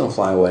goes, "Please don't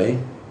fly away."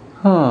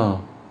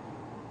 Oh.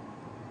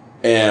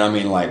 And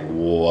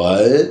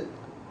what?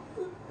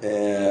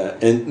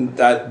 And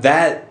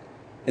that,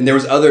 and there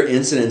was other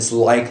incidents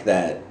like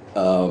that.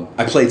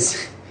 I played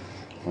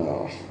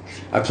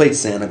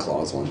Santa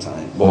Claus one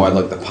time. Boy,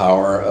 look, the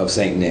power of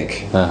Saint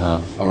Nick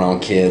around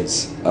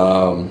kids.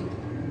 Oh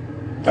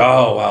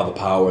wow, the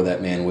power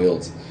that man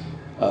wields.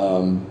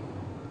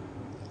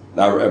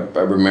 I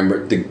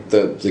remember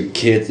the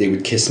kids, they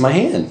would kiss my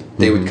hand.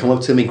 They would come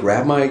up to me,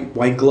 grab my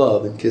white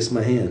glove, and kiss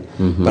my hand.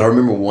 But I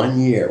remember one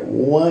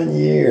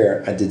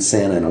year, I did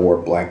Santa and I wore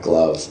black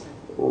gloves.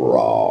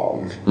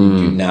 Wrong.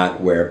 Do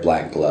not wear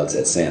black gloves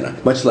at Santa,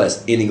 much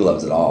less any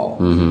gloves at all.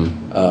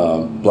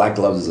 Black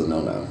gloves is a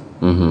no-no.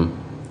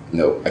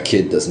 No, a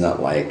kid does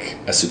not like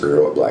a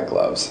superhero with black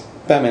gloves.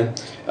 Batman.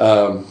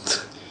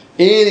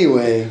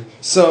 Anyway,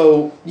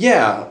 so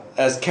yeah,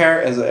 as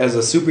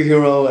a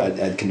superhero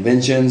at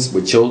conventions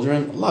with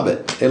children, love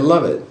it. They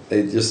love it.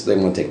 They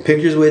want to take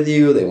pictures with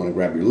you. They want to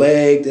grab your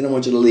leg. They don't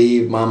want you to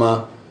leave.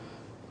 Mama,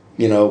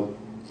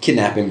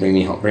 kidnap him, bring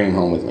him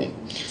home with me.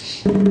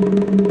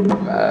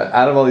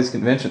 Out of all these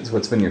conventions,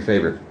 what's been your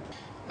favorite?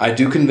 I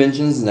do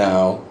conventions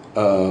now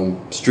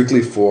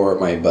strictly for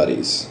my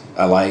buddies.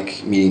 I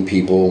like meeting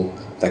people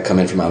that come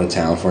in from out of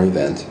town for an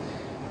event,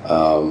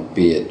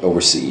 be it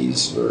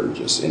overseas or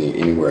just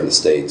anywhere in the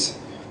States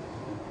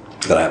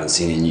that I haven't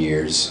seen in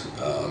years.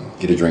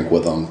 Get a drink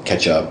with them,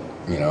 catch up,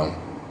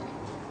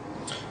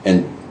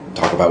 and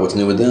talk about what's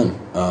new with them.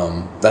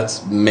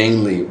 That's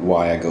mainly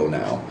why I go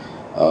now.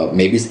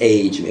 Maybe it's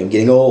age, maybe I'm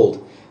getting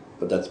old,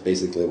 but that's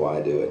basically why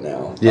I do it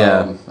now.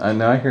 Yeah, I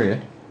know, I hear you.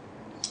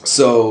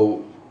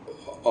 So,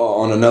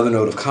 on another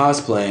note of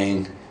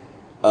cosplaying,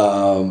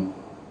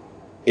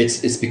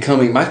 it's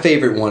becoming, my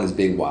favorite one is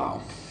Big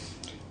Wow.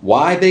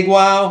 Why Big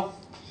Wow?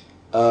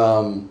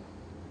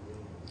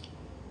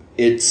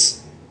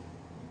 It's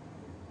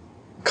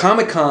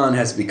Comic-Con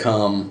has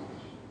become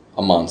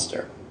a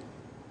monster.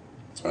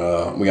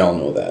 We all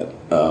know that.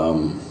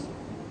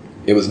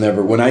 It was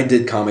never, when I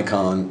did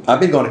Comic-Con, I've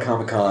been going to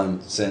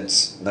Comic-Con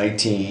since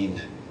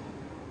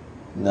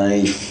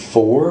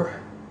 1994.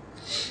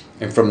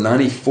 And from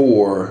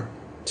 94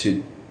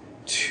 to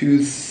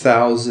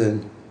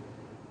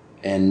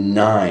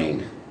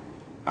 2009,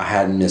 I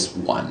hadn't missed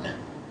one.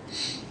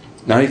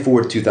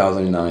 94 to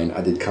 2009,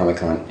 I did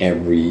Comic-Con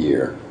every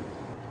year.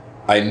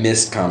 I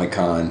missed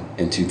Comic-Con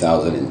in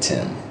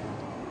 2010.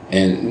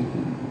 And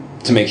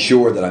to make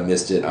sure that I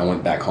missed it, I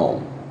went back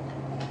home.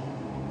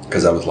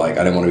 Because I was like,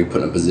 I didn't want to be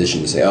put in a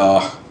position to say,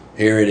 oh,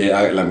 here it is,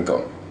 let me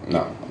go.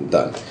 No, I'm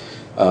done.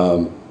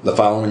 The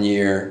following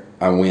year,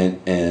 I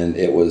went and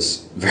it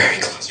was very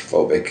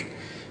claustrophobic.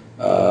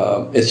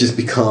 It's just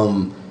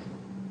become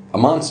a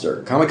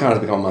monster. Comic-Con has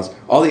become a monster.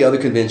 All the other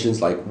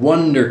conventions like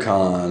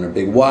WonderCon or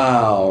Big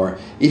Wow or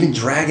even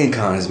Dragon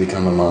Con has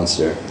become a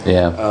monster.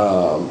 Yeah.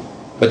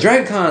 But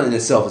Dragon Con in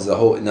itself is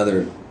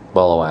another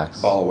ball of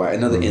wax,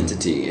 another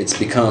entity. It's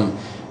become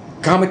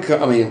Dragon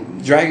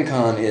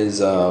Con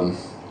is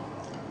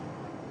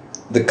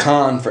the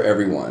con for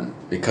everyone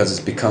because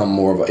it's become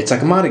more of it's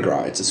like a Mardi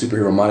Gras. It's a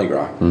superhero Mardi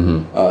Gras.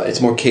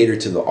 It's more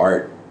catered to the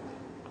art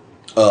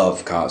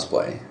of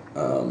cosplay.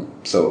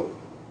 So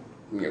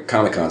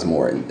Comic-Con's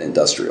more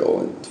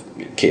industrial and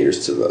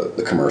caters to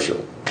the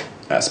commercial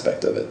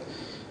aspect of it.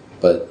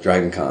 But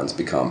Dragon Con's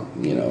become,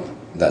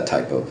 that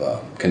type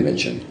of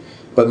convention.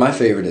 But my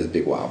favorite is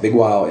Big Wow. Big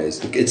Wow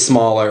it's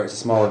smaller. It's a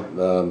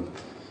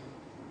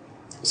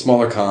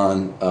smaller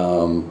con.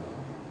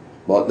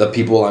 Well, the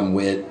people I'm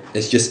with,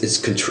 it's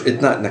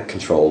not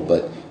controlled,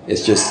 but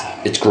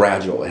it's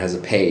gradual. It has a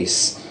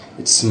pace.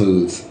 It's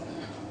smooth.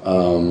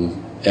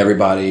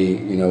 Everybody,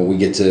 we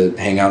get to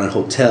hang out in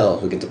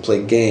hotels. We get to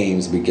play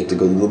games. We get to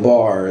go to the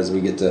bars.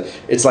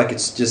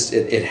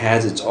 It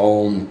has its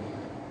own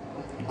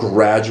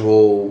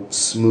gradual,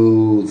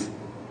 smooth,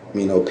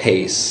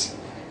 pace.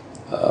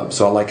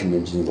 So I like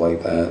conventions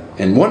like that.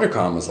 And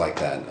WonderCon was like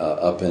that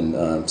up in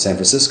San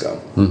Francisco.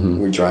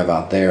 We'd drive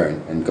out there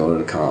and go to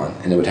the con,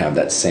 and it would have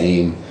that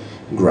same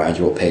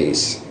gradual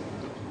pace.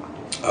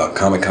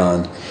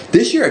 Comic-Con.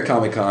 This year at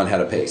Comic-Con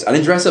had a pace. I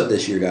didn't dress up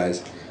this year,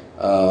 guys.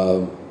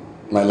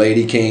 My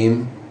lady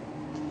came,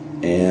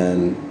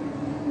 and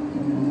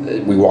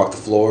we walked the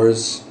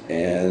floors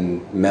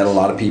and met a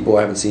lot of people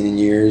I haven't seen in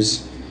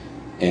years.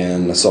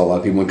 And I saw a lot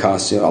of people in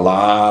costume. A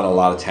lot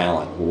of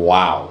talent.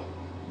 Wow,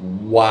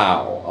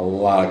 a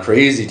lot of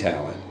crazy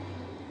talent.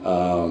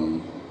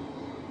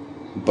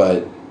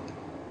 But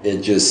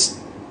it just,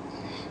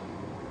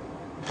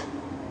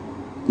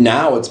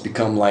 now it's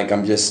become like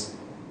I'm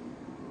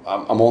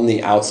on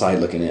the outside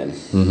looking in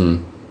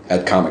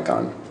at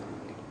Comic-Con.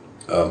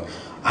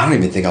 I don't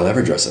even think I'll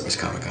ever dress up as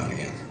Comic-Con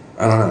again.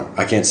 I don't know.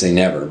 I can't say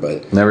never,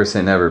 but... Never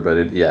say never, but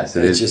it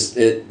is just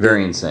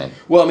very insane.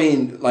 Well, I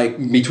mean, like,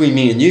 between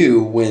me and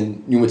you,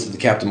 when you went to the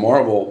Captain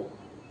Marvel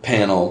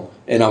panel,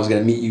 and I was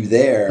going to meet you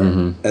there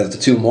at the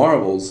two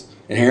Marvels,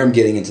 and here I'm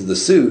getting into the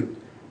suit,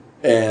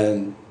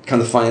 and kind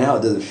of find out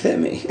it doesn't fit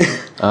me.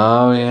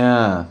 Oh,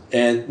 yeah.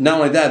 And not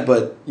only that,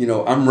 but,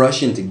 I'm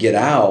rushing to get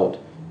out,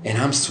 and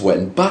I'm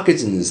sweating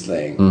buckets in this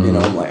thing.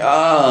 I'm like,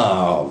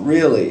 oh,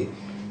 really?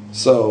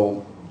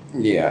 So...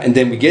 yeah, and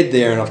then we get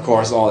there, and of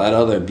course, all that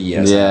other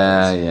BS.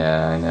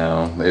 Yeah, I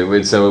know.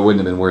 So it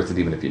wouldn't have been worth it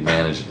even if you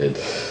managed it.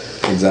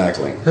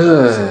 Exactly.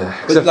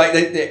 But like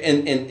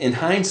in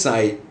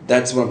hindsight,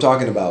 that's what I'm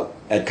talking about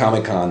at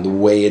Comic-Con, the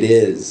way it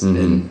is.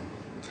 And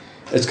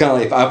it's kind of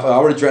like if I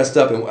would have dressed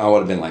up, and I would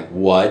have been like,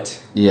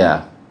 "What?"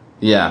 Yeah.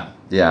 Yeah,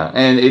 yeah,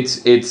 and it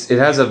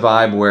has a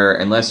vibe where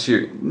unless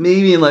you're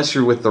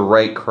with the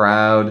right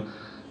crowd,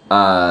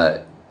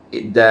 that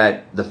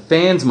the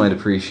fans might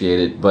appreciate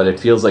it, but it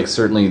feels like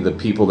certainly the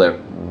people that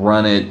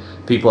run it,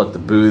 people at the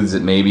booths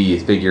that maybe you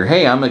figure,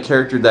 hey, I'm a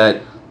character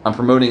that I'm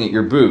promoting at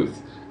your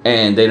booth,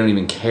 and they don't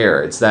even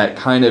care. It's that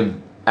kind of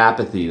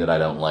apathy that I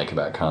don't like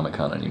about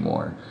Comic-Con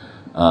anymore.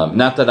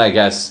 Not that I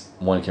guess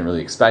one can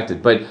really expect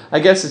it, but I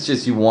guess it's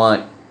just you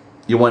want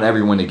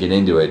everyone to get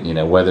into it,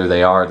 whether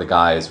they are the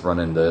guys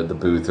running the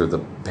booth or the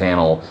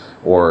panel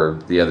or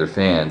the other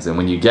fans. And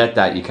when you get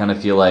that, you kind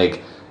of feel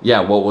like, yeah,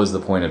 what was the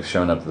point of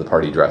showing up to the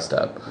party dressed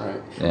up?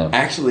 Right. Yeah.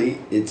 Actually,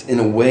 it's in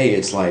a way,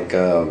 it's like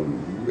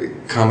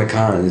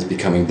Comic-Con is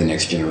becoming the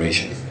next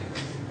generation.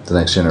 The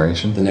next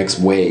generation? The next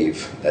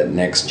wave. That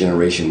next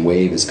generation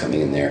wave is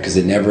coming in there because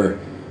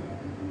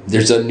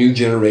there's a new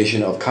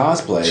generation of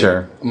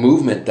cosplay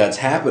movement that's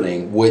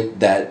happening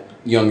with that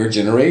younger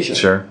generation.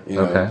 Sure.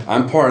 Okay.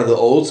 I'm part of the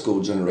old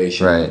school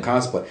generation of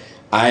cosplay.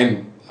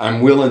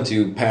 I'm willing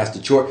to pass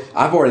the torch.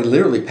 I've already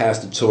literally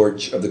passed the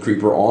torch of the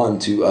Creeper on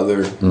to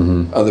other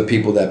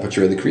people that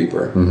portray the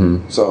Creeper.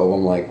 Mm-hmm. So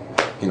I'm like,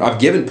 I've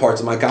given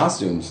parts of my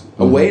costumes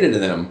away to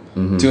them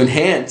to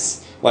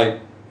enhance.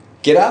 Like,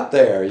 get out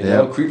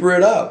there, Creeper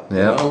it up.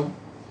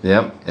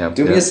 Yep.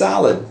 Do me a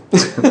solid.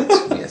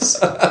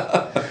 Yes.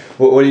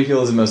 What do you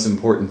feel is the most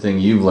important thing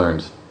you've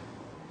learned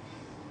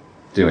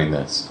doing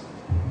this?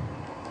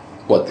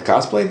 What, the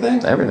cosplay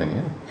thing? Everything,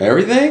 yeah.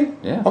 Everything?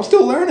 Yeah. I'm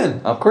still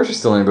learning. Of course you're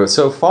still learning, but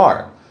so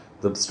far,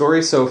 the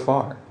story so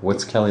far,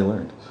 what's Kelly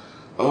learned?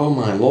 Oh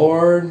my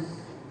Lord.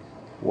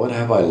 What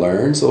have I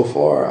learned so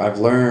far? I've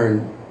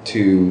learned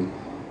to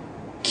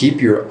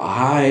keep your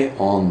eye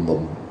on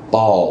the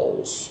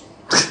balls.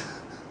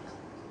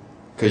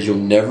 Because you'll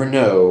never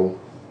know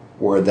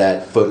where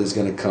that foot is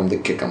going to come to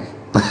kick them.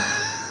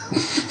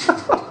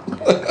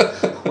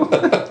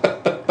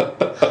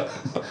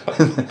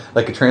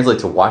 Like it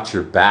translates to watch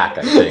your back,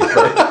 I think.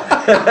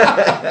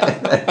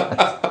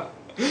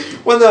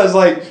 Well, no, it's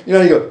like, you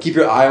go, keep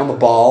your eye on the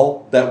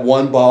ball, that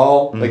one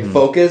ball, like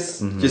focus,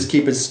 just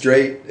keep it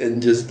straight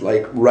and just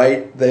like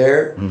right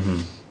there.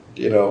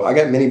 I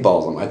got many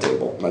balls on my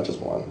table, not just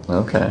one.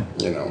 Okay.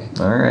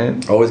 All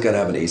right. Always got to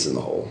have an ace in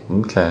the hole.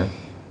 Okay.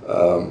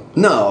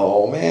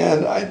 No,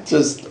 man, I've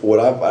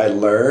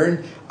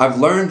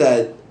learned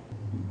that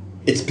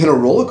it's been a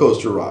roller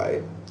coaster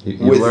ride.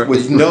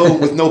 With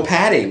no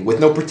padding, with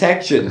no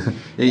protection.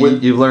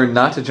 You've learned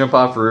not to jump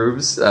off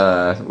roofs.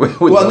 I won't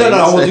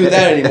do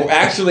that anymore.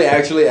 Actually,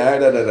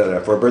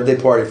 for a birthday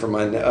party for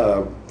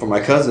my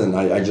cousin,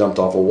 I jumped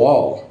off a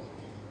wall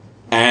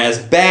as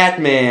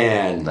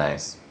Batman.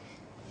 Nice.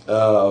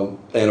 And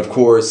of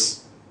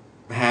course,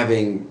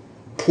 having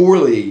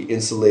poorly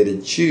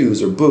insulated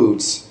shoes or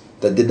boots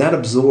that did not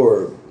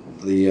absorb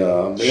the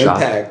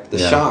impact, the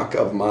shock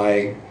of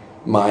my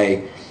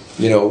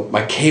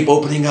cape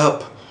opening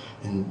up.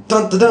 And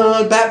dun dun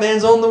dun,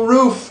 Batman's on the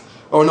roof.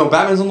 Oh no,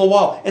 Batman's on the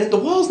wall. And the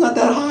wall's not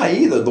that high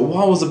either. The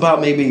wall was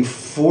about maybe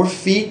 4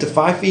 feet to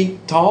 5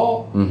 feet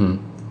tall.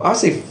 I would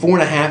say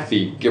 4.5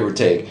 feet, give or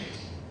take.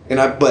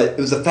 But it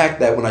was the fact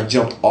that when I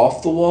jumped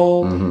off the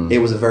wall, it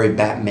was a very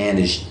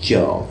Batmanish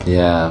jump.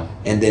 Yeah.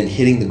 And then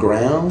hitting the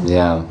ground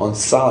on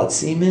solid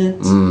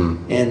cement.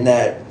 And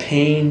that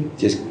pain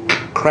just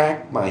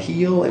cracked my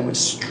heel and went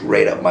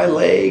straight up my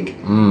leg.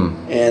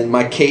 And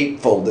my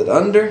cape folded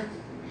under.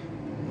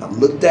 I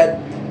looked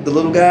at the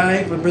little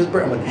guy from his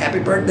birthday. I went, "Happy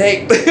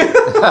birthday!"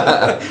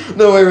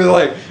 No, it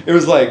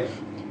was like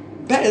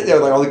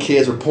all the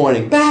kids were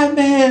pointing,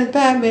 "Batman,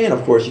 Batman!"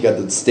 Of course, you got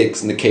the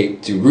sticks and the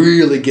cape to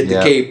really get the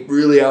cape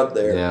really out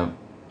there. Yeah.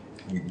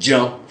 You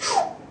jump,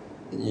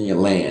 and you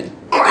land,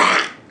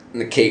 and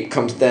the cape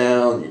comes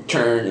down. You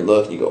turn, you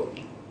look, and you go,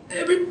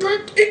 "Happy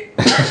birthday!"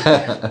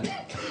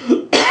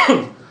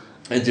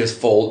 And just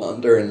fold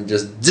under and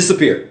just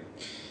disappear.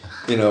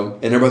 And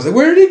everybody's like,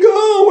 "Where did he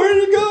go? Where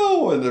did he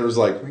go?" And there was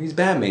like, "He's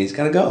Batman. He's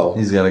gotta go.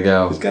 He's gotta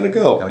go. He's gotta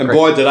go." And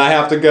boy, did I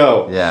have to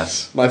go.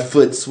 Yes. My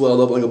foot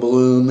swelled up like a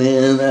balloon,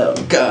 man. Oh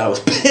God, I was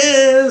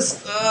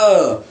pissed.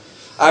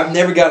 I've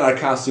never gotten out of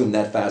costume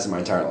that fast in my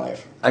entire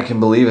life. I can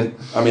believe it.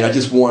 I mean, I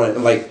just wanted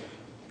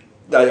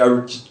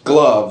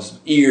gloves,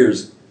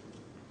 ears,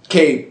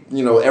 cape.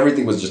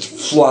 Everything was just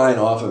flying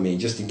off of me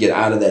just to get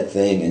out of that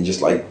thing and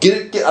just like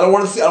get it. I don't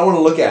want to see. I don't want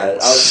to look at it.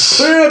 I was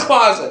put it in a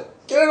closet.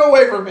 Get it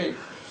away from me.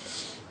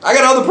 I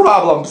got other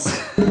problems.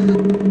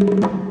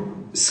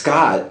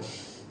 Scott,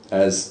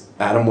 as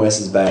Adam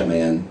West's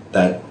Batman,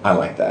 I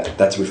like that.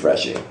 That's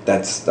refreshing.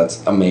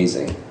 That's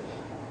amazing.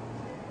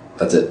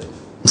 That's it.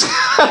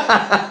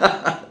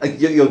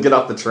 You'll get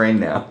off the train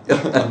now.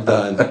 I'm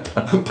done.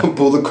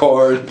 Pull the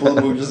cord. Pull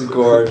the Mujison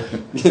cord.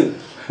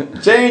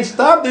 Jane,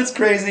 stop this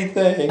crazy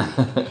thing.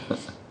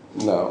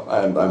 No,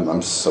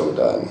 I'm so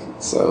done.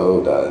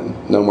 So done.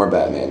 No more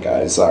Batman,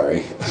 guys.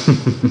 Sorry.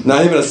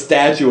 Not even a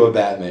statue of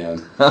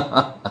Batman.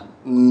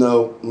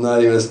 No,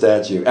 not even a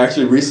statue.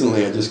 Actually,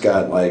 recently I just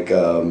got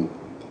a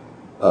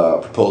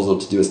proposal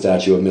to do a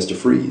statue of Mr.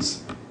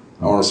 Freeze,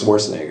 Arnold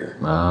Schwarzenegger,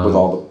 with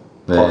all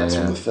parts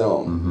yeah. from the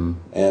film.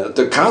 And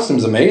the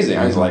costume's amazing.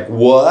 I was like,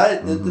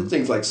 what? The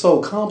thing's like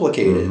so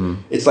complicated.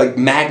 It's like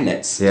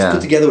magnets. Yeah. It's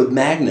put together with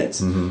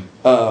magnets. And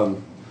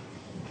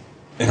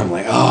I'm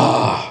like,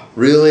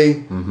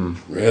 really?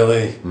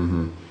 Really?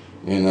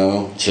 You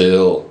know,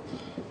 chill.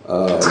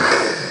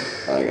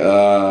 Like,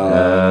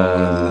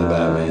 oh,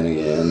 Batman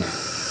again.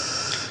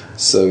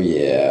 So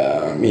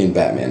yeah, me and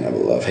Batman have a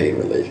love-hate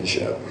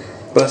relationship.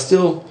 But I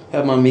still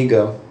have my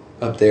amigo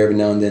up there every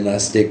now and then. I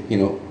stick, you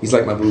know, he's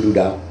like my voodoo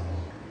doll.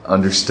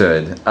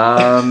 Understood.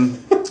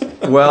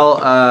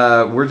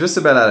 Well, we're just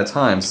about out of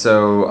time,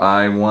 so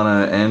I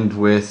want to end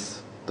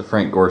with the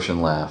Frank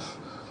Gorshin laugh.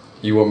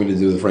 You want me to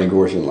do the Frank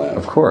Gorshin laugh?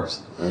 Of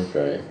course.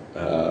 Okay.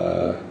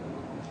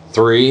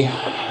 3,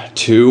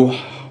 2,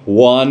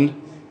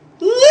 1.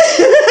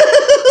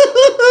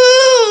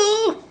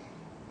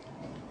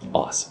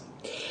 Awesome.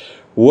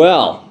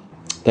 Well,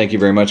 thank you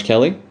very much,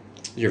 Kelly.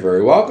 You're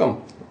very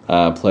welcome.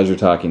 Pleasure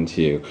talking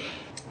to you.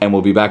 And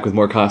we'll be back with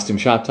more Costume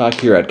Shop Talk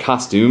here at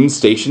Costume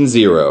Station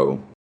Zero.